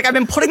 I was like, I've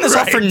been putting this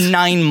off for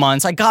 9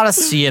 months. I gotta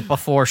see it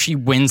before she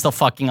wins the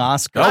fucking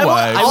Oscar.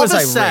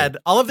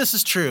 All of this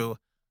is true.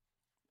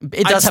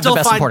 It does have the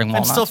best supporting role.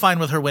 I'm still fine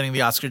with her winning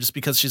the Oscar just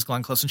because she's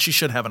Glenn Close, and she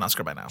should have an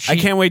Oscar by now. I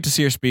can't wait to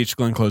see her speech.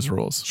 Glenn Close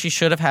rules. She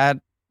should have had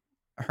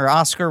her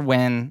Oscar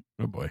win.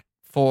 Oh boy.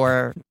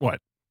 For what?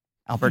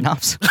 Albert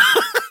Nobbs.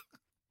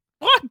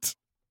 What?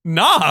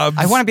 Knobs.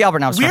 I want to be Albert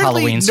Nobbs for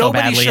Halloween so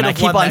badly, and I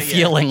keep on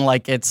feeling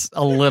like it's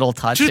a little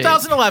touchy.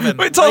 2011.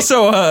 It's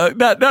also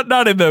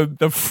not in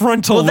the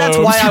frontal. Well, that's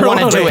why I want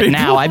to do it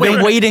now. I've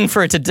been waiting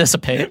for it to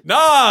dissipate.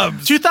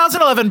 Knobs.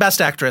 2011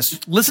 Best Actress.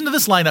 Listen to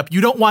this lineup.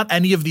 You don't want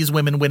any of these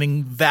women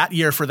winning that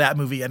year for that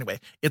movie anyway.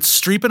 It's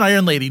Streep and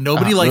Iron Lady.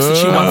 Nobody likes that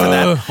she won for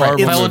that.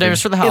 It's Viola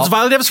Davis for The Help. It's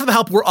Viola Davis for The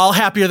Help. We're all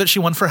happier that she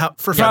won for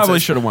Fences. Probably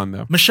should have won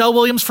though. Michelle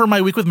Williams for My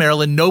Week with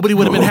Marilyn. Nobody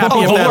would have been happy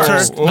if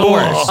that's her. The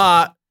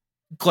worst.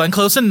 Glenn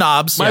Close and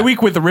Knobs. My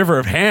Week with the River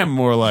of Ham,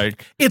 more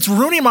like. It's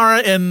Rooney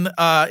Mara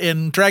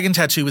in Dragon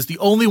Tattoo is the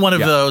only one of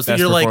those that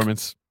you're like.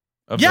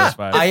 Of those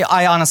five.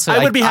 I honestly,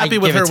 I would be happy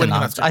with her winning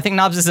Knobs. I think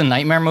Knobs is a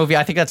nightmare movie.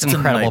 I think that's an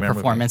incredible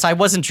performance. I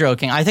wasn't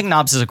joking. I think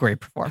Knobs is a great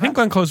performance. I think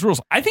Glenn Close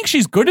rules. I think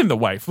she's good in The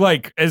Wife,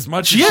 like as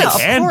much as she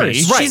can be. Right,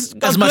 she's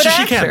as much as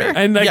she can be.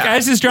 And like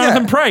as is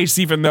Jonathan Price,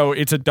 even though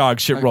it's a dog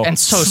shit role. And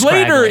so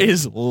Slater scraggly.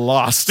 is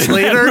lost.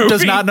 Slater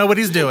does not know what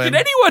he's doing. Did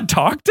anyone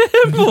talk to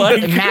him?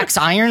 Like Max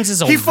Irons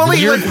is a he fully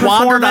weird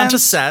wandered onto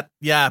performance. set.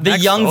 Yeah, The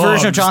young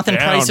version of Jonathan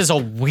Price is a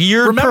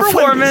weird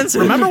performance.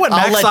 Remember when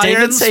I'll Max let David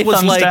Irons say was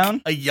thumbs like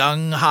down. a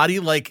young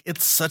hottie? Like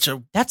it's such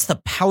a. That's the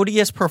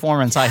poutiest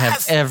performance I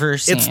have ever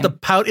seen. It's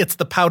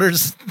the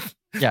powders.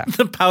 Yeah.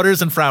 The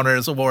Powders and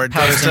Frowners Award.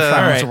 Powders and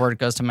Frowners right. Award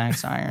goes to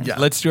Max Irons. Yeah.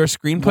 Let's do our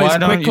screenplays Why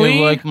don't quickly.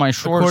 you like my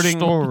short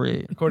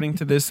story? According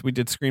to this, we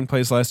did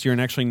screenplays last year and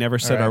actually never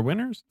said right. our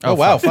winners. Oh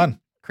wow, fun.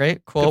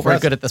 Great, cool. Good for We're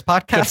us. good at this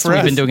podcast. for We've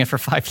us. been doing it for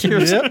 5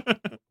 years. Yep.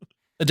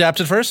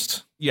 Adapted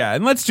first. Yeah,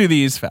 and let's do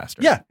these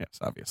faster. Yeah. Yes,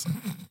 obviously.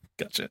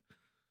 Gotcha.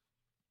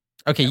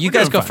 Okay, you we're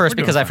guys doing go fine. first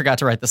We're because doing I fine. forgot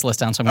to write this list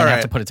down, so I'm All going to have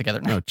right. to put it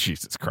together now. Oh,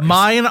 Jesus Christ.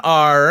 Mine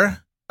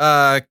are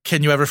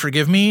Can You Ever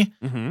Forgive Me?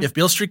 Mhm. If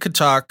Beale Street Could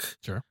Talk.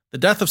 Sure. The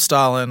Death of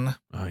Stalin.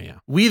 Oh, yeah.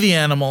 We the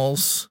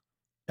Animals.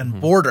 And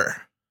Mhm.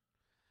 Border.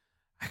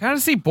 I got to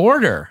see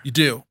Border. You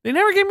do. They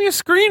never gave me a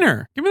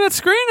screener. Give me that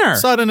screener.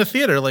 Saw it in a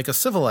theater like a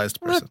civilized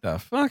person. What the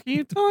fuck are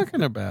you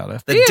talking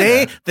about?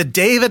 The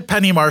day that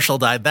Penny Marshall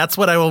died, that's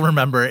what I will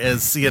remember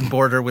is seeing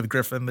Border with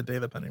Griffin the day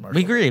that Penny Marshall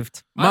We died.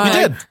 grieved. We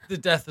did. The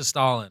Death of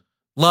Stalin.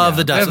 Love Yeah,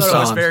 the Death I of thought it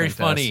was Stalin. very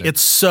Fantastic. funny.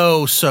 It's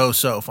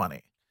so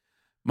funny.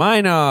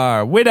 Mine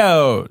are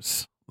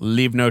Widows,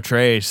 Leave No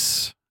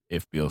Trace,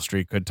 If Beale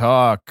Street Could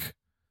Talk,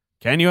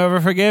 Can You Ever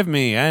Forgive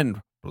Me,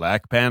 and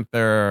Black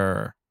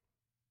Panther.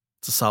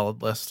 It's a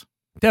solid list.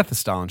 Death of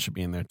Stalin should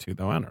be in there too,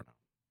 though. I don't know.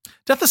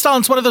 Death of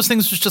Stalin's one of those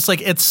things that's just like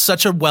it's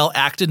such a well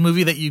acted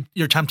movie that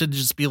you're tempted to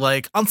just be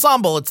like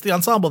ensemble. It's the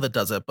ensemble that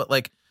does it, but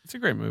like It's a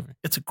great movie.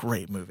 it's a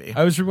great movie.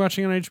 I was rewatching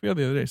it on HBO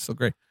the other day. It's still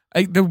great.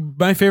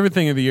 My favorite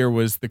thing of the year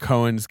was the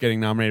Coens getting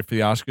nominated for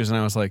the Oscars, and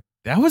I was like,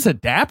 that was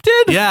adapted?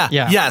 Yeah.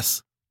 Yeah.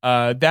 Yes.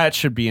 That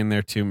should be in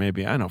there too,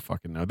 maybe. I don't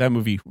fucking know. That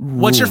movie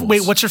What's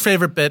rules. your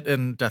favorite bit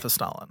in Death of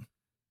Stalin?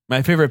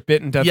 My favorite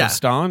bit in Death Yeah. of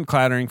Stalin?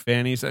 Clattering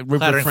Fannies. Rupert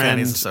Clattering Friends.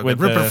 Fannies is so with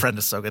good. Rupert the, Friend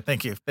is so good.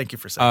 Thank you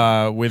for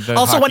saying. with the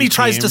Also, when hockey he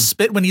tries team. to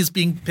spit when he's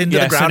being pinned to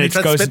Yes, the ground, and he it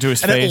tries goes to spit into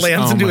his and face. it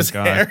lands Oh into my his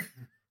God. hair.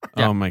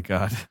 Oh my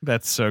God.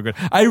 That's so good.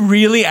 I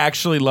really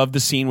actually love the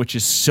scene, which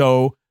is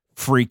so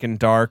freaking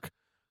dark,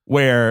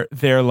 where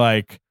they're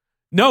like,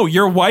 no,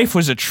 your wife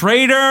was a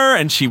traitor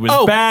and she was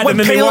bad. when And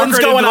then they walk Palin's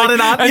right going into, on like,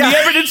 and on. And Yeah. the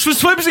evidence was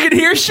flipping, and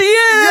here she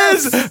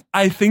is. Yes.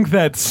 I think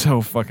that's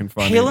so fucking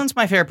funny. Palin's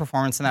my favorite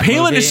performance in that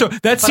Palin movie. is so-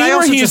 that but scene I where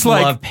also he's just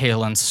like- love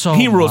Palin so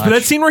He rules. much. But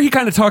that scene where he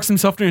kind of talks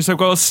himself through, he's like,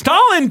 well,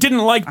 Stalin didn't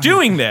like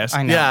doing this.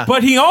 I know. Yeah.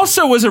 But he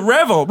also was a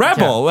rebel.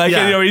 Yeah. Like,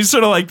 Yeah. you know, he's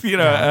sort of like, you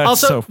know,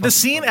 Also, so the fucking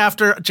scene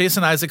after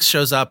Jason Isaacs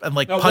shows up and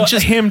like well,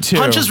 punches him too.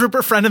 punches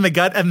Rupert Friend in the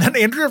gut, and then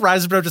Andrea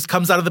Riseborough just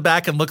comes out of the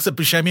back and looks at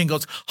Buscemi and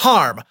goes,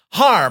 harm,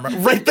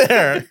 right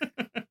there.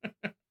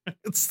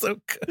 It's so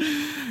good.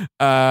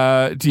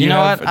 Do you, You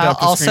know have what? adapted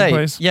I'll say,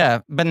 screenplays? yeah,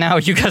 but now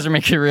you guys are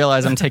making me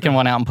realize I'm taking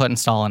one out and putting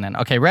Stalin in.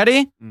 Okay,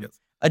 ready? Yes.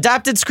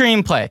 Adapted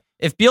screenplay.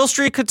 If Beale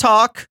Street Could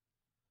Talk,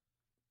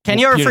 Can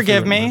You Ever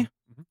Forgive Me?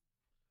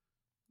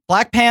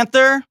 Black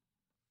Panther,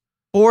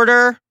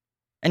 Border,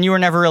 and You Were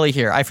Never Really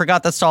Here. I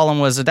forgot that Stalin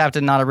was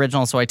adapted, not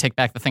original, so I take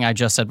back the thing I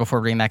just said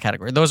before reading that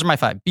category. Those are my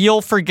 5.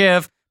 Beale,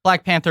 Forgive,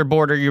 Black Panther,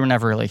 Border, You Were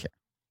Never Really Here.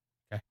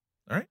 Okay.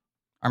 All right.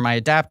 Are my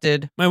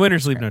adapted. My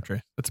winners leave no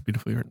trace. That's a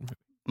beautifully written movie.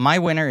 My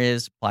winner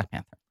is Black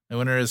Panther. The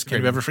winner is Can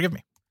Great You Ever Forgive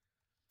Me?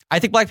 I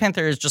think Black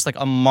Panther is just like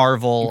a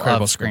marvel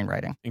Incredible of script.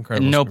 screenwriting.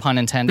 Incredible. No script. pun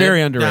intended.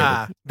 Very underrated.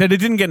 Yeah. That it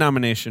didn't get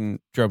nomination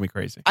drove me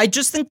crazy. I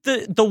just think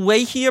the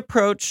way he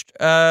approached,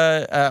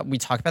 we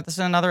talked about this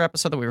in another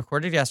episode that we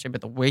recorded yesterday, but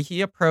the way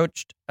he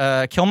approached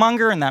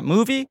Killmonger in that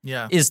movie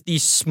Yeah. is the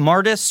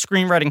smartest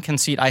screenwriting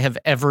conceit I have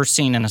ever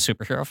seen in a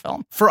superhero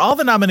film. For all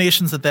the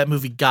nominations that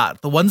movie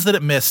got, the ones that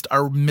it missed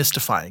are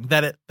mystifying.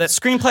 That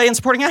Screenplay and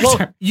supporting actor.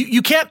 well,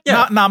 you can't Yeah.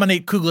 not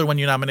nominate Coogler when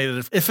you nominated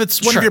it. If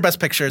it's one Sure. of your best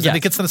pictures and Yes.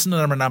 it gets the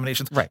number of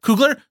nominations. Right.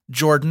 Kugler,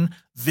 Jordan,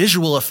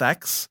 visual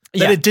effects. That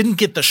Yeah. it didn't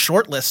get the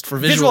short list for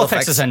visual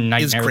effects is a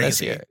nightmare this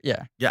crazy. year.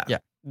 Yeah. Yeah.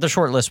 The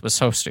short list was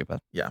so stupid.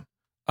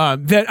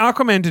 That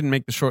Aquaman didn't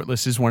make the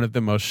shortlist is one of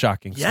the most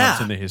shocking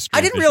stunts in the history. I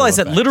of didn't visual realize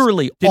that effects.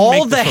 literally Didn't all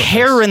make the shortlist.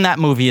 hair in that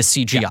movie is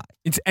CGI.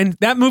 And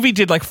that movie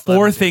did like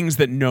 4 things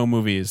that no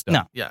movie has done.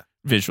 No. Yeah.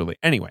 Visually.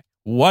 Anyway,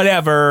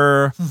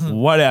 whatever.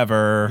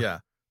 Whatever. Yeah.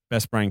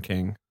 Best Brian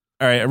King.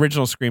 All right,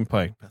 original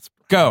screenplay. That's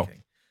Go.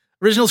 okay.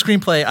 Original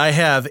screenplay, I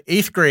have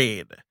 8th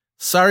Grade,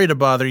 Sorry to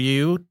Bother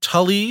You,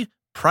 Tully,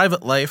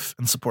 Private Life,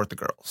 and Support the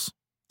Girls.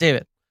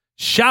 David.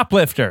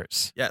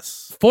 Shoplifters.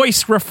 Yes.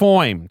 Voice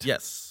Reformed.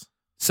 Yes.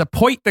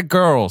 Support the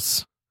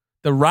Girls.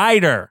 The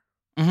Rider.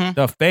 Mhm.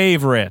 The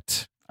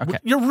Favorite. Okay.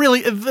 You're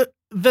really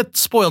that's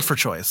spoiled for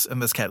choice in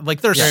this cat.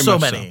 Like there's Very so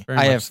much many. Very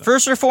I much have so.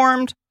 First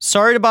Reformed,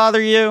 Sorry to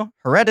Bother You,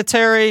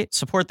 Hereditary,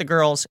 Support the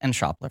Girls, and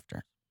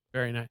Shoplifter.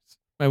 Very nice.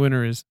 My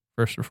winner is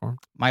First Reformed.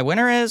 My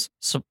winner is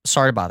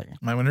Sorry to Bother You.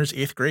 My winner's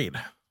 8th Grade.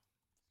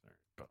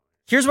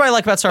 Here's what I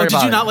like about Sorry to Did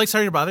Bother you not You. like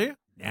Sorry to Bother You?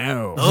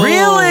 No. Oh.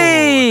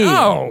 Really?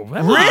 No.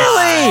 That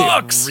Really?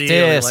 sucks. Really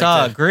liked it.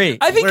 Disagree.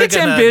 I think We're it's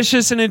gonna-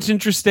 ambitious and it's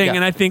interesting, Yeah.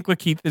 and I think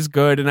Lakeith is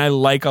good, and I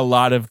like a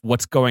lot of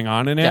what's going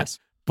on in it. Yes.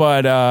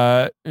 But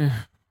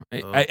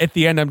at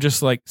the end, I'm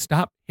just like,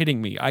 stop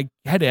hitting me. I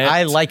get it.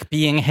 I like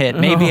being hit.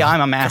 Maybe Oh,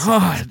 I'm a masochist.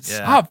 God, Yeah.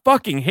 stop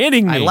fucking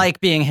hitting me. I like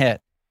being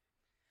hit.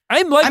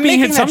 I'm like I'm being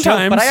making hit that joke,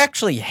 sometimes, but I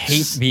actually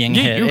hate being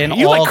hit in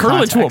you all like curl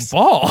contexts. into a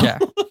ball. Yeah.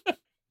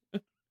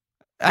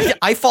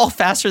 I fall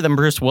faster than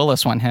Bruce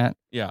Willis when hit.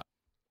 Yeah.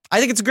 I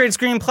think it's a great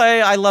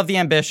screenplay. I love the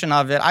ambition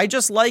of it. I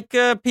just like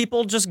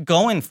people just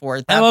going for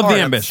it. I that love the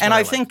hard. ambition. And I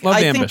I like. think Love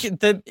the I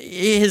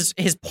think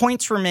his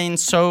points remain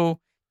so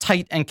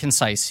tight and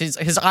concise.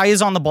 His eye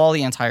is on the ball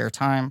the entire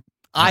time.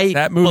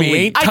 That movie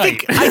ain't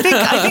tight. I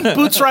think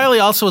Boots Riley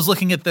also is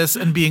looking at this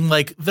and being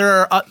like,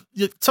 there are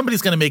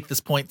somebody's going to make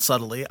this point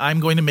subtly. I'm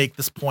going to make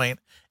this point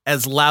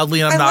as loudly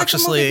and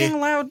obnoxiously. I like the movie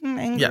being loud and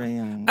angry.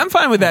 Yeah. and- I'm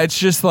fine with that. It's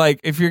just like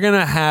if you're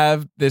gonna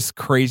have this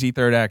crazy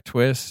third act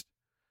twist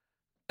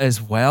as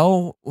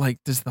well, like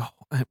does the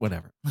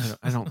whatever.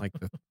 I don't like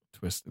the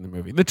twist in the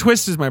movie. The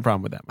twist is my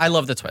problem with that movie. I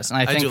love the twist, and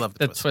I think do love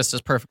the twist. twist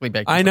is perfectly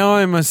baked. I into know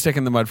it. I'm a stick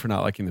in the mud for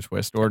not liking the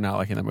twist or not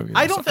liking that movie.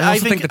 I don't. I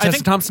also think the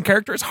Tessa Thompson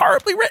character is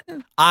horribly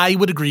written. I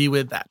would agree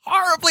with that.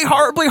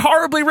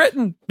 Horribly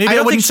written. Maybe I I,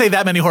 don't wouldn't think- say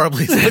that many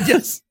horriblies, but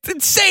yes. It's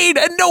insane,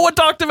 and no one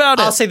talked about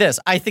it. I'll say this: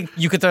 I think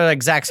you could throw the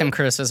exact same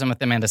criticism with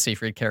the Amanda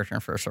Seyfried character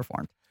in First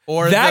Reformed.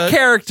 Or that the-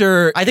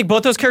 character. I think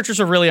both those characters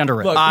are really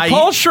underrated. Look,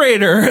 Paul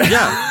Schrader.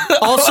 Yeah.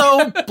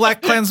 Also,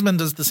 Black Klansman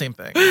does the same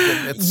thing.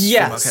 It's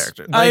Yes. female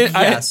character.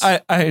 Yes.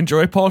 I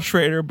enjoy Paul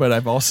Schrader, but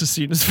I've also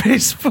seen his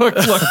Facebook.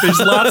 Look, there's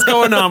lots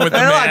going on with the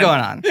There's a lot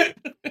man. going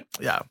on.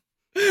 Yeah.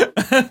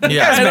 I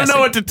don't messy. know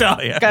what to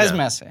tell you. Guy's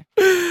messy.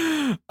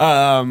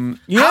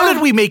 How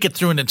did we make it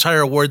through an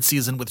entire award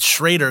season with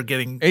Schrader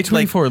getting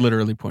A24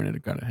 literally pointed a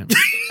gun at him,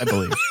 I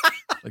believe.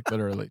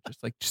 Literally.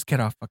 Just get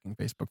off fucking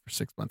Facebook for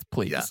 6 months,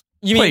 please. Yeah.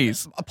 You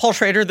Please. mean Paul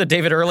Schrader, the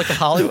David Ehrlich of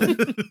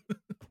Hollywood?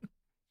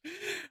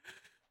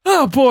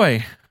 Oh,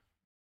 boy.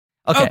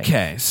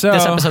 Okay. So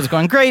This episode's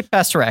going great.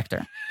 Best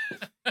director.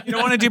 you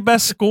don't want to do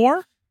best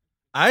score?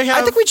 I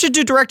I think we should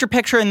do director,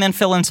 picture, and then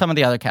fill in some of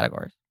the other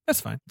categories. That's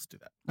fine. Let's do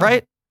that.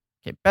 Right?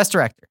 Okay. Best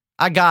director.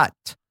 I got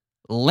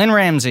Lynn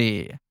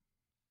Ramsey,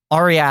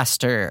 Ari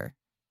Aster,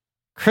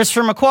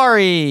 Christopher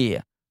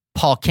McQuarrie,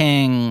 Paul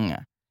King,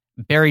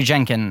 Barry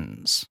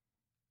Jenkins.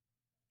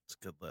 It's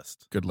a good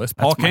list. Good list.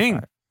 That's Paul my King.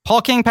 five.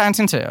 Paul King,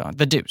 Paddington 2,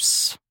 The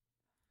Deuce.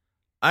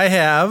 I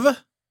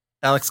have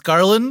Alex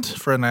Garland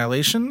for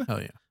Annihilation,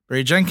 Hell yeah.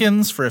 Barry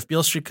Jenkins for If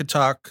Beale Street Could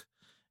Talk,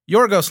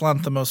 Yorgos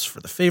Lanthimos for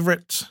The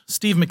Favorite,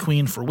 Steve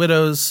McQueen for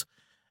Widows,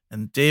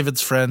 and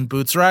David's friend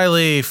Boots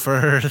Riley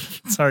for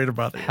Sorry to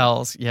Bother You.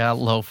 Hells, yeah,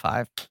 low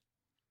 5.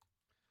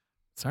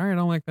 Sorry, I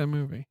don't like that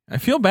movie. I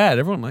feel bad.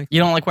 Everyone likes it.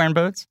 You don't like wearing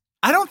boots?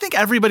 I don't think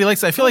everybody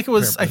likes it. I feel like it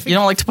was. I You think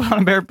don't like to put on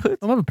a pair of boots?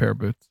 I love a pair of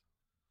boots.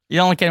 You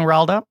don't like getting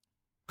riled up?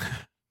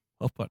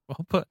 Well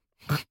put.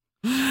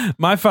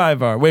 My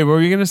 5 are. Wait, what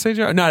were you going to say,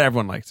 Joe? Not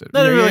everyone likes it.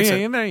 Not everyone likes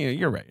it.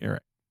 You're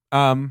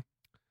right.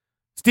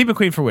 Steve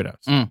McQueen for Widows.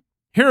 Mm.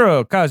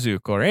 Hirokazu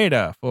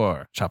Koreeda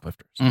for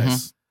Shoplifters. Mhm.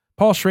 Nice.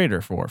 Paul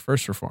Schrader for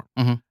First Reform.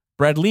 Mhm.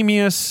 Brad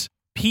Lemius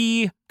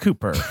P.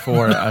 Cooper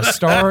for A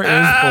Star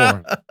Is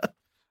Born.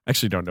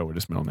 Actually, don't know what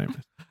his middle name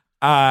is.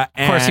 Of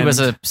course, he was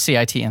and a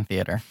CIT in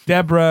theater.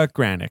 Deborah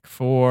Granick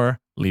for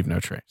Leave No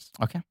Trace.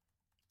 It's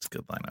a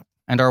good lineup.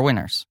 And our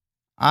winners.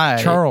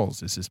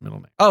 Charles is his middle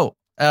name.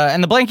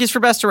 And the Blankies for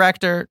Best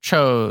Director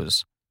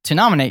chose to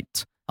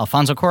nominate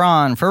Alfonso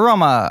Cuarón for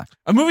Roma.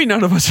 A movie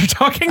none of us are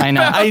talking I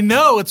know. about. I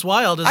know it's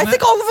wild. Isn't I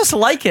think it? all of us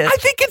like it. I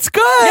think it's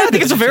good. Yeah, I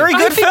think it's a very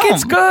good I think film.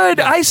 it's good.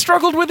 I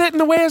struggled with it in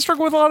the way I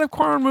struggle with a lot of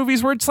Cuarón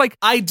movies where it's like,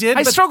 I did.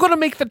 I but struggle to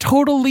make the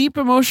total leap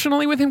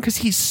emotionally with him because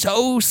he's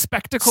so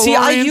spectacle See,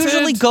 I oriented.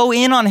 usually go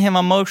in on him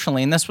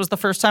emotionally, and this was the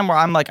first time where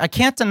I'm like, I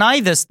can't deny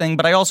this thing,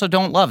 but I also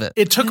don't love it.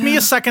 It took me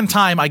a second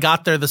time. I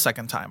got there the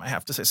second time. I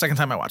have to say, second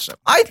time I watched it.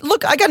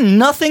 I got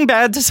nothing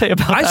bad to say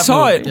about I that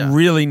saw movie. it Yeah.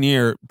 really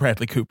near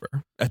Bradley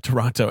Cooper at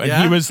Toronto, and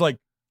Yeah? he was like,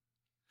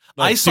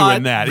 like I saw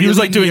doing it that. He was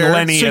really like doing near-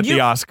 Lenny So at the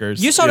Oscars.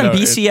 You saw it in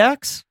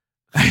BCX?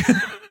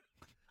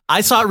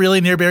 I saw it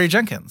really near Barry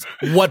Jenkins.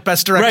 What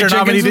best director Right,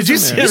 nominee Jenkins did you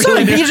was see?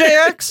 in there. You saw it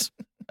in BJX?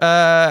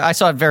 I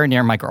saw it very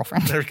near my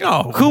girlfriend, There we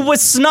go. Oh, who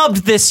was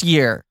snubbed this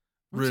year.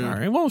 Rude.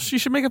 sorry. Well, she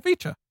should make a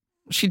feature.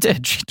 She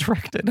did. She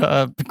directed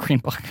Green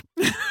Book.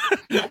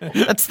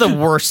 That's the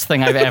worst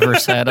thing I've ever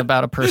said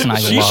about a person I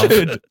She love.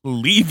 should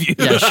leave you.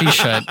 Yeah, she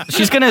should.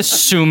 She's going to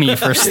sue me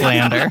for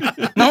slander.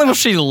 Not only will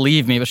she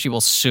leave me, but she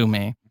will sue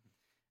me.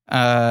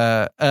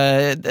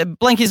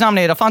 Blankie's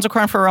nominated Alfonso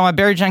Cuarón for Roma,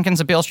 Barry Jenkins,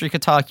 A Beale Street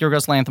Could Talk,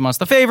 Yorgos Lanthimos,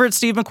 The Favorite,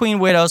 Steve McQueen,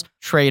 Widows,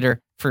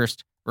 Schrader,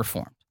 First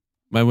Reformed.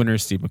 My winner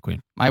is Steve McQueen.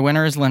 My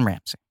winner is Lynn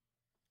Ramsey.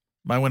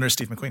 My winner is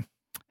Steve McQueen.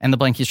 And the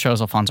Blankies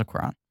chose Alfonso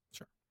Cuarón.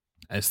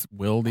 As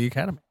will the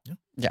Academy.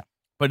 Yeah.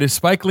 But if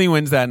Spike Lee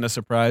wins that in a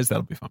surprise,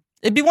 that'll be fun.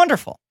 It'd be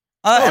wonderful.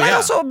 And I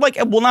also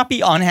will not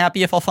be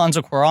unhappy if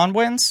Alfonso Cuarón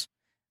wins.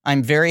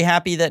 I'm very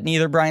happy that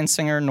neither Bryan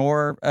Singer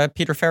nor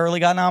Peter Farrelly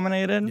got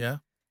nominated. Yeah.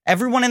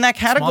 Everyone in that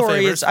category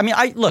favors. is. I mean,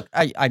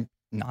 I'm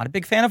not a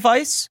big fan of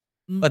Vice,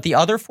 but the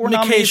other four McKay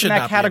nominees should in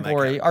not that be in that category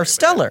category, are but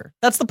stellar.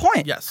 That's the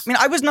point. Yes. I mean,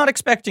 I was not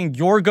expecting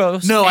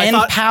Yorgos I and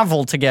thought-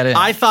 Pavel to get in.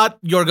 I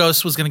thought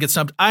Yorgos was going to get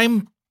snubbed.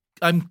 I'm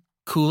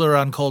cooler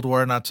on Cold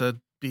War, not to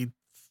be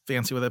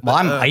fancy with it. well,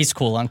 but, I'm ice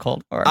cool on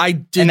Cold War. I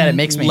didn't then it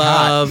makes me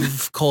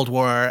love Cold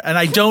War, and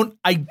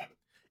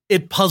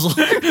it puzzled.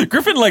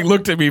 Griffin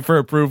looked at me for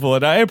approval,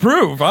 and I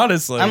approve,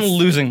 honestly. I'm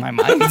losing my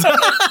mind.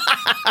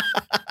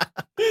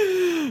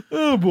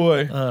 Oh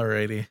boy.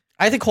 Alrighty.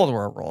 I think Cold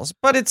War rules,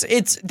 but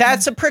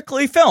that's a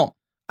prickly film.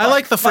 I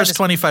like the first But-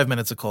 25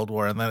 minutes of Cold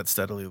War, and then it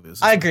steadily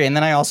loses. I agree, and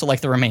then I also like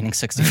the remaining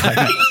 65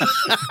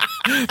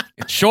 minutes.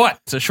 It's short.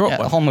 It's a short Yeah,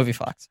 the one. whole movie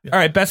fucks. All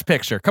right, Best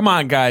Picture. Come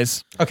on,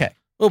 guys. Okay,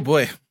 Oh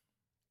boy.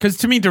 Because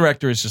to me,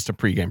 director is just a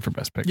pregame for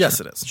Best Picture. Yes,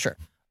 it is. sure.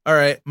 All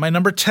right, my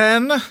number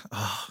 10.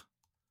 Oh,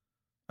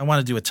 I want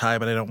to do a tie,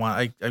 but I don't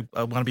want.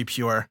 I want to be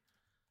pure.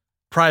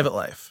 Private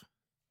Life.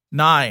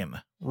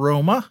 9.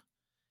 Roma.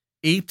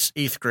 8.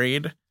 8th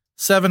Grade.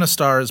 7. A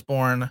Star Is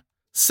Born.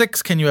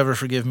 6. Can You Ever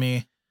Forgive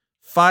Me?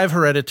 5.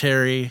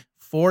 Hereditary.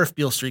 4. If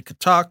Beale Street Could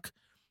Talk.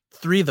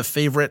 3. The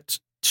Favorite.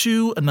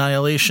 2.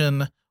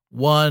 Annihilation.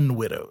 1.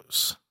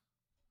 Widows.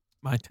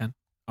 My 10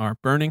 are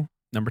Burning,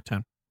 number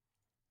 10.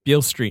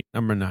 Beale Street,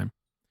 number 9.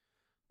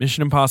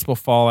 Mission Impossible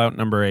Fallout,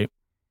 number 8.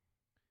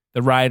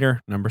 The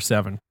Rider, number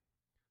 7.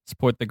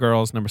 Support the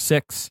Girls, number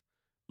 6.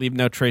 Leave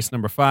No Trace,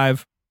 number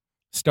 5.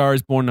 Star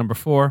Is Born, number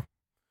 4.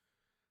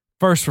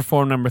 First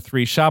Reform, number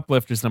 3.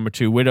 Shoplifters, number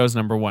 2. Widows,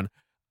 number 1.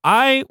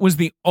 I was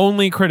the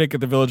only critic at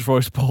the Village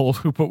Voice poll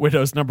who put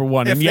Widows number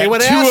 1. If and they yet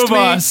would two asked of me-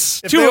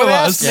 us, If two they of would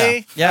us. asked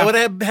me, Yeah. I would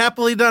have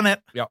happily done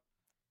it. Yep.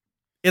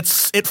 It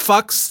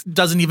fucks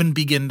doesn't even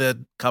begin to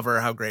cover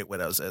how great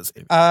Widows is.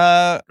 It's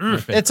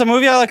a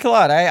movie I like a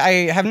lot. I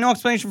have no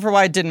explanation for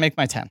why it didn't make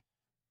my 10,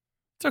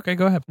 It's okay,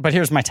 go ahead. but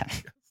here's my 10.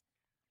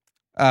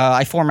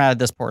 I formatted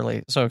this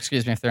poorly, so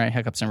excuse me if there are any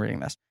hiccups in reading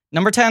this.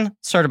 Number 10,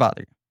 Sorry to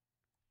Bother You.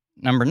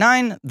 Number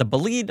 9, The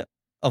Bullied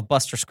of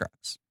Buster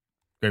Scruggs.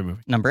 Great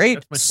movie. Number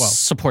 8, That's my 12.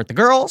 Support the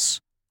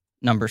Girls.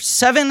 Number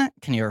 7,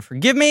 Can You Ever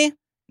Forgive Me?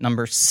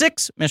 Number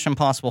 6, Mission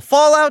Impossible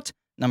Fallout.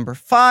 Number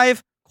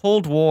 5,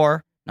 Cold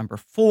War. Number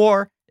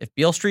 4, If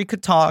Beale Street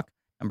Could Talk.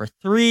 Number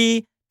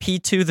 3,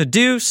 P2 The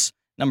Deuce.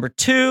 Number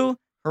 2,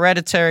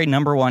 Hereditary.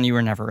 Number 1, You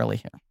Were Never Really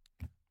Here.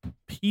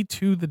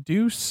 P2 the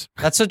Deuce.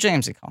 That's what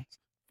Jamesy calls it.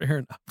 Fair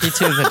enough. P2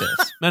 The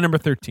Deuce. My number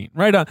 13.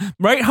 Right on.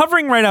 Right,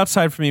 hovering right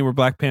outside for me were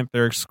Black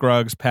Panther,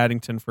 Scruggs,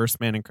 Paddington, First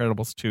Man,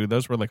 Incredibles 2.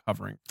 Those were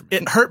hovering for me.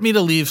 It hurt me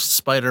to leave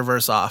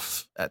Spider-Verse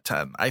off at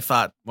 10. I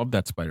thought, Love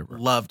that Spider-Verse.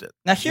 loved it.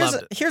 Now, here's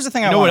Loved it. the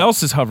thing You I know want. what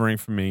else is hovering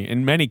for me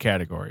in many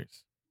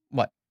categories?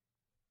 What?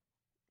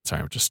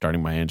 Sorry, I'm just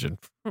starting my engine.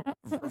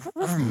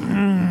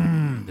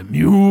 The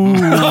Mule.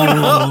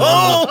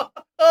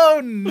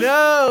 Oh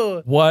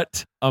no!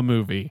 What a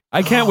movie.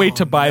 I can't wait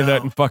to buy that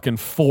no. in fucking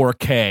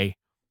 4K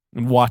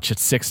and watch it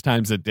 6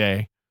 times a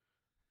day.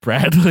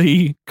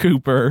 Bradley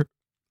Cooper.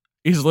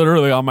 He's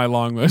literally on my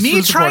long list.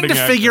 Me for trying to supporting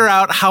actor. figure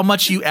out how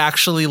much you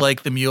actually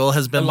like The Mule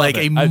has been I love like it.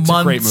 a It's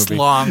a great months movie.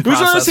 long. It was one of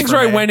those process things for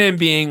where I me. went in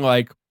being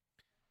like,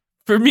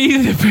 for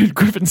me,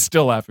 Griffin's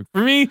still laughing.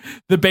 For me,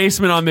 the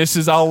basement on this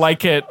is I'll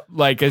like it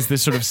as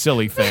this sort of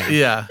silly thing.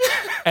 Yeah.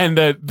 And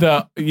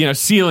the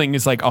ceiling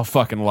is like I'll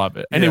fucking love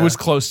it. And it Yeah. was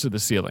close to the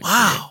ceiling.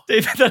 Wow.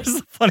 David, that is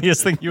the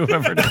funniest thing you've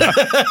ever done.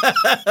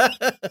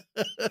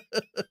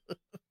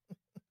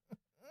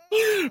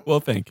 Well,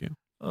 thank you.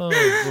 Oh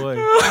boy.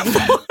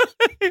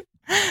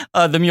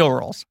 The Mule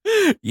rolls.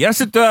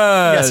 Yes, it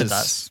does. Yes, it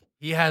does.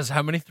 He has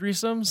how many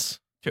threesomes?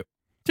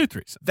 2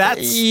 threesomes.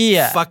 That's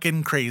Yeah.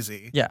 fucking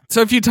crazy. Yeah.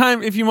 So if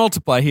you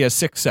multiply, he has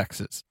 6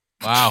 sexes.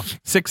 Wow.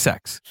 6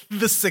 sex.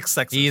 The 6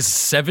 sexes. He's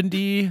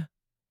 70.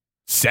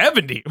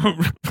 70.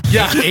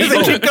 yeah.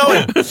 They keep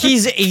going.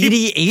 He's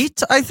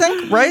 88, I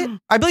think, right?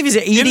 I believe he's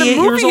 88 In the years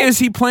movie, old. is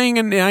he playing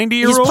a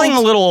 90-year-old? He's playing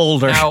a little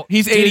older. Now,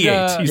 He's did,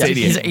 88. He's yeah, 88.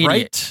 he's 88.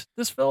 Write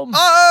this film?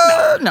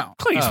 No.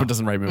 Clint Eastwood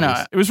doesn't write movies.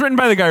 No. It was written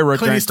by the guy who wrote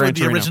Clint Gran Eastwood, the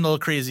Torino. original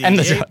Crazy And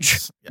the 88.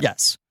 judge. Yeah.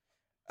 Yes.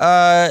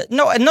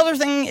 No, another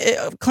thing,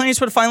 Clint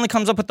Eastwood finally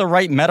comes up with the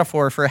right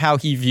metaphor for how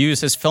he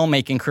views his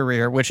filmmaking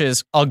career, which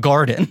is a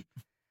garden.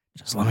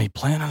 Just let me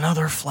plant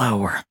another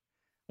flower,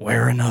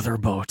 wear another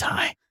bow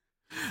tie.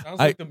 Sounds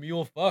like the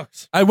mule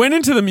fucks. I went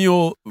into the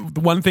mule.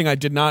 The one thing I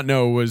did not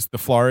know was the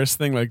florist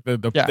thing, like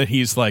that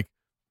he's like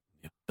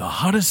the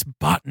hottest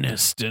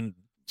botanist in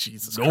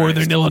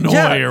Northern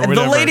Illinois or whatever.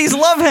 The ladies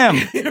love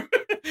him.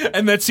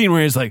 And that scene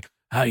where he's like,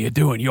 "How you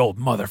doing, you old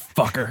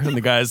motherfucker?" And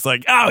the guy's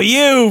like, "Oh,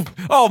 you,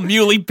 oh,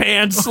 muley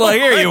pants, like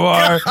here you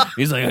are."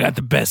 He's like, "I got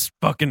the best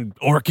fucking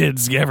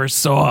orchids you ever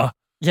saw."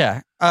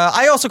 Yeah.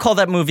 I also call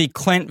that movie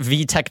Clint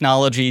v.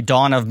 Technology,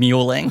 Dawn of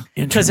Muling,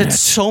 because it's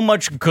so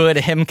much good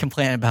him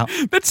complaining about.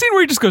 That scene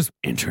where he just goes,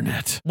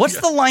 "Internet."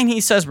 What's the line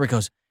he says where he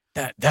goes,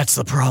 that's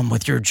the problem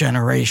with your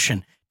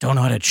generation. Don't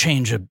know how to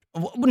change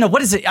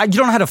what is it? You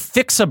don't know how to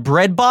fix a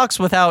bread box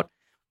without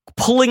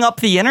pulling up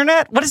the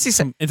internet? What does he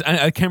say?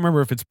 I can't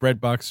remember if it's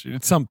Breadbox.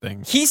 It's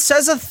something. He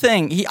says a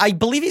thing. I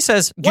believe he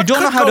says, "You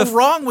don't know how to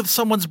wrong with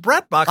someone's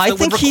bread box that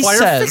would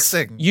require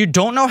fixing." You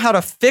don't know how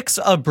to fix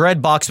a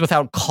bread box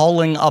without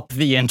calling up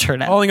the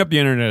internet. Calling up the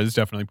internet is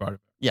definitely part of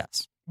it.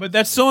 Yes, but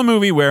that's still a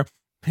movie where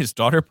his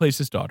daughter plays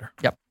his daughter.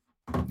 Yep.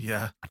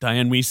 Yeah.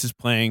 Diane Weiss is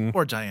playing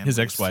his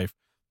ex-wife.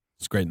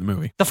 It's great in the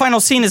movie. The final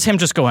scene is him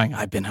just going,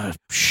 "I've been a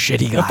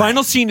shitty guy." The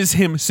final scene is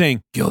him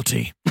saying,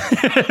 "Guilty."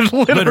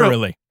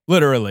 Literally.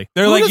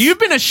 They're like, "You've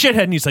been a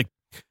shithead." And he's like,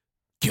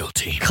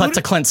 "Guilty." Cut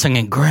to Clint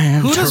singing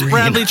Grand. Who does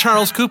Bradley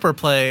Charles Cooper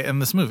play in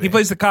this movie? He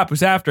plays the cop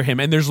who's after him,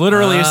 and there's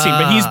literally a scene.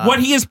 But what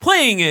he is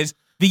playing is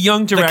the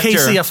young director. The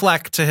Casey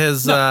Affleck to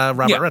his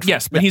Robert Redford.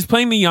 Yes, but he's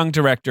playing the young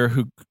director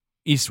who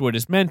Eastwood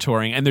is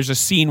mentoring, and there's a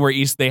scene where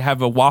they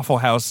have a Waffle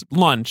House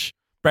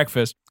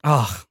breakfast.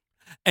 Oh.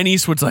 And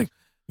Eastwood's like,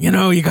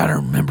 "You got to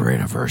remember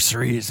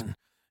anniversaries, and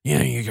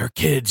your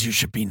kids, you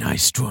should be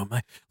nice to them.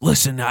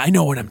 Listen, I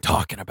know what I'm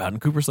talking about." And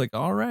Cooper's like,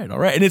 all right.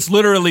 And it's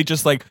literally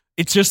just like,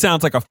 it just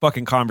sounds like a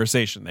fucking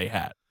conversation they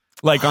had,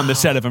 like on the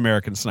set of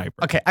American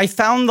Sniper. Okay, I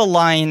found the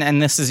line, and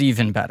this is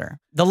even better.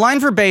 The line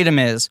verbatim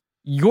is,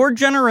 "Your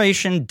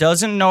generation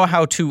doesn't know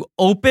how to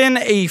open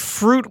a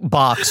fruit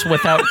box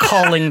without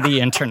calling the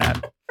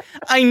internet."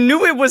 I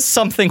knew it was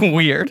something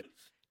weird.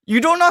 You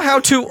don't know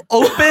how to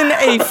open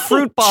a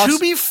fruit box to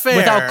be fair,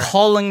 without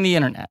calling the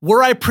internet.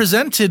 Were I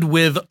presented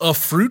with a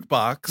fruit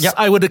box,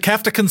 I would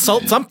have to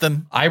consult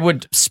something. I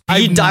would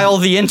speed dial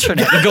the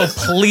internet and go,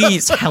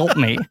 "Please help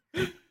me."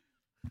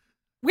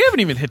 We haven't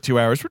even hit 2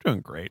 hours. We're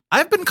doing great.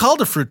 I've been called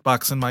a fruit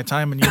box in my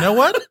time, and you know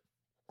what?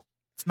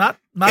 It's not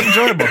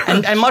enjoyable.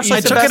 And much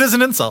like I took it as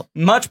an insult.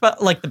 Much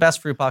like the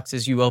best fruit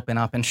boxes, you open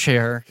up and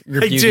share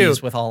your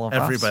beauties with all of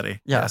everybody. Us.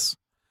 Yes.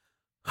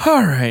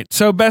 All right.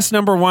 So best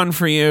number one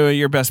for you,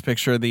 your best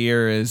picture of the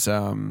year is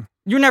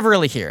You're Never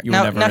Really Here.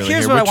 Now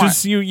here's what I want.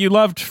 Which you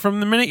loved from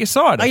the minute you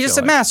saw it. It's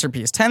a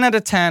masterpiece. 10 out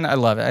of 10. I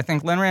love it. I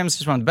think Lynn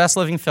Ramsey is one of the best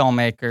living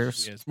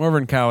filmmakers. Yes.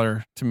 Morven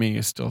Caller to me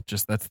is still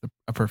just a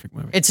perfect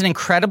movie. It's an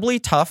incredibly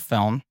tough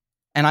film,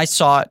 and I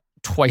saw it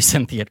twice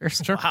in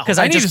theaters. Sure. Because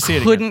I just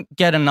couldn't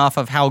get enough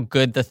of how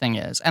good the thing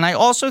is. And I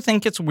also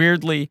think it's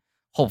weirdly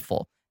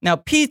hopeful. Now,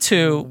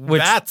 P2,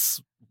 which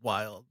that's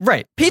wild.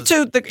 Right.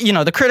 P2,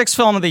 the critics'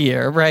 film of the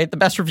year, right? The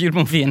best reviewed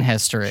movie in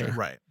history. Sure,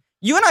 right.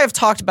 You and I have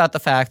talked about the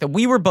fact that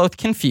we were both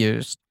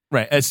confused.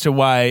 Right. As to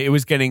why it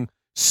was getting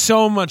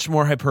so much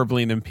more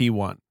hyperbole than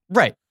P1.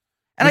 Right.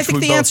 And I think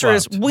the answer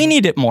is we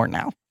need it more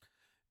now.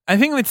 I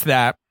think it's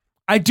that.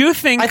 I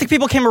think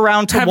people came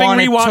around to having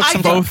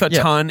rewatched both a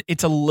ton. ton,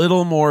 it's a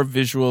little more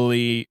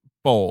visually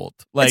bold.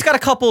 Like, it's got a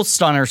couple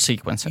stunner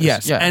sequences.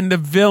 Yes. Yeah. And the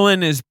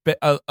villain is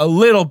a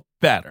little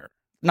better.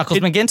 Knuckles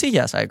McGinty?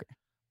 Yes, I agree.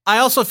 I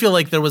also feel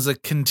like there was a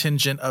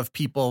contingent of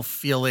people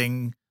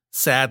feeling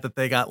sad that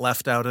they got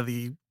left out of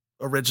the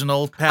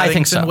original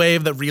Paddington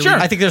wave that really,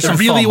 I think there's some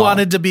really FOMO.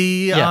 Wanted to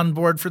be on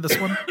board for this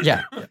one.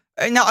 Yeah.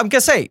 Now, I'm going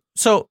to say,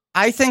 so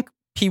I think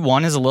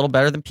P1 is a little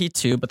better than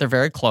P2, but they're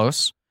very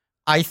close.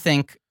 I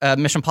think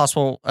Mission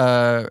Impossible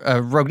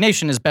Rogue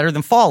Nation is better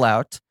than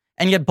Fallout,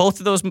 and yet both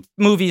of those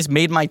movies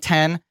made my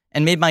 10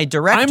 and made my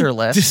director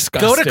list.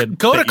 Disgusted.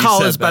 Go to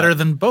Call is better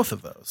than both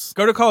of those.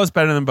 Go to Call is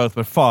better than both,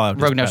 but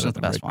Fallout Rogue Nation is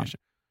the best one.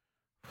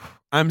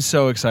 I'm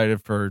so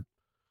excited for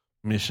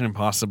Mission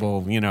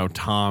Impossible.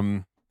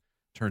 Tom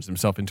turns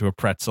himself into a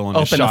pretzel and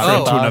is shot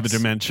into another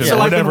dimension. So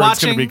whatever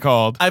it's going to be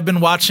called. I've been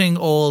watching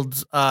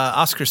old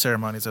Oscar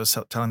ceremonies. I was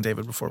telling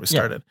David before we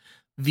started.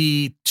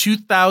 The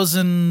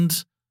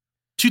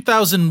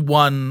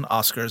 2001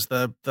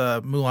 Oscars,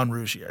 the Moulin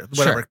Rouge year,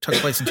 whatever, took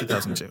place in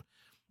 2002.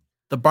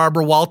 The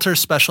Barbara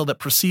Walters special that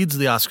precedes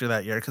the Oscar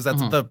that year, because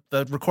that's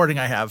the recording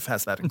I have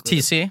has that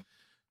included. TC.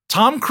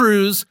 Tom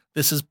Cruise,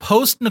 this is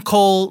post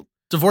Nicole,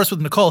 Divorce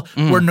with Nicole,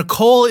 where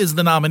Nicole is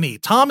the nominee.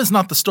 Tom is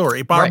not the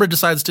story. Barbara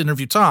decides to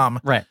interview Tom.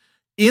 Right.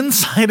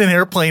 Inside an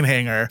airplane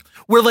hangar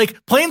where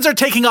like planes are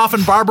taking off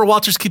and Barbara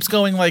Walters keeps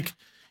going like,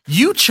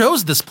 "You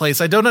chose this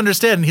place. I don't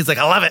understand." And he's like,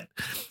 "I love it."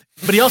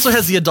 But he also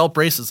has the adult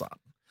braces on.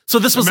 So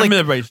this was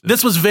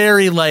this was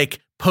very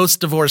like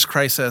post-divorce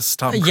crisis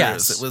Tom Cruise.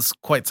 Yes. It was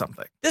quite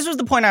something. This was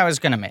the point I was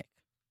going to make.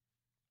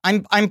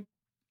 I'm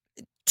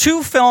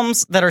two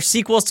films that are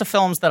sequels to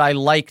films that I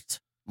liked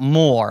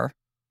more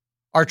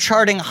are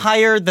charting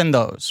higher than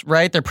those,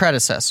 right? Their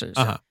predecessors.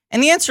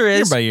 And the answer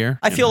is, year by year,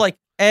 I feel like,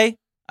 A,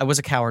 I was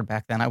a coward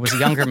back then. I was a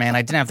younger man.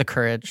 I didn't have the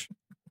courage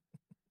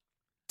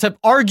to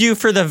argue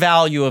for the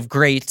value of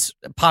great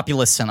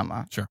populist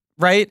cinema. Sure.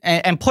 Right?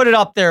 And put it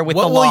up there with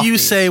what the will you lofties.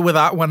 say when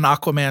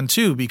Aquaman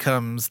 2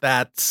 becomes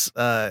that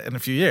in a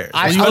few years?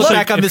 I Will you look look,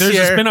 back on if this there's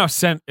year? a spin-off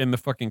sent in the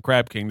fucking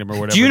Crab Kingdom or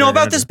whatever. Do you know they're about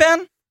gonna this, do.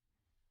 Ben?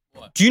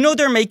 Do you know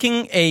they're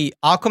making a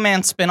Aquaman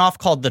spinoff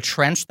called The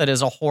Trench that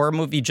is a horror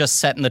movie just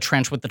set in the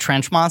trench with the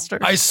trench monster?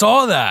 I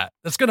saw that.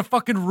 That's gonna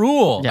fucking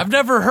rule. Yeah. I've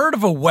never heard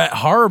of a wet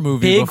horror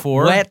movie Big,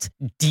 before. wet,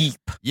 deep,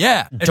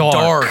 Yeah, and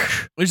dark.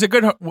 There's a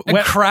good And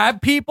wet.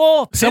 crab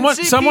people. Someone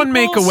Tinsy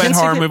make a people? wet Tinsy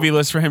horror people. movie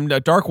list for him.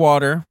 Dark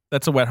Water.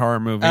 That's a wet horror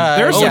movie.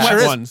 There are some yeah. wet Sure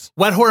is. ones.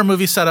 Wet horror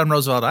movie set on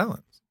Roosevelt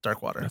Island,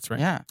 Darkwater, That's right.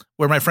 Yeah.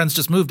 where my friends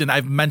just moved, and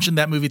I've mentioned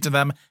that movie to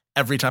them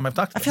every time I've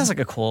talked to That them. feels like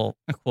a cool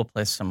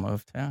place to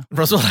move to.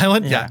 Roosevelt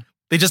Island? Yeah. Yeah.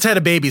 They just had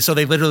a baby, so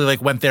they literally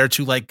like went there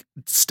to like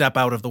step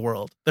out of the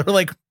world. They were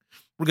like,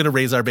 we're going to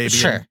raise our baby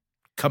Sure. and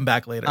come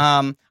back later.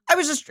 I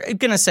was just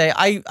gonna say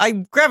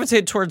I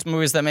gravitate towards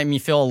movies that made me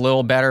feel a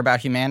little better about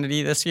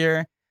humanity this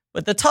year.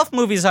 But the tough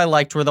movies I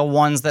liked were the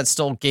ones that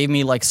still gave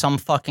me like some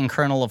fucking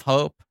kernel of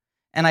hope.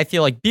 And I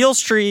feel like Beale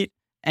Street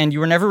and You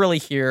Were Never Really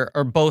Here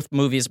are both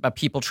movies about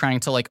people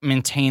trying to like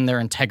maintain their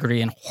integrity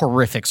in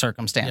horrific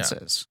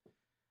circumstances.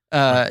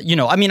 You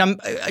know, I mean,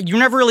 You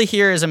Never Really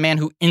Here is a man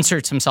who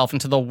inserts himself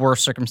into the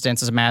worst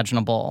circumstances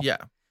imaginable. yeah.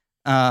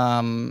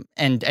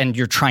 And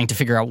you're trying to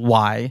figure out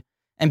why.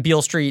 And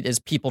Beale Street is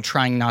people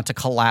trying not to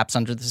collapse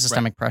under the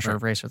systemic pressure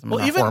of racism. Well,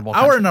 in a even horrible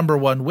our country. number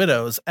one,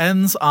 Widows,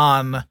 ends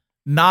on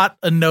not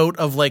a note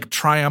of like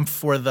triumph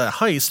for the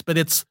heist, but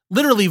it's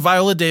literally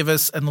Viola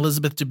Davis and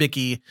Elizabeth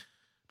Debicki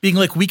being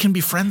like, we can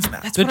be friends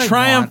now. That's The what I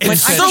triumph want. Like,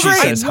 is I that so she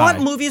great. says I want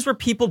hi. movies where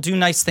people do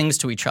nice things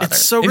to each other.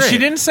 It's so If great. she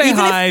didn't say Even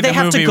hi, if they the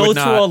have to movie go would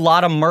through not a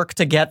lot of murk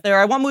to get there.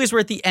 I want movies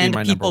where at the end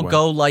my number people one.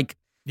 go like,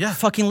 Yeah.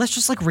 fucking, let's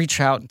just like reach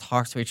out and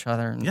talk to each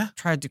other and Yeah.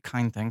 try to do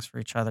kind things for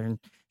each other and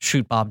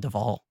shoot Bob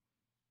Duvall.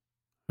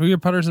 Who are your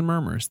putters and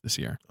murmurs this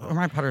year? Or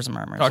my putters and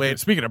murmurs. Talking-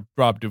 Speaking of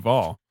Bob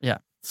Duvall,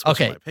 Switch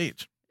Okay. my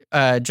page.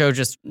 Joe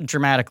just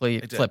dramatically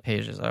did. flipped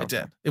pages over. I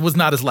did. It was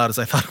not as loud as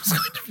I thought it was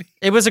going to be.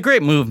 It was a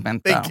great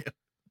movement, though. Thank you.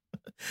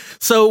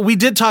 So we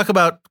did talk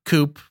about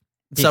Coop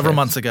several Because-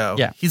 months ago.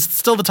 yeah. He's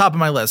still the top of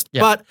my list.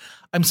 Yeah. But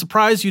I'm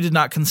surprised you did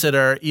not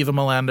consider Eva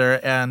Melander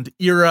and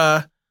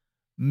Ira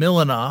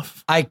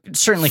Milanoff I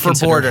certainly for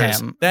consider Borders.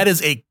 him. That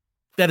is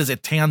a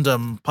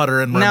tandem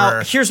putter and murmur.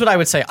 Now, here's what I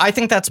would say. I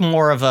think that's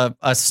more of a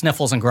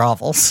sniffles and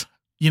grovels.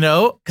 You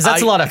know, Because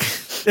that's a lot of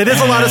It is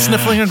a lot of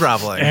sniffling and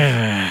groveling.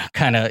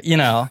 kind of, you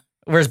know.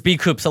 Whereas B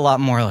Coop's a lot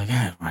more like,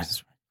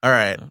 All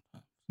right.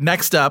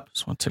 Next up,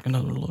 just want to take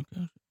another look.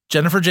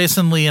 Jennifer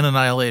Jason Leigh in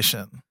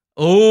Annihilation.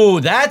 Oh,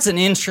 that's an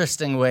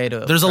interesting way to.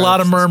 There's a lot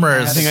of approach this.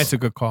 murmurs. I think that's a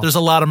good call. There's a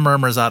lot of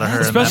murmurs out of her.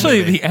 in that Especially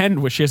movie. the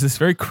end where she has this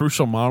very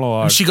crucial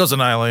monologue. And she goes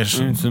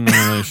Annihilation. It's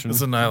annihilation.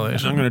 It's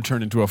Annihilation. I'm going to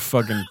turn into a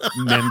fucking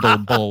Mendel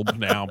bulb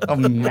now.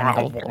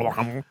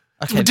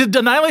 Okay. Did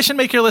Annihilation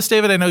make your list,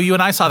 David? I know you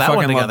and I saw that I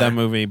one fucking together. love that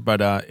movie,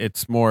 but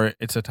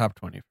it's a top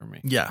 20 for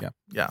me. Yeah.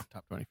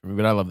 Top 20 for me,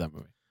 but I love that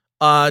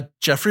movie.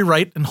 Jeffrey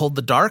Wright in Hold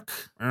the Dark.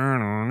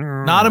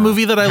 Not a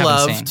movie that I Haven't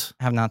loved. seen.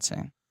 Have not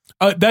seen.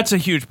 That's a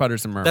huge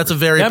Putters and Murmurs. That's a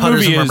very that Putters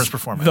movie and Murmurs is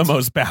performance. The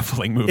most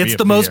baffling movie. It's of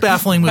the most year.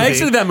 baffling movie. I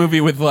exited that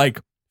movie with like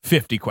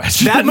 50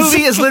 questions. That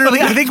movie is literally.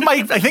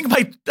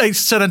 I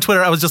said on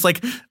Twitter. I was just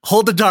like,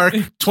 "Hold the Dark,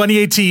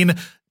 2018,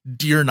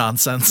 dear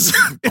nonsense."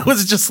 It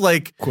was just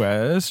like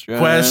question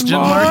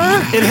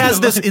mark. It has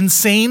this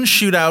insane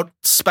shootout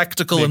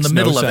spectacle in Makes the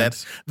no middle of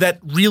sense. it that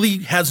really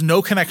has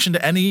no connection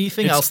to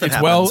anything else that it's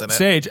happens well in it.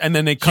 staged, and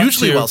then they cut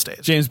Hugely to well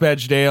staged. James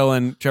Badge Dale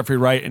and Jeffrey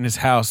Wright in his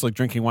house, like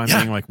drinking wine, Yeah.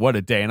 being like, "What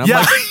a day!" And I'm Yeah.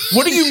 like,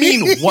 "What do you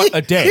mean, what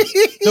a day?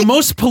 The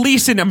most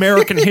police in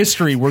American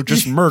history were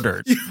just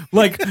murdered.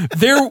 Like,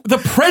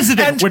 the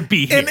president would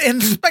be here in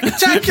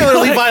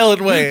spectacularly Like,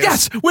 violent ways.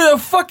 Yes, with a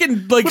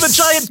fucking like With a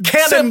giant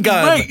cannon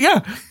gun. Right? Yeah,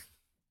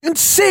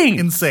 insane.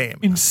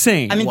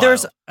 Insane. I mean, Wow.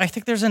 I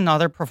think there's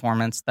another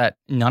performance that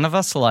none of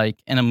us like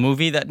in a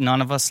movie that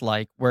none of us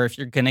like, where if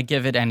you're going to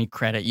give it any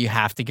credit, you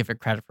have to give it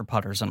credit for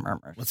Putters and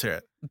Murmurs. Let's hear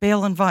it.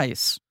 Bale and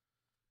Vice.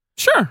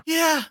 Sure.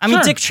 Yeah. I mean,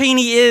 Sure. Dick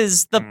Cheney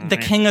is the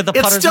king of the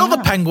It's Putters still and the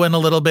Murmurs. penguin a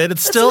little bit.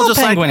 It's a still little just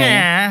like, penguin-y.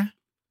 eh.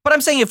 But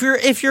I'm saying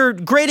if you're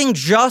grading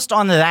just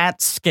on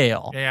that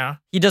scale, Yeah.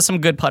 he does some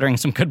good puttering,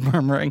 some good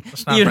murmuring,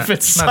 even if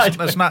it's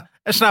sideways.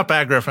 It's not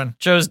bad, Griffin.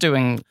 Joe's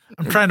doing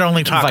I'm trying to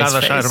only talk out Vice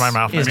of the side face. of my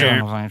mouth. He's here.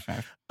 doing a Vice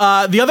face.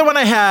 The other one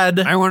I had,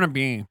 I want to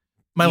be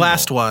my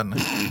last one.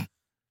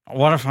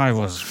 What if I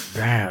was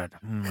bad?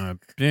 a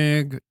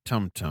big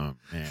tum tum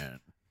man.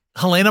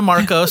 Helena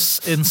Marcos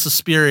in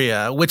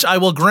Suspiria, which I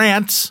will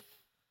grant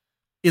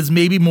is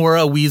maybe more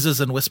a wheezes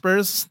and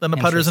whispers than a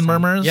Putters and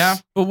Interesting. Murmurs. Yeah.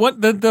 But what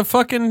the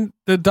fucking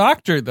the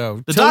doctor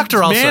though? The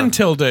doctor also. Man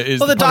Tilda is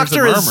Well, the Putters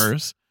doctor and is-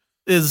 Murmurs.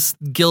 Is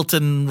guilt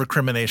and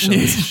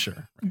recriminations.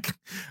 Sure.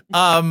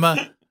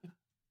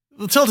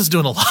 Tilda's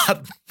doing a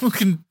lot. We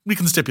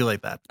can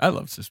stipulate that. I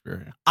love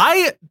Suspiria.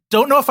 I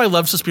don't know if I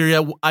love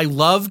Suspiria. I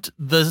loved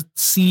the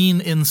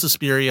scene in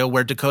Suspiria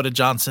where Dakota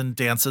Johnson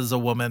dances a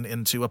woman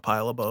into a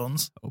pile of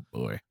bones. Oh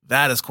boy,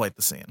 that is quite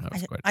the scene.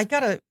 I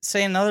gotta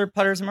say another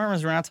Putters and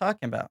Murmurs we're not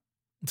talking about.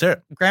 Let's hear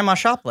it. Grandma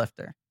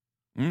Shoplifter.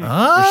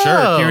 For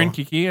sure. Kieran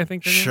Kiki, I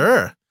think.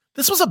 Sure.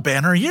 This was a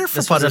banner year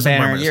for Putters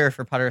and Murmurs. Year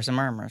for Putters and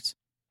Murmurs.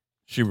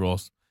 She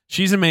rules.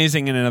 She's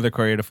amazing in another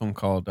creative film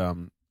called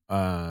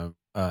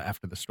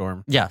After the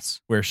Storm.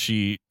 Yes. Where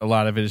a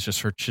lot of it is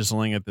just her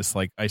chiseling at this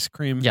like ice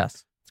cream.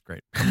 Yes. It's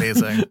great.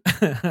 Amazing.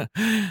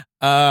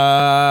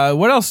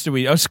 What else do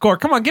we? Oh, score.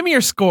 Come on, give me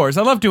your scores.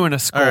 I love doing a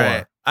score. All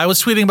right. I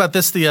was tweeting about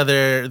this the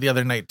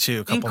other night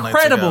too.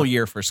 Incredible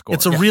year for score.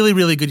 It's a really,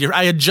 really good year.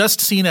 I had just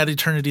seen At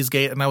Eternity's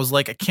Gate, and I was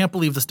like, I can't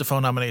believe this Dafoe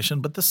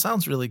nomination, but this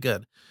sounds really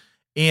good.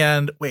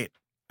 And wait,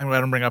 I'm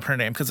going to bring up her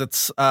name because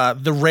it's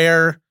the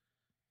rare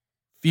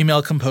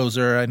female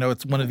composer. I know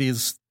it's one of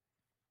these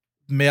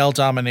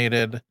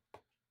male-dominated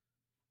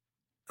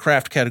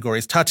craft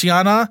categories.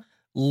 Tatiana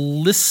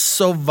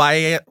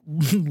Lisovskaya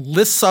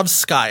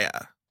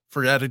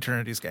for At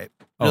Eternity's Gate.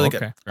 Really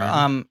good.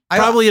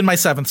 Probably in my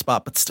 7th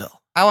spot, but still.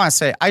 I want to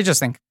say, I just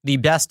think the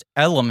best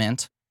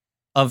element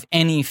of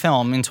any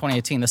film in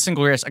 2018, the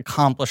single greatest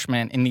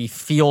accomplishment in the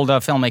field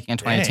of filmmaking in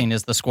 2018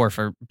 is the score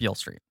for Beale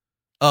Street.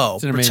 Oh,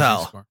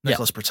 Bertel.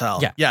 Nicholas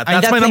Bertel. Yeah.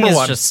 That's my number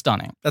one. Just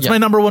stunning. That's my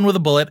number one with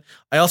a bullet.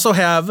 I also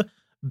have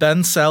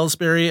Ben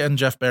Salisbury and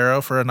Jeff Barrow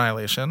for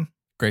Annihilation.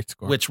 Great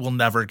score. Which will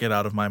never get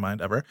out of my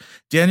mind ever.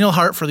 Daniel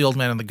Hart for The Old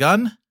Man and the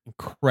Gun.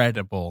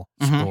 Incredible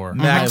score.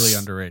 Highly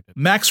underrated.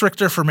 Max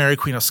Richter for Mary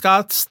Queen of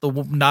Scots.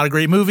 Not a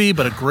great movie,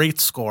 but a great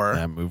score.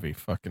 That movie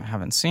fucking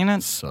haven't seen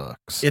it.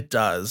 Sucks. It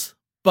does.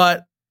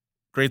 But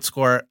great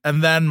score.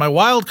 And then my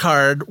wild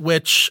card,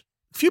 which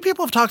few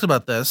people have talked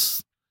about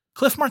this,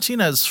 Cliff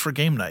Martinez for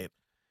Game Night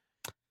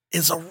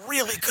is a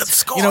really good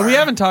score. You know, we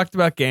haven't talked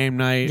about Game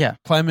Night. Yeah.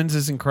 Clemens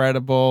is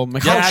incredible.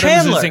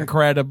 McAdams is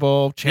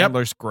incredible.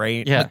 Chandler's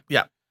great. Yeah.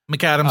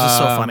 McAdams is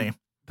so funny.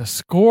 The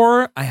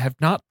score I have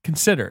not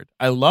considered.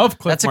 I love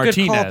Cliff That's a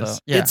Martinez. good call, though.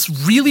 Yeah.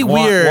 It's really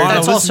weird.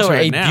 That's also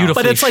a beautiful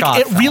but it's like shot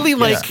it really film.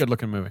 like It's a good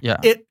looking movie. Yeah.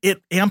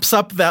 It amps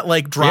up that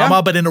like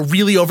drama, but in a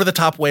really over the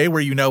top way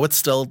where you know it's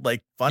still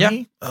like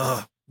funny.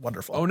 Ugh,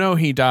 wonderful. Oh no,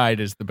 he died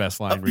is the best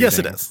line. Yes,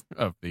 it is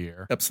of the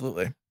year.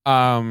 Absolutely.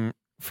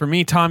 For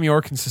me, Tom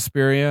York and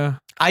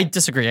Suspiria. I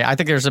disagree. I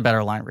think there's a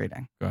better line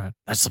reading. Go ahead.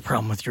 That's the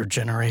problem with your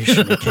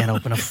generation. You can't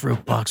open a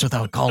fruit box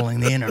without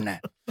calling the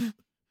internet.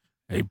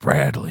 Hey,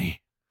 Bradley.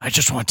 I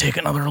just want to take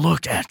another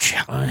look at you.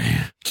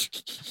 I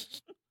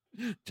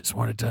just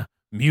wanted to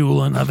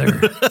mule another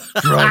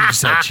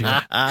drugs at you.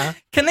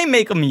 Can they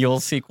make a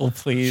Mule sequel,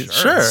 please?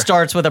 Sure.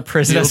 Starts with a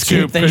prison Mule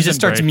escape, 2 then he just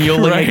starts prison break.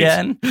 muling Right.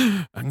 again.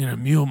 I'm going to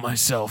mule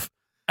myself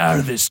out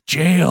of this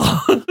jail.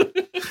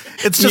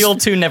 It's just Mule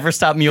 2 never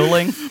stop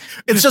muling.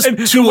 It's just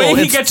the way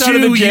he gets out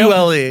of the jail.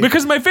 ULE.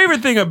 Because my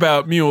favorite thing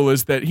about Mule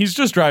is that he's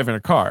just driving a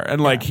car,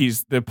 and like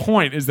the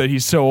point is that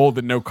he's so old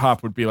that no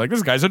cop would be like,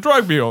 this guy's a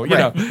drug mule, you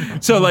know.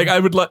 So like I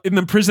would in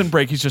the prison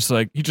break, he's just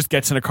like he just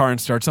gets in a car and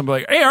starts. I'm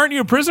like, hey, aren't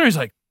you a prisoner? He's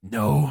like,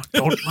 no,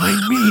 don't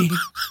mind me.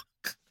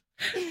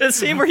 The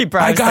scene where he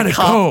bribes I gotta the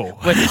cop go.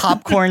 with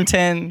popcorn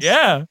tins.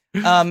 Yeah.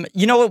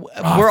 You know what?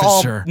 We're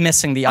Officer, all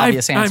missing the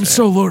obvious answer. I'm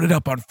so loaded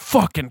up on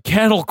fucking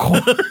kettle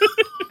corn.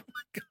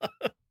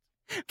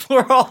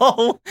 We're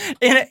all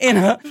in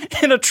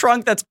a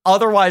trunk that's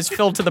otherwise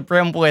filled to the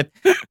brim with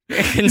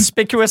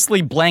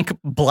conspicuously blank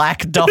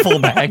black duffel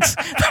bags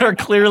that are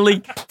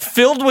clearly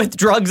filled with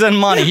drugs and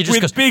money. He just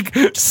with goes,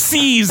 big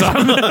C's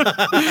on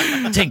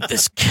them. take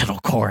this kettle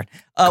corn.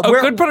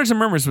 Good Putters and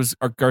Murmurs was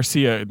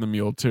Garcia in the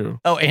Mule too.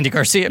 Oh, Andy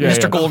Garcia, Yeah,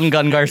 Mr. yeah. Golden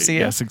Gun Garcia.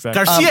 Yes,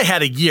 exactly. Garcia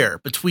had a year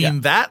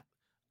between that.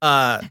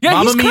 Yeah,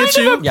 Mamma he's Mia kind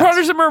 2. of a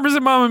Putters and Murmurs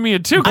and Mamma Mia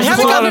too. I There's a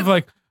haven't lot gotten of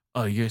like,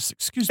 oh yes,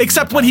 excuse me.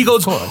 Except when he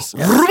goes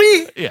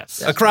Ruby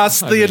yes across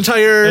the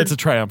entire. It's a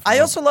triumph. I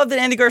also love that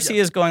Andy Garcia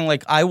is going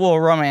like, I will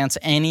romance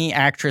any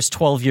actress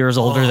 12 years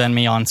older than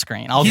me on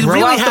screen. I'll He grow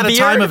really out had the a beard.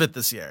 time of it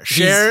this year.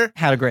 Cher,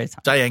 Had a great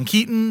time. Diane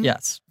Keaton.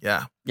 Yes.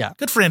 Yeah.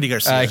 Good for Andy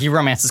Garcia. He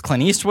romances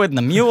Clint Eastwood in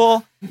The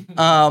Mule.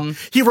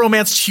 He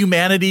romanced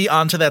humanity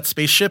onto that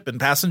spaceship and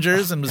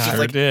Passengers and was just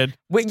like, did.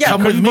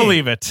 Come with Couldn't me.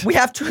 believe it. We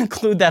have to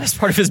include that as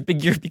part of his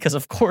big year because,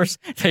 of course,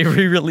 they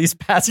re-released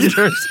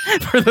Passengers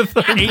for the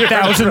third year.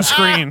 8,000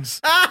 screens.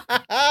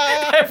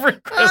 Every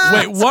Christmas.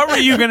 Wait, what were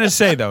you gonna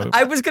say though?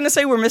 I was going to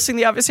say we're missing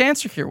the obvious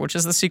answer here, which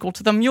is the sequel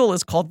to The Mule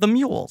is called The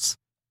Mules.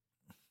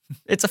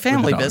 It's a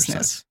family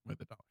business. With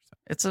the dollar sign.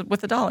 It's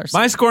with the dollars.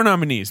 My score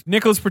nominees: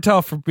 Nicholas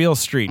Bertel for Beale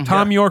Street,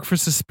 Tom York for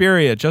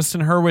Suspiria,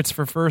 Justin Hurwitz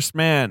for First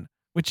Man,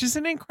 which is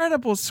an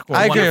incredible score.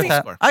 I agree with Wonderful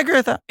that. score. I agree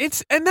with that.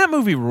 And that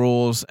movie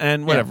rules,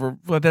 and whatever.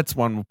 Well, that's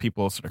one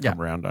people sort of come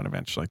around on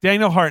eventually.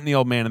 Daniel Hart and The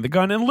Old Man and the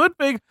Gun, and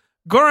Ludwig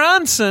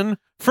Göransson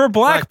for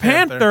Black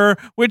Panther,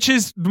 which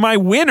is my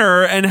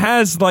winner and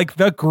has like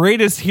the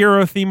greatest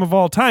hero theme of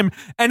all time,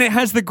 and it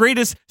has the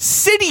greatest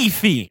city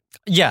theme.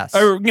 Yes.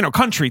 Or,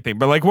 country theme,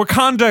 but like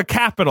Wakanda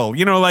capital,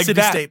 like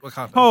City that. State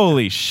Wakanda.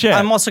 Holy shit.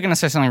 I'm also going to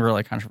say something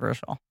really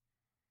controversial.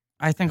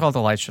 I think All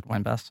the Lights should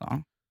win Best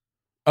Song.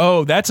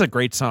 Oh, that's a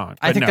great song.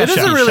 I think It is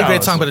a really great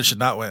Shallow song, but Slow. it should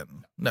not win.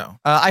 No.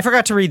 I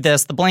forgot to read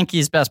this. The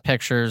Blankies Best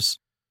Pictures.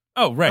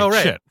 Oh, right. Oh,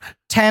 right. Shit.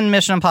 10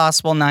 Mission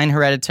Impossible, 9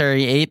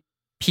 Hereditary, 8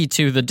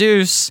 P2 The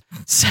Deuce,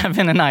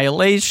 7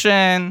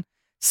 Annihilation,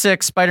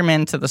 6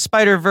 Spider-Man to the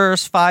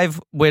Spider-Verse,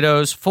 5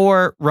 Widows,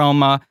 4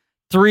 Roma,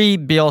 3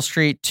 Beale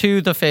Street,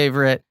 2 The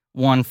Favorite,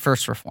 1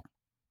 First Reform.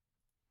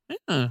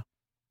 Yeah.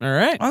 All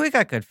right. Oh, we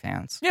got good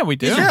fans. Yeah, we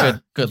do. These Yeah.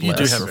 are good You do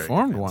lists. have very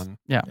Reformed good fans.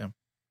 one.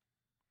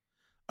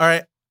 All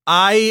right.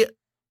 I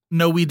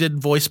know we did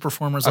voice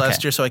performers Okay.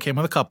 last year, so I came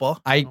with a couple.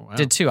 I Oh, wow.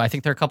 did too. I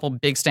think there are a couple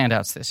big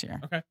standouts this year.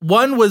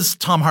 One was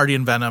Tom Hardy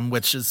in Venom,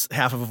 which is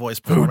half of a voice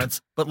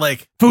performance. But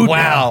like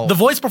Wow. the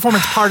voice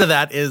performance part of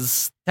that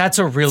is That's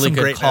a really Some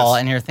good greatness. call,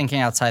 and you're thinking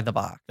outside the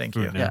box. thank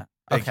you. Food. Yeah.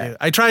 Thank Okay. you.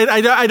 I tried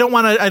I don't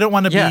want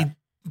to Yeah. be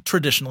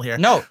traditional here.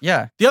 No,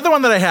 yeah. The other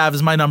one that I have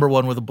is my number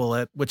one with a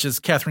bullet, which is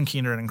Catherine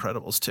Keener in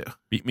Incredibles 2.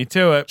 Beat me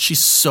to it.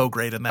 She's so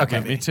great in that Okay.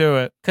 Beat me movie. to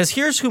it. Because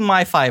here's who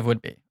my 5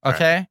 would be,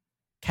 okay?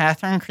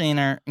 Catherine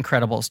Keener,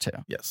 Incredibles 2.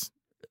 Yes.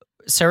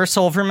 Sarah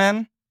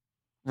Silverman,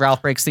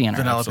 Ralph Breaks the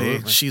Internet. Vanellope.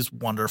 Absolutely. She's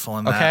wonderful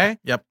in that. Okay.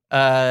 Yep.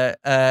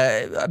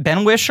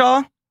 Ben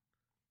Whishaw,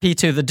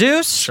 P2 The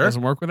Deuce, Sure.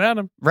 Doesn't work without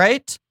him.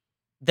 right?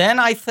 Then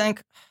I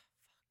think,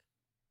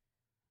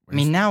 I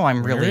mean, now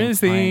I'm really Where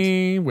is inclined.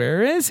 he?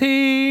 Where is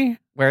he?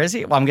 Where is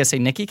he? Well, I'm going to say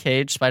Nicky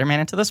Cage, Spider-Man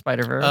Into the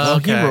Spider-Verse. Well,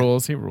 Okay. he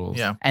rules. He rules.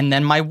 Yeah. And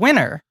then my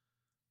winner,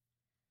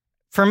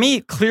 for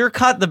me, clear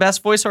cut, the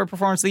best voiceover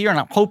performance of the year, and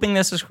I'm hoping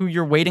this is who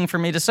you're waiting for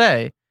me to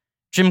say,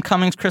 Jim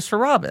Cummings, Christopher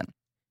Robin.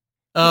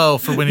 Oh,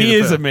 for Winnie He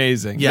the is Pooh.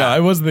 amazing. Yeah. No, I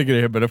wasn't thinking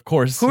of him, but of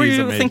course Who are he's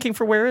you amazing. thinking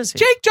for where is he?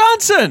 Jake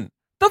Johnson.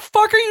 The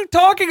fuck are you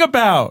talking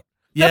about?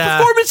 That Yeah.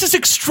 performance is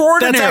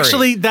extraordinary. That's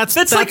actually that's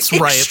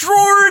like right.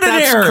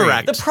 extraordinary. That's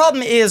correct. The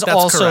problem is That's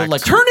also correct.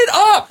 like Turn it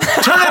up.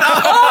 Turn it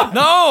up.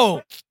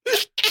 No.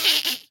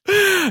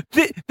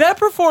 That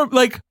perform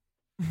like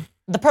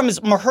the problem is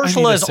I need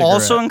Mahershala a is also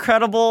cigarette.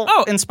 incredible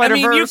in I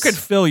Spider-Verse. mean, you could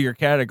fill your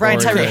category. Brian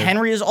Tyree with-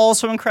 Henry is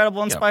also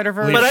incredible in Yep.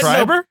 Spider-Verse. Liev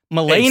Schreiber?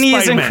 Mulaney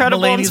is Spider-Man.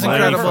 incredible. Mulaney's in Mulaney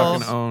Spider-Verse. incredible.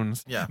 fucking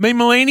owns. Yeah. I mean,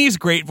 Mulaney's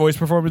great voice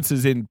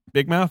performances in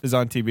Big Mouth is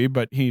on TV,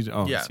 but he's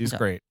owns. Yeah. He's Yeah.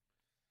 great.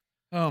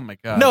 Oh my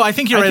god. No, I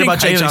think you're I right think about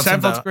Jake Haley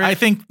Johnson. Steinfeld's Though. great. I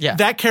think Yeah.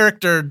 that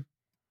character,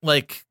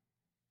 like,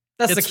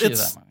 That's the It's- key to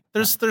it's- that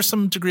movie. there's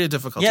some degree of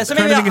difficulty. Yeah, so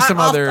there. maybe trying to think of some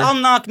other- I'll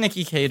knock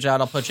Nicky Cage out.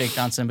 I'll put Jake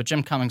Johnson, but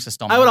Jim Cummings is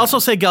still. I would my also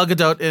winner. say Gal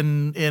Gadot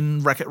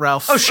in Wreck-It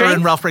Ralph. Oh, or Shank?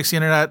 in Ralph Breaks the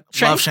Internet.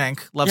 Shank? Love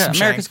Shank. Love yeah, some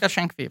America's Shank. got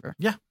Shank fever.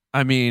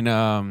 I mean,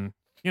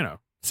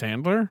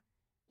 Sandler,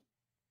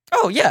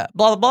 Oh yeah,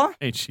 blah blah blah.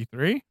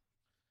 HC3.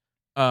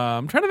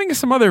 I'm trying to think of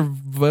some other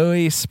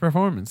voice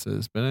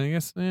performances, but I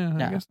guess Yeah,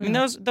 I guess I mean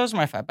those are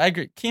my 5. I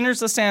agree. Keener's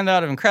the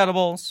standout of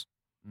Incredibles.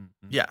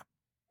 Mhm.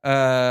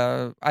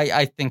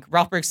 I think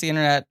Ralph Breaks the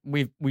Internet.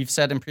 We've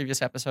said in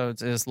previous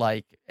episodes is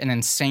like an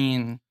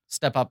insane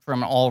step up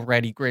from an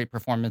already great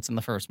performance in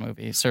the first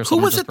movie. Sarah Who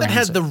Silverman was just it that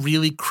brings had the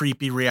really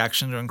creepy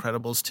reaction to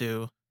Incredibles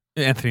 2?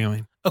 Anthony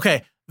Lane.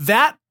 Okay,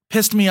 that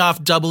pissed me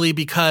off doubly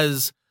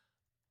because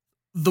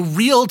the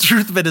real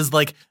truth of it is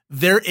like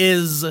there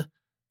is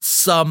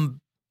some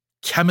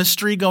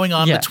chemistry going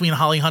on Yeah. between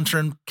Holly Hunter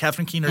and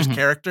Catherine Keener's Mhm.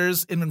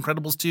 characters in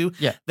Incredibles 2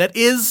 Yeah. that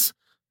is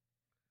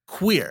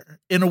queer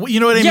in a way,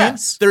 you know what I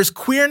Yes. mean? There's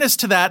queerness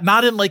to that,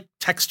 not in like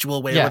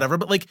textual way Yeah. or whatever,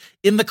 but like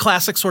in the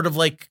classic sort of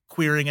like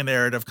queering a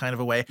narrative kind of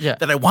a way Yeah.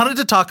 that I wanted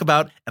to talk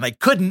about and I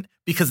couldn't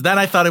because then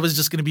I thought it was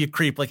just going to be a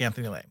creep like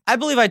Anthony Lane. I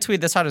believe I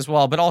tweeted this out as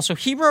well, but also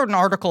he wrote an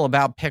article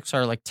about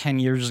Pixar like 10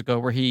 years ago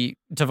where he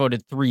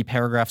devoted 3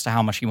 paragraphs to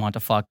how much he wanted to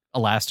fuck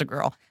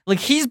Elastigirl. Like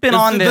he's been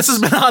on this.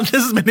 This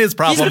has been his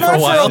problem He's been for a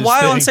on while. for a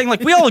while and saying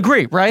like we all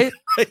agree, right?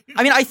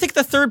 I mean, I think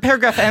the 3rd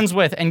paragraph ends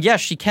with, and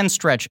yes, she can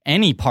stretch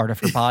any part of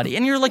her body,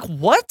 and you're like,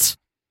 what?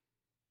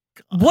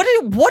 What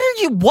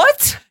are you?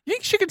 You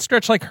think she could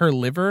stretch like her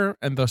liver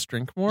and thus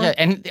drink more? Yeah,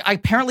 and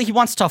apparently he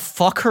wants to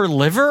fuck her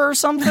liver or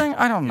something.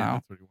 I don't know.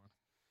 That's what he wants.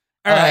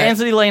 All right.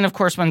 Anthony Lane, of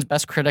course, wins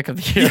Best Critic of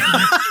the Year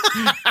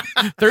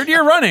 3rd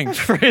year running.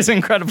 for his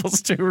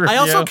Incredibles 2 review. I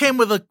also came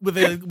with a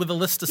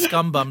list of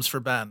scum bums for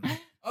Ben this year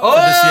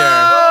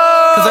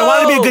Oh! because I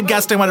wanted to be a good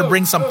guest. I wanted to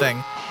bring something.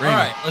 All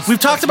right. We've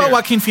talked about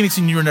Joaquin Phoenix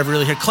and you were never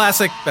really here.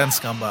 Classic Ben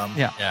Scumbum.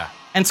 Yeah. Yeah.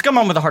 And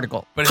Scumbum with a heart of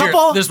gold. But Couple-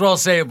 here, this is what I'll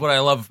say what I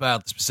love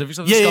about the specifics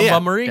of the Yeah, yeah, yeah.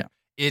 scumbummery. Yeah.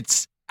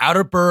 It's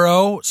outer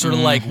borough, sort of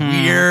like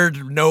Mhm.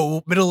 weird,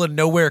 no middle of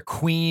nowhere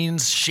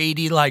Queens,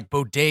 shady like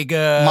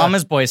bodega.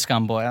 Mama's boy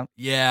Scumboy.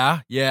 Yeah,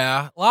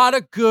 yeah. A lot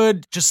of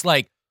good, just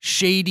like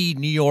shady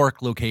New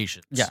York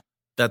locations. Yeah.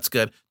 That's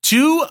good.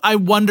 2, I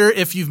wonder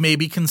if you've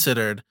maybe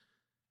considered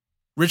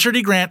Richard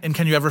E. Grant and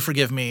Can You Ever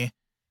Forgive Me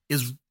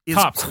is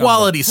Top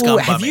quality Ooh, scum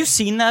have bumming. you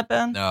seen that,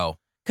 Ben? No.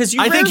 Because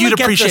you I think rarely you'd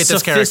get appreciate the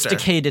this character.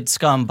 sophisticated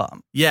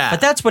scumbum. Yeah. But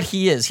that's what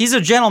he is. He's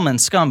a gentleman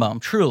scumbum,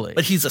 truly.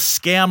 But he's a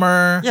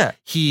scammer. Yeah.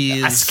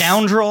 He's a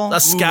scoundrel. A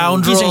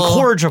scoundrel. He's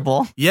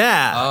incorrigible.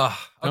 Yeah.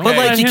 Okay. But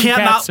like Let you him can't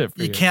cat not sit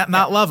for you you. can't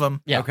not love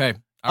him. Yeah. Okay.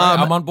 All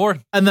right, I'm on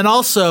board. And then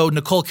also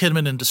Nicole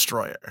Kidman in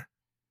Destroyer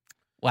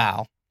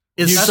Wow.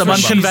 is That's some where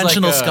she's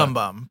unconventional like a-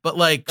 scumbum. But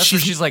like That's where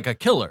she's like a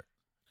killer.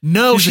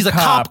 No, she's a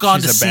cop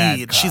gone to She's a bad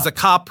seed. cop. She's a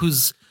cop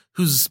who's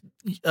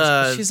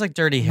she's like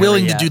Dirty Harry.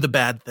 willing to yeah. do the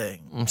bad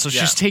thing. So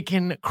she's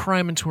taking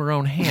crime into her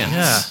own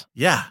hands.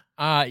 Yeah.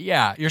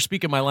 Yeah, you're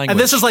speaking my language. And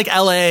this is like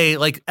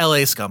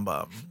LA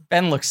scumbum.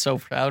 Ben looks so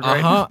proud,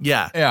 right? Uh-huh.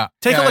 Yeah. Yeah.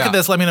 Take a Yeah, look yeah. at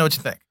this. Let me know what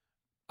you think.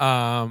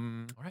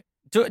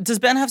 Does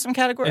Ben have some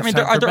category? It's I mean,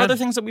 time are for there Ben. other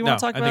things that we want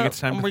to No, talk I about? think it's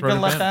time to We're throw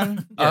gonna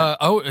to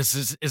let Ben.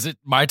 Is it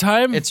my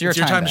time? It's your It's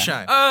your time to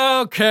Ben.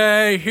 shine.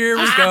 Okay, here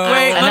we go.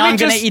 Wait, And let now me I'm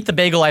going to just- eat the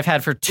bagel I've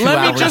had for 2 hours.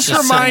 Let me just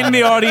sitting remind on the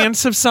it.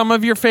 audience of some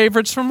of your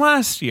favorites from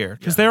last year,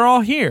 because they're all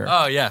here.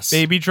 Oh, yes.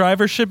 Baby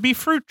driver should be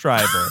fruit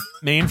driver.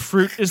 Main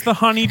fruit is the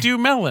honeydew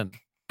melon.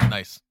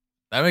 Nice.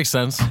 That makes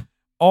sense.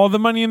 All the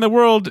money in the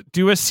world,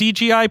 do a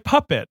CGI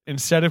puppet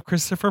instead of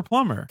Christopher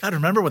Plummer. God,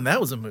 remember when that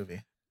was a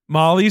movie?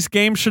 Molly's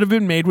game should have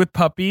been made with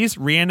puppies.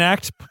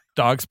 Reenact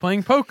dogs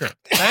playing poker.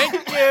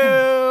 Thank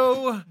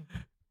you.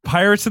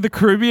 Pirates of the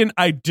Caribbean.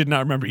 I did not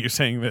remember you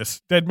saying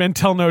this. Dead men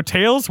tell no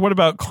tales. What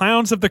about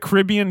Clowns of the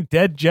Caribbean?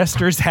 Dead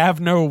jesters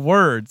have no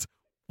words.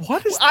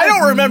 What is I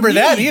don't remember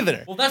that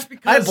either. Well, that's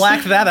because I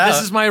blacked that out.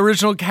 This is my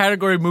original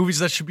category of movies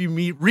that should be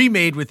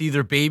remade with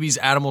either babies,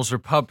 animals, or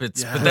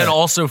puppets, but then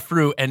also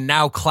fruit, and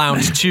now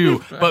clowns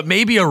too. But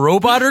maybe a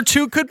robot or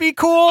two could be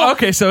cool.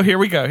 Okay, so here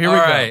we go. Here All we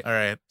right. All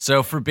right.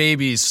 So for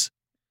babies,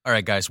 all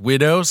right, guys,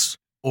 widows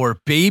or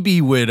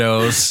baby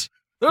widows,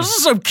 those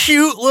are some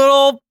cute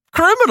little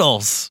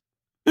criminals.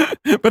 go.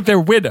 But they're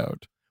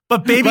widowed.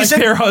 But baby, Like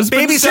their husbands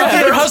baby said. Cynthia,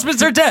 Their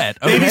husbands are dead.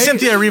 baby okay?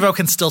 Cynthia Erivo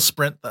can still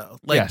sprint though.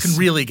 Like Yes. can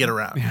really get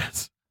around.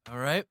 Yes. All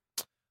right.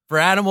 For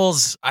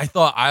animals, I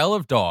thought Isle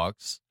of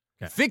Dogs,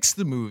 fix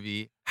the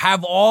movie,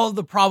 have all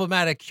the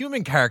problematic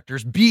human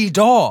characters be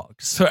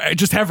dogs. So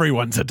just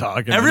everyone's a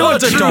dog. in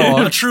Everyone's the a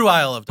dog. A true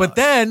Isle of Dogs. But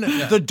then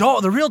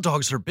the real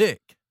dogs are big.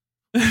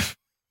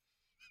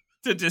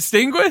 to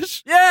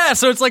distinguish. Yeah,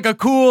 so it's like a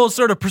cool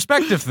sort of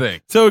perspective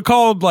thing. So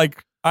called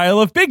like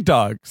Isle of Big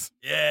Dogs.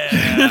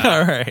 Yeah.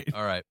 All right.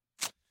 All right.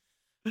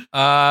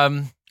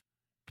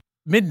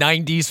 Mid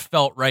 90s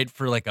felt right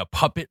for like a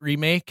puppet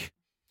remake.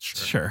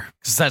 Sure.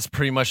 Because that's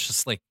pretty much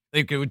just like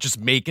they would just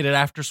make it an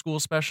after school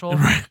special.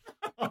 Right.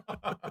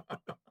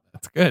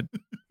 That's good.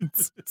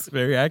 It's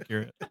very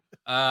accurate.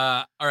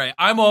 All right.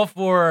 I'm all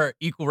for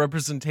equal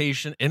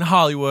representation in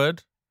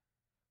Hollywood,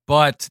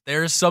 but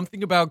there's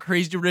something about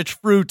Crazy Rich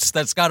Fruits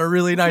that's got a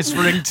really nice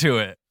ring to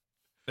it.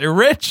 They're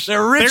rich.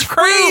 They're rich, They're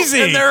crazy.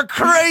 fruit, and they're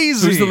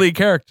crazy. Who's the lead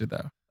character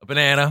though? A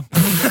banana.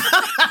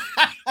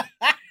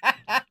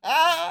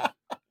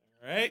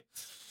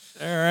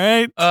 All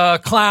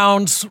right.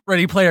 Clowns.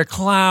 Ready Player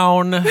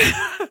Clown.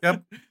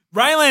 Yep.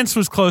 Rylance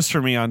was close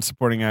for me on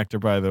supporting actor,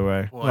 by the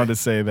way. Boy. I want to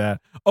say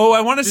that. Oh, I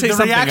want to say The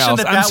something reaction else.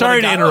 that I'm that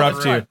sorry to would've gotten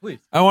interrupt you. right. Please.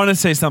 I want to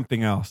say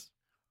something else.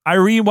 I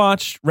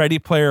rewatched Ready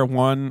Player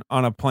One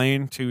on a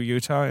plane to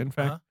Utah, in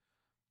fact. Uh-huh.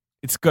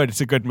 It's good.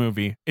 It's a good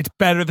movie. It's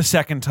better the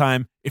second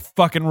time. It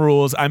fucking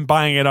rules. I'm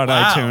buying it on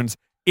Wow. iTunes.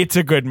 It's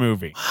a good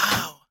movie.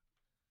 Wow.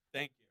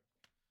 Thank you.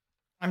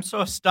 I'm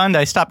so stunned.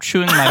 I stopped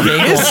chewing my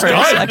bagel for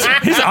a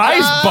second. His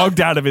eyes bugged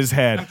out of his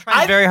head. I'm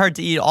trying very hard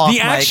to eat off The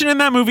my... action in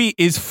that movie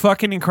is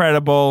fucking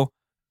incredible.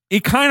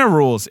 It kind of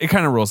rules. It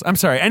kind of rules. I'm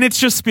sorry. And it's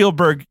just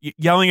Spielberg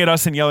yelling at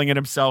us and yelling at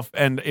himself,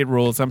 and it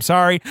rules. I'm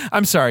sorry.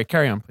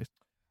 Carry on, please.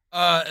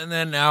 And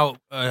then now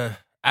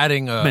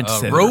adding Meant to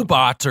say a that.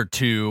 robot or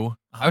two.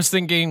 I was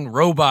thinking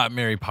Robot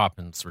Mary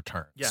Poppins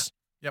Returns.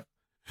 Yeah.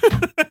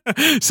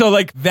 So,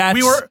 like, that's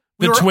We were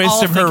the all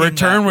twist of her thinking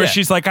return that, where yeah.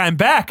 she's like, I'm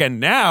back, and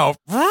now,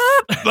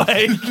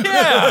 like,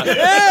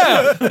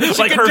 Yeah.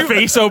 like her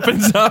face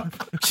opens up.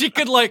 She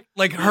could like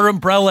her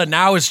umbrella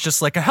now is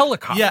just like a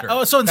helicopter. Yeah.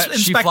 Oh, so that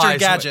she Inspector flies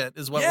Gadget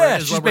is what Yeah, we're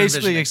is she's what we're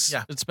basically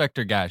envisioning.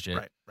 Inspector Gadget.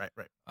 Right.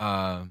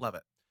 Um, Love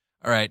it.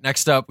 all right,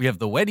 next up we have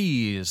the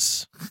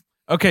Weddies.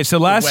 Okay, so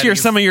last year,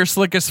 Weddings. some of your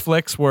slickest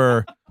flicks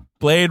were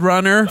Blade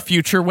Runner,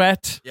 Future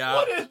Wet. Yeah.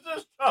 What is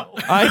this show?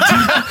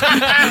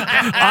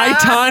 I,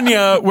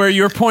 Tanya, where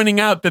you're pointing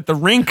out that the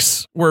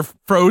rinks were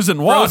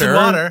frozen water. Frozen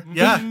water.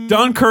 Yeah.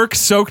 Dunkirk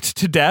soaked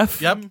to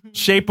death. Yep.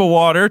 Shape of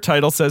Water,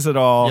 title says it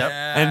all. Yep.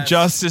 And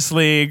Justice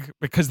League,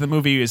 because the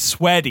movie is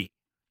sweaty.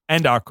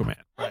 And Aquaman.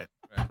 Right.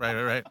 All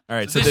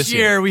right, so This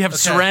year we have Okay.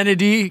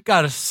 Serenity,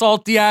 got a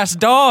salty ass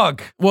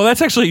dog. Well,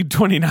 that's actually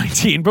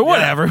 2019, but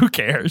whatever. Who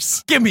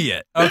cares? Give me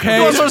it. You Okay.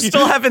 also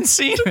still haven't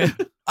seen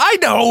it. I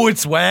know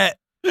it's wet.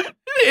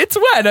 It's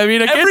wet. I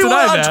mean, I can't Everyone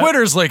deny on that.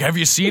 Twitter's like, have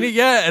you seen it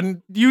yet?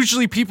 And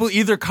usually people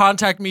either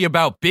contact me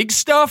about big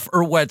stuff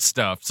or wet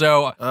stuff.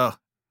 So Oh,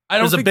 I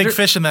don't there's a think big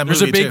fish in that movie.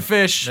 There's a big too.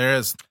 fish, There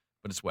is.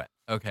 but it's wet.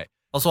 Okay.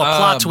 Also, a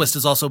plot Um, twist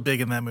is also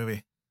big in that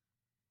movie.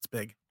 It's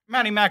big.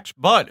 Maddie Mac's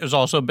butt is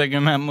also big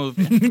in that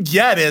movie.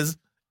 Yeah, it is,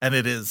 and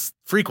it is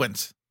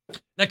frequent.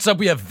 Next up,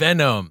 we have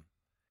Venom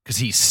because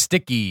he's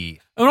sticky.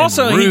 And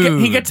also, he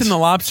rude. gets in the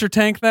lobster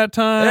tank that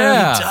time.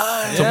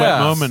 Yeah. It's a wet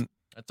moment.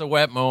 That's a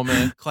wet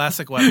moment.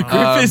 Classic wet moment.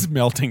 Griff is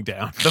melting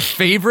down. The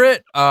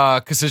favorite,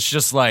 because it's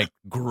just like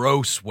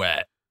gross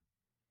wet,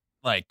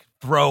 like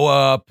throw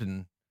up,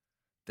 and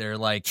they're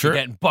like Sure.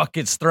 getting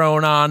buckets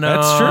thrown on them.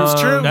 That's true.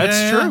 It's true. That's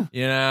Yeah, true.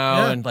 You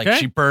know, and like Okay.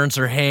 she burns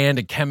her hand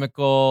to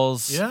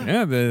chemicals. Yeah.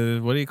 Yeah,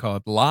 what do you call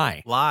it?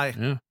 Lie.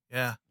 Lie.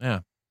 Yeah. Yeah.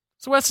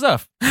 So wet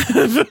stuff.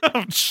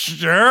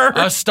 Sure.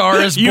 A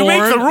Star is You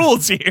Born. make the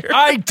rules here.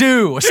 I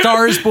do. A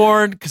Star is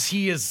Born because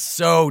he is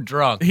so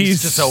drunk.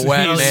 He's just a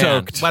wet he's man.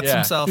 soaked. Wets Yeah.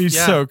 himself. He's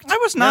yeah. soaked. I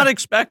was not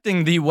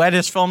expecting the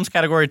wettest films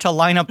category to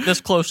line up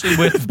this closely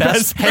with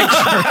Best Picture.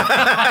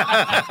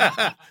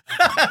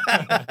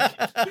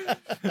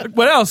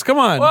 What else? Come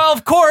on. Well,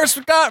 of course,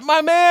 we got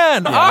my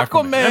man, Yeah,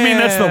 Aquaman. I mean,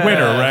 that's the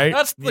winner, right?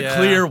 That's the Yeah.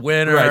 clear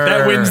winner. right.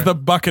 That wins the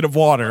bucket of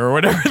water or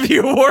whatever the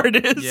award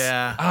is.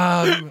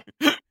 Yeah.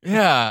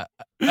 Yeah.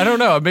 I don't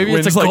know. Maybe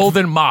it's Wins a like-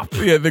 golden mop.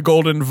 Yeah, the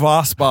golden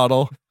Voss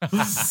bottle. All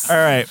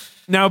right.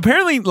 Now,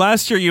 apparently,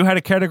 last year you had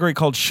a category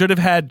called "Should Have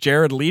Had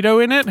Jared Leto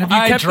in It." Have you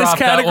I kept this dropped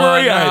category? That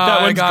one. All right, that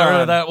I one's got rid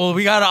gone. of that. Well,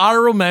 we got an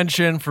honorable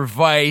mention for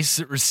Vice.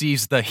 It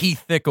receives the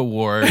Heath Thick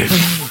Award.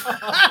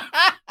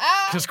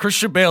 Because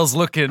Christian Bale's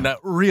looking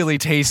really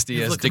tasty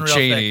He's as looking Dick real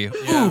Cheney.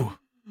 thick. Yeah. Ooh.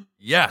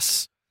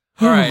 Yes.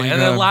 All right. my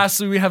And then God.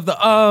 lastly, we have the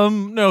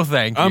no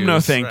thank you. No,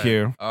 thank Right.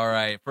 you. All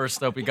right.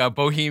 First up, we got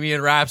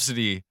Bohemian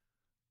Rhapsody.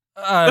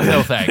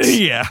 No thanks.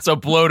 Yeah. It's a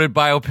bloated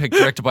biopic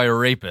directed by a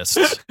rapist.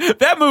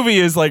 That movie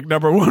is like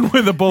number one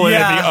with a bullet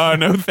Yeah. at the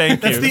no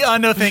thank That's you. the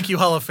no thank you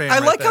Hall of Fame. I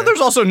right like how there.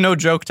 there's also no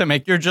joke to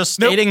make. You're just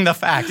stating the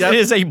fact. Yep. It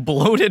is a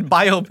bloated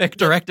biopic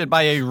directed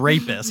by a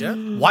rapist. Yeah.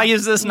 Why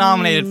is this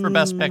nominated for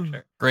Best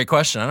Picture? Great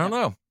question. I don't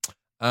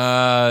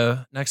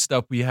know. Next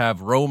up, we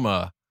have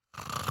Roma.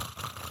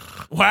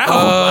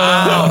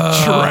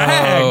 wow.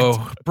 Dragged.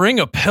 Oh, bring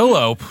a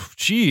pillow.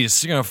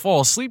 Jeez, you're going to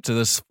fall asleep to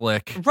this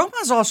flick.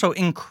 Roma's also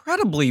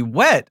incredibly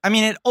wet. I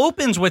mean, it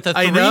opens with a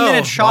I 3-minute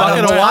know. shot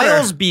Bucket of of water.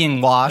 tiles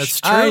being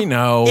washed. I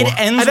know. It ends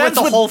And with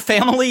the with whole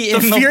family the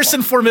in fierce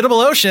and formidable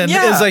ocean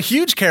Yeah. is a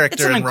huge character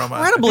It's an in Roma.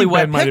 incredibly Ben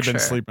wet might have picture. been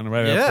sleeping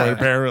right Yeah. that point,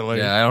 apparently.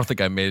 Yeah, I don't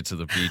think I made it to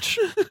the beach.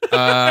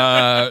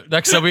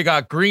 Next up, we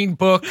got Green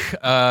Book.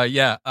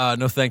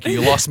 No thank you.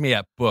 You lost me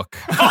at book.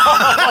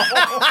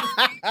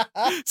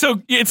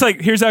 So it's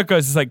like, here's how it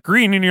goes. It's like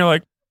green, and you're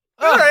like,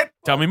 All right.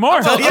 tell me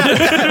more.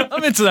 Yeah.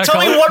 I'm into that Tell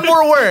color. me one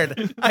more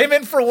word. I'm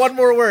in for one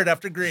more word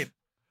after green.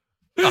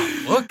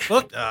 Look.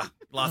 Look.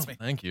 Lost me.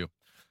 Thank you.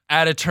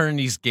 At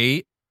Eternity's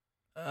Gate.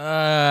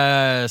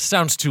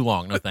 Sounds too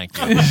long. No thank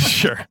you.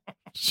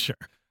 Sure.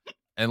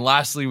 And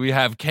lastly, we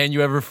have Can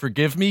You Ever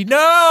Forgive Me?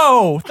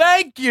 No!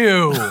 Thank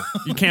you!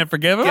 You can't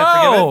forgive him?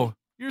 No!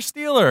 You're a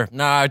Steeler.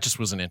 Nah, I just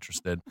wasn't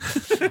interested.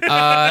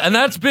 And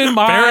that's been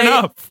my Fair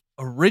enough.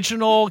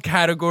 original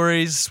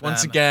categories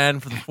once Man. again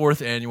for the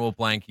 4th annual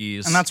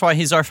Blankies. And that's why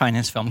he's our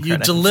finest film You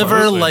critic. deliver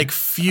Absolutely. like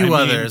few I mean,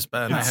 others,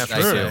 Ben. I it's have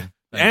Thank to you. say.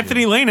 Thank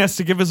Anthony you. Lane has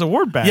to give his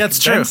award back. Yeah, it's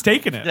true. Ben's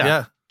taking it.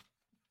 Yeah.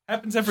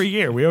 Happens every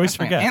year. We always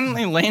forget.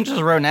 Anthony Lane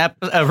just wrote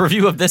a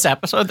review of this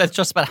episode that's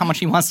just about how much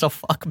he wants to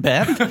fuck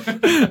Ben.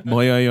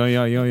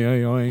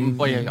 Boing. Boing,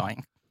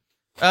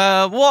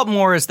 boing. What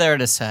more is there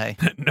to say?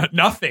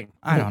 Nothing.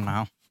 I don't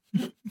know.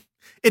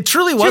 It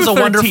truly was a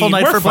wonderful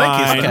night We're for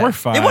Blankies. fine. Okay. We're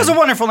fine. It was a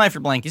wonderful night for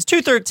Blankies.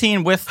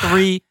 213 with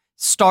 3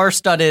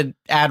 star-studded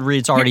ad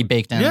reads already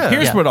baked in. Yeah.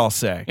 Here's what I'll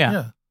say. Yeah.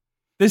 Yeah.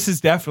 This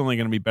is definitely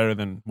going to be better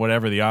than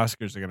whatever the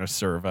Oscars are going to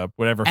serve up.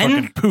 Whatever And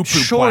fucking poo-poo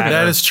shorter. platter.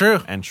 That is true.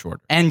 And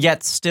shorter. And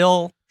yet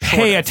still Pay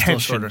shorter. attention,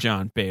 shorter.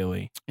 John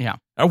Bailey. Yeah.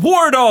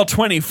 Award all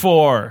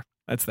 24.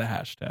 That's the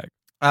hashtag.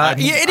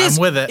 It is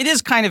I'm with it. It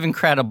is kind of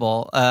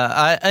incredible.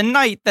 A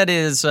night that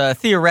is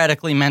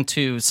theoretically meant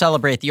to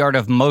celebrate the art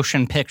of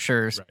motion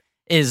pictures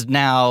is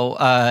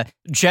now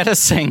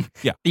jettisoning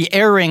the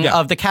airing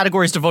of the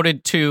categories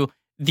devoted to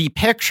the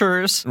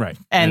pictures Right.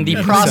 and the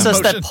And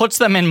process motion. that puts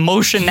them in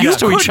motion next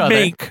to you each could other.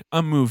 make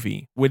a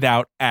movie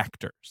without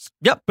actors.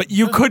 Yep. But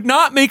you could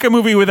not make a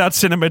movie without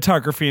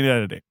cinematography and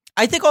editing.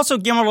 I think also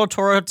Guillermo del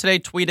Toro today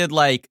tweeted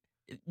like,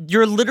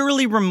 you're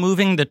literally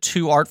removing the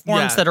two art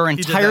forms Yeah, that are he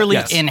did that. entirely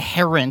Yes.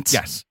 inherent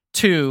Yes.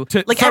 to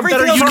like from everything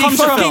better else unique comes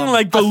fucking, from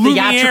like, the a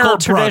Lumiere theatrical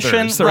tradition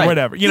brothers or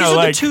whatever. You These know, are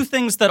like- the two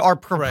things that are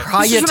This is what I'm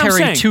proprietary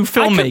saying. to I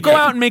filmmaking. could go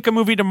out and make a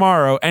movie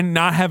tomorrow and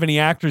not have any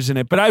actors in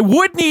it, but I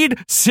would need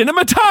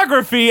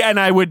cinematography and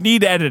I would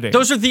need editing.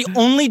 Those are the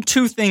only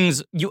two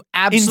things you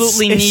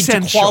absolutely need to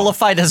essential.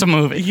 qualify as a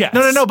movie. Yes.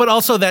 No, but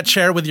also that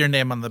chair with your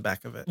name on the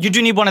back of it. You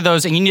do need one of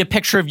those, and you need a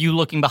picture of you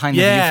looking behind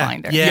the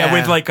viewfinder. Yeah,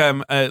 with like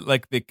your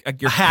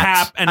A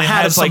hat. cap and A it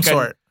hat has of some like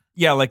sort.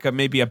 like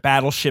maybe a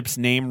battleship's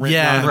name written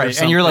Yeah. on it or Right, and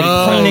something. you're like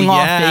Oh, pointing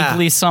off yeah.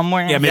 vaguely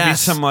somewhere. Yeah, maybe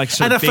Yes. some like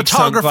sort and a of big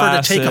photographer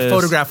to take a sunglasses.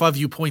 photograph of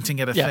you pointing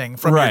at a Yeah. thing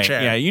from right. your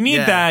chair. Yeah, you need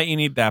that. You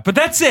need that. But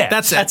that's it.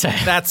 That's it.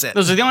 That's it.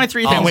 Those are the only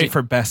three Can't things. wait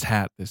for best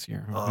hat this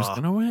year. Who's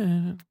gonna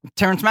win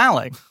Terrence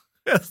Malick.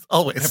 Yes,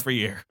 always. every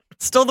year?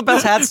 Still the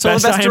best hat, still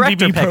the best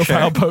director IMDb picture.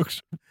 profile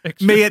picture.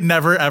 May it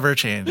never, ever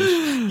change.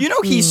 You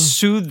know he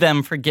sued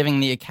them for giving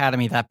the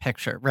Academy that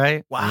picture,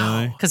 right? Wow.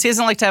 Really? Because he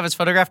doesn't like to have his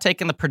photograph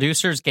taken. The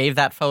producers gave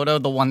that photo,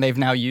 the one they've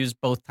now used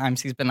both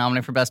times he's been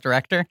nominated for Best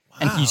Director,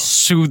 and he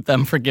sued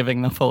them for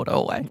giving the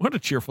photo away. What a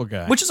cheerful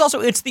guy. Which is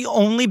also, it's the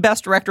only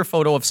Best Director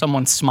photo of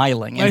someone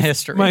smiling in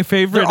history. My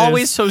favorite They're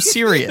always is- so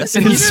serious,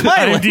 and he's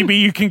smiling. IMDb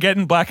you can get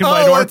in black and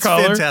white or it's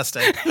color.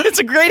 fantastic. It's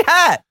a great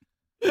hat.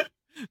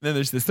 Then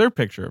there's this third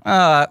picture.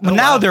 Now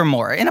wow. they're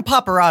more in a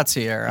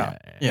paparazzi era.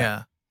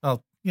 Yeah.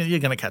 Well, you're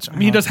going to catch him. I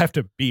mean, he does have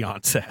to be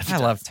on set. I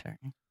love Terry.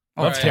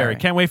 Love Terry.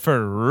 Can't wait for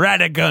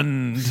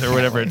Radagund or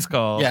whatever it's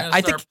called. Yeah. I'm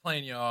I gonna start think-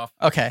 playing you off.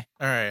 Okay.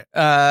 All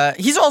right.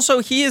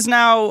 He is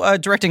now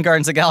directing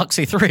Guardians of the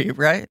Galaxy 3,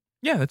 right?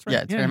 Yeah, that's right.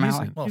 Yeah, Terry he's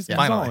Malick. in. Well, He's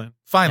finally. all in.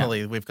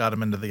 Finally, we've got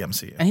him into the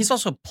MCU. And he's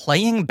also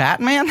playing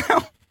Batman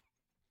now?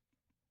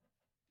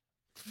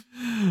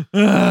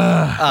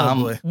 Oh,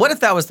 boy. What if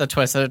that was the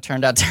twist that it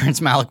turned out Terrence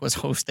Malick was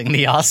hosting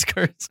the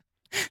Oscars?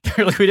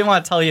 They're like, we didn't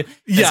want to tell you. 'cause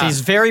Yeah.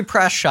 He's very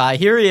press shy.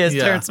 Here he is,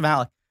 Yeah. Terrence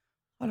Malick.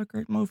 A lot of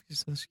great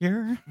movies this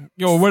year.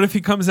 Yo, what if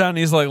he comes out and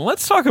he's like,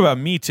 let's talk about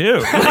Me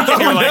Too?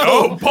 And you're like,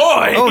 oh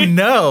boy. Oh,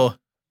 no.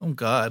 Oh,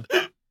 God.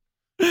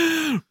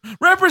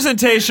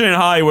 Representation in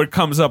Hollywood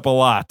comes up a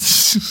lot.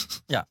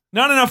 Yeah.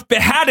 Not enough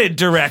beheaded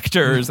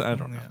directors. I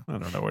don't know. I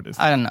don't know what it is.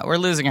 I don't know. We're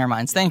losing our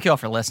minds. Thank you all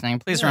for listening.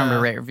 Please remember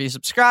to rate, review,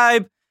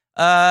 subscribe.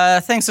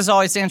 Thanks as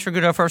always to Andrew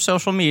Gudo for our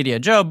social media,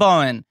 Joe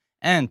Bowen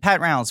and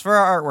Pat Reynolds for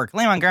our artwork,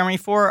 Lee Montgomery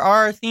for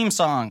our theme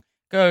song.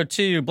 Go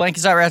to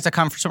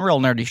blankies.rats.com for some real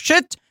nerdy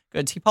shit.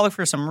 Go to TeePublic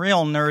for some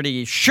real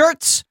nerdy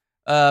shirts.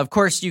 Of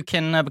course, you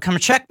can become a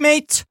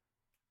checkmate.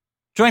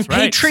 Join That's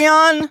right.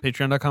 Patreon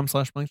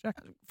Patreon.com/blankjack.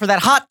 for that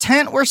hot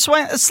tent we're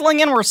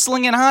slinging. We're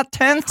slinging hot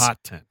tents. Hot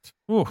tent.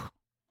 Ooh.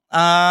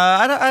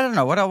 I don't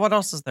know. What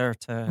else is there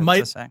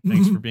to say?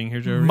 Thanks for being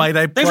here, Joe Reid. Might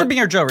I Thanks for being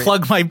here, Joe Reid.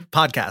 plug my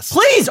podcast?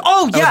 Please.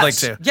 Oh, yes. I would like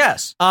to.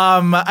 Yes.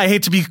 I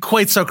hate to be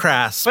quite so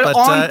crass, But but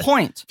on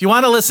point. if you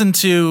want to listen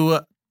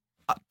to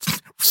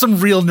some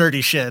real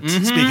nerdy shit,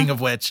 Mhm. speaking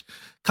of which,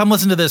 come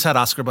listen to this at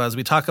Oscar Buzz.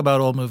 We talk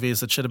about old movies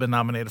that should have been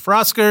nominated for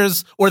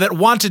Oscars or that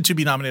wanted to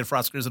be nominated for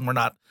Oscars and were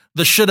not.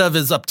 The should have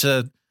is up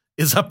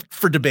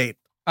for debate.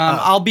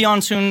 I'll be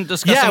on soon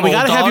discussing Yeah, we old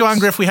got to have you dogs. on,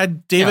 Griff. We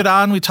had David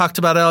on. We talked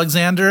about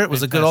Alexander. It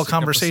was a good old Fantastic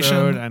conversation.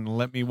 episode, and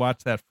let me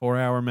watch that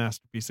 4-hour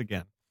masterpiece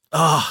again.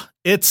 Oh,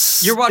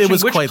 You're watching. it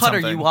was Which quite cut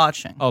something. are you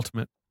watching?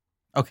 Ultimate.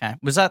 Okay.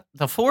 Was that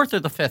the fourth or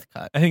the fifth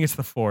cut? I think it's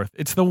the fourth.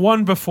 It's the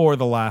one before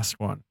the last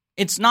one.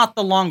 It's not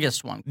the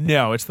longest one.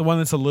 No, it's the one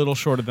that's a little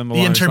shorter than the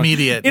The longest one.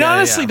 intermediate. It Yeah,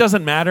 honestly yeah.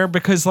 doesn't matter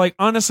because, like,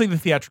 honestly, the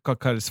theatrical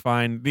cut is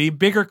fine. The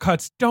bigger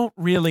cuts don't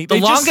really. The they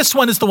just- longest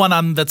one is the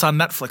one that's on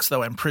Netflix,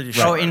 though. I'm pretty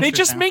sure. Oh, They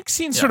just Interesting. make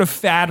scenes Yeah. sort of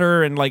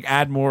fatter and like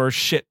add more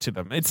shit to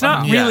them. It's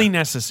not Yeah. really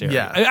necessary.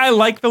 Yeah. I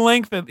like the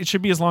length that it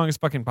should be as long as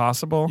fucking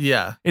possible.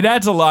 Yeah. It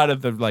adds a lot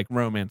of the like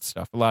romance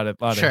stuff. A lot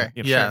Sure. of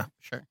you know, Yeah.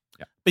 Sure.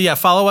 But yeah,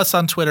 follow us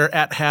on Twitter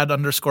at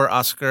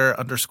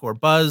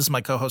 @had_Oscar_Buzz.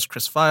 My co-host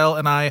Chris File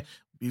and I would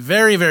be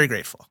very, very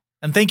grateful.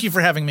 And thank you for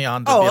having me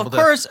on to be Oh, able of to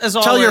course, as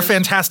always. tell your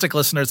fantastic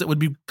listeners it would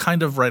be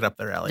kind of right up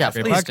their alley. Yeah,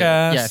 Great please do.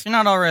 podcast. Yeah, if you're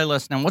not already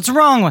listening, what's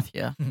wrong with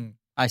you? Mhm.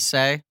 I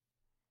say.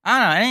 I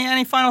don't know.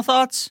 Any final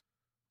thoughts,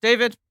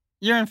 David?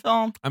 You're in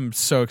film. I'm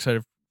so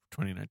excited for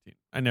 2019.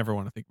 I never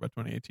want to think about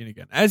 2018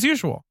 again, as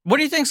usual. What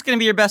do you think is going to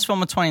be your best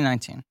film of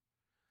 2019?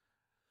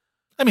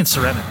 I mean,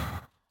 Serenity.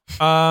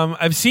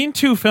 I've seen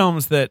three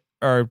films that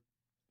are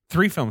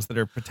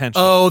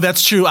potential. Oh,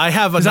 that's true. I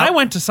have because I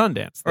went to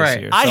Sundance this Right.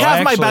 year. I so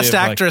have my actually best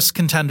like- actress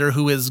contender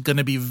who is going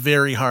to be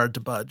very hard to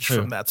budge Who?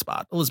 from that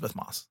spot. Elizabeth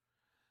Moss.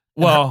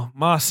 Well,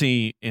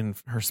 Mossy in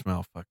her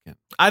smell fucking.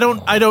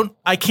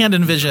 I can't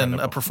envision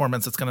Incredible. a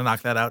performance that's going to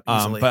knock that out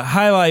easily. But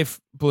High Life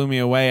blew me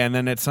away, and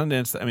then at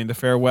Sundance, I mean, The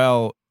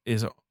Farewell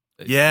is,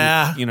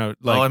 Yeah.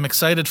 like I'm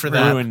excited for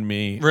that. ruined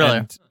me. Really?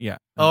 And, yeah.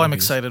 Oh, that I'm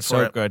movie's excited so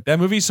for it. good. That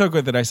movie's so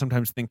good that I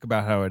sometimes think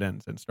about how it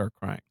ends and start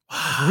crying,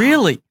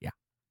 Really?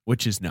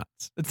 which is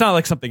nuts. It's not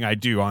like something I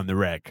do on the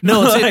reg.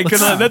 No, it's- Like,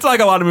 it's- that's like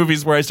a lot of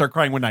movies where I start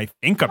crying when I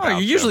think about. Oh, you're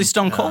usually them.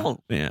 stone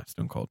cold. Yeah,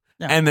 Stone Cold.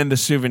 Yeah. And then The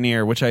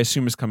Souvenir, which I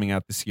assume is coming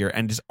out this year,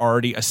 and is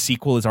already a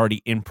sequel is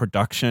already in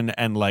production,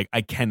 and like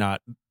I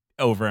cannot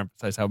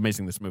overemphasize how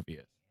amazing this movie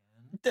is.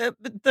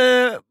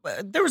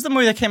 There was the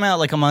movie that came out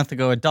like a month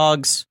ago, A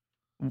Dog's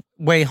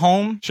Way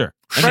Home. Sure.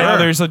 And Sure. now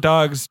there's A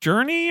Dog's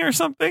Journey or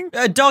something.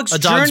 A Dog's A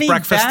Dog's Journey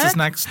Breakfast Back? is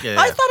next. Yeah,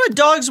 I yeah. thought A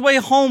Dog's Way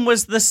Home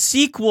was the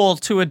sequel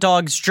to A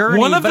Dog's Journey.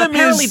 One of but them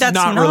apparently is that's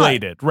not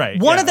related, right?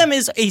 One yeah. of them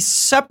is a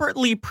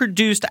separately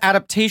produced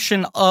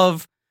adaptation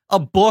of a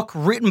book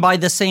written by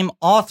the same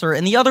author,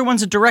 and the other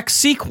one's a direct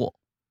sequel.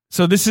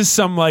 So this is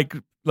some like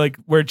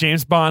where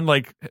James Bond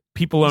like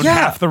people own Yeah.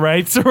 half the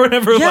rights or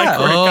whatever. Yeah. Like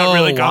where it got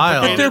really Oh, wild. But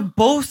complicated. they're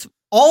both,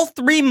 all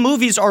three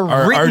movies are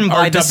written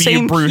by the W.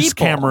 same Bruce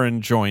people.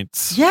 Cameron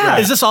joints. Yeah.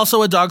 Is this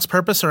also A Dog's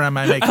Purpose, or am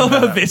I making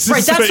that up? This Right,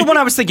 is that's the one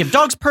I was thinking.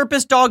 Dog's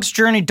Purpose, Dog's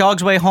Journey,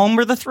 Dog's Way Home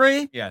were the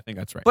three, Yeah, I think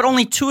that's right. but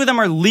only two of them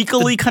are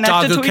legally The connected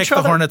dog who to kicked each the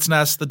other. hornet's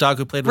nest, the dog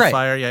who played with Right.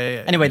 fire.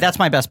 Yeah. Anyway, that's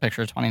my best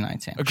picture of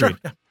 2019. Agreed.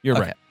 You're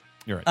Okay. right.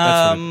 You're right.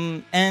 That's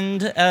what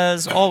And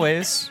as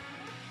always,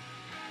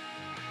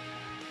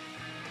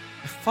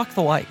 fuck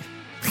the wife.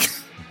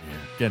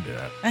 Can't do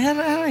that. I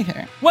don't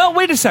care. Well,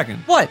 wait a second.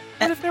 What?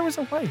 What if there was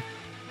a wife?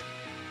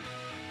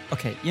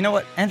 Okay, you know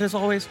what? And as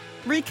always,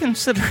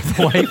 reconsider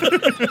the wife.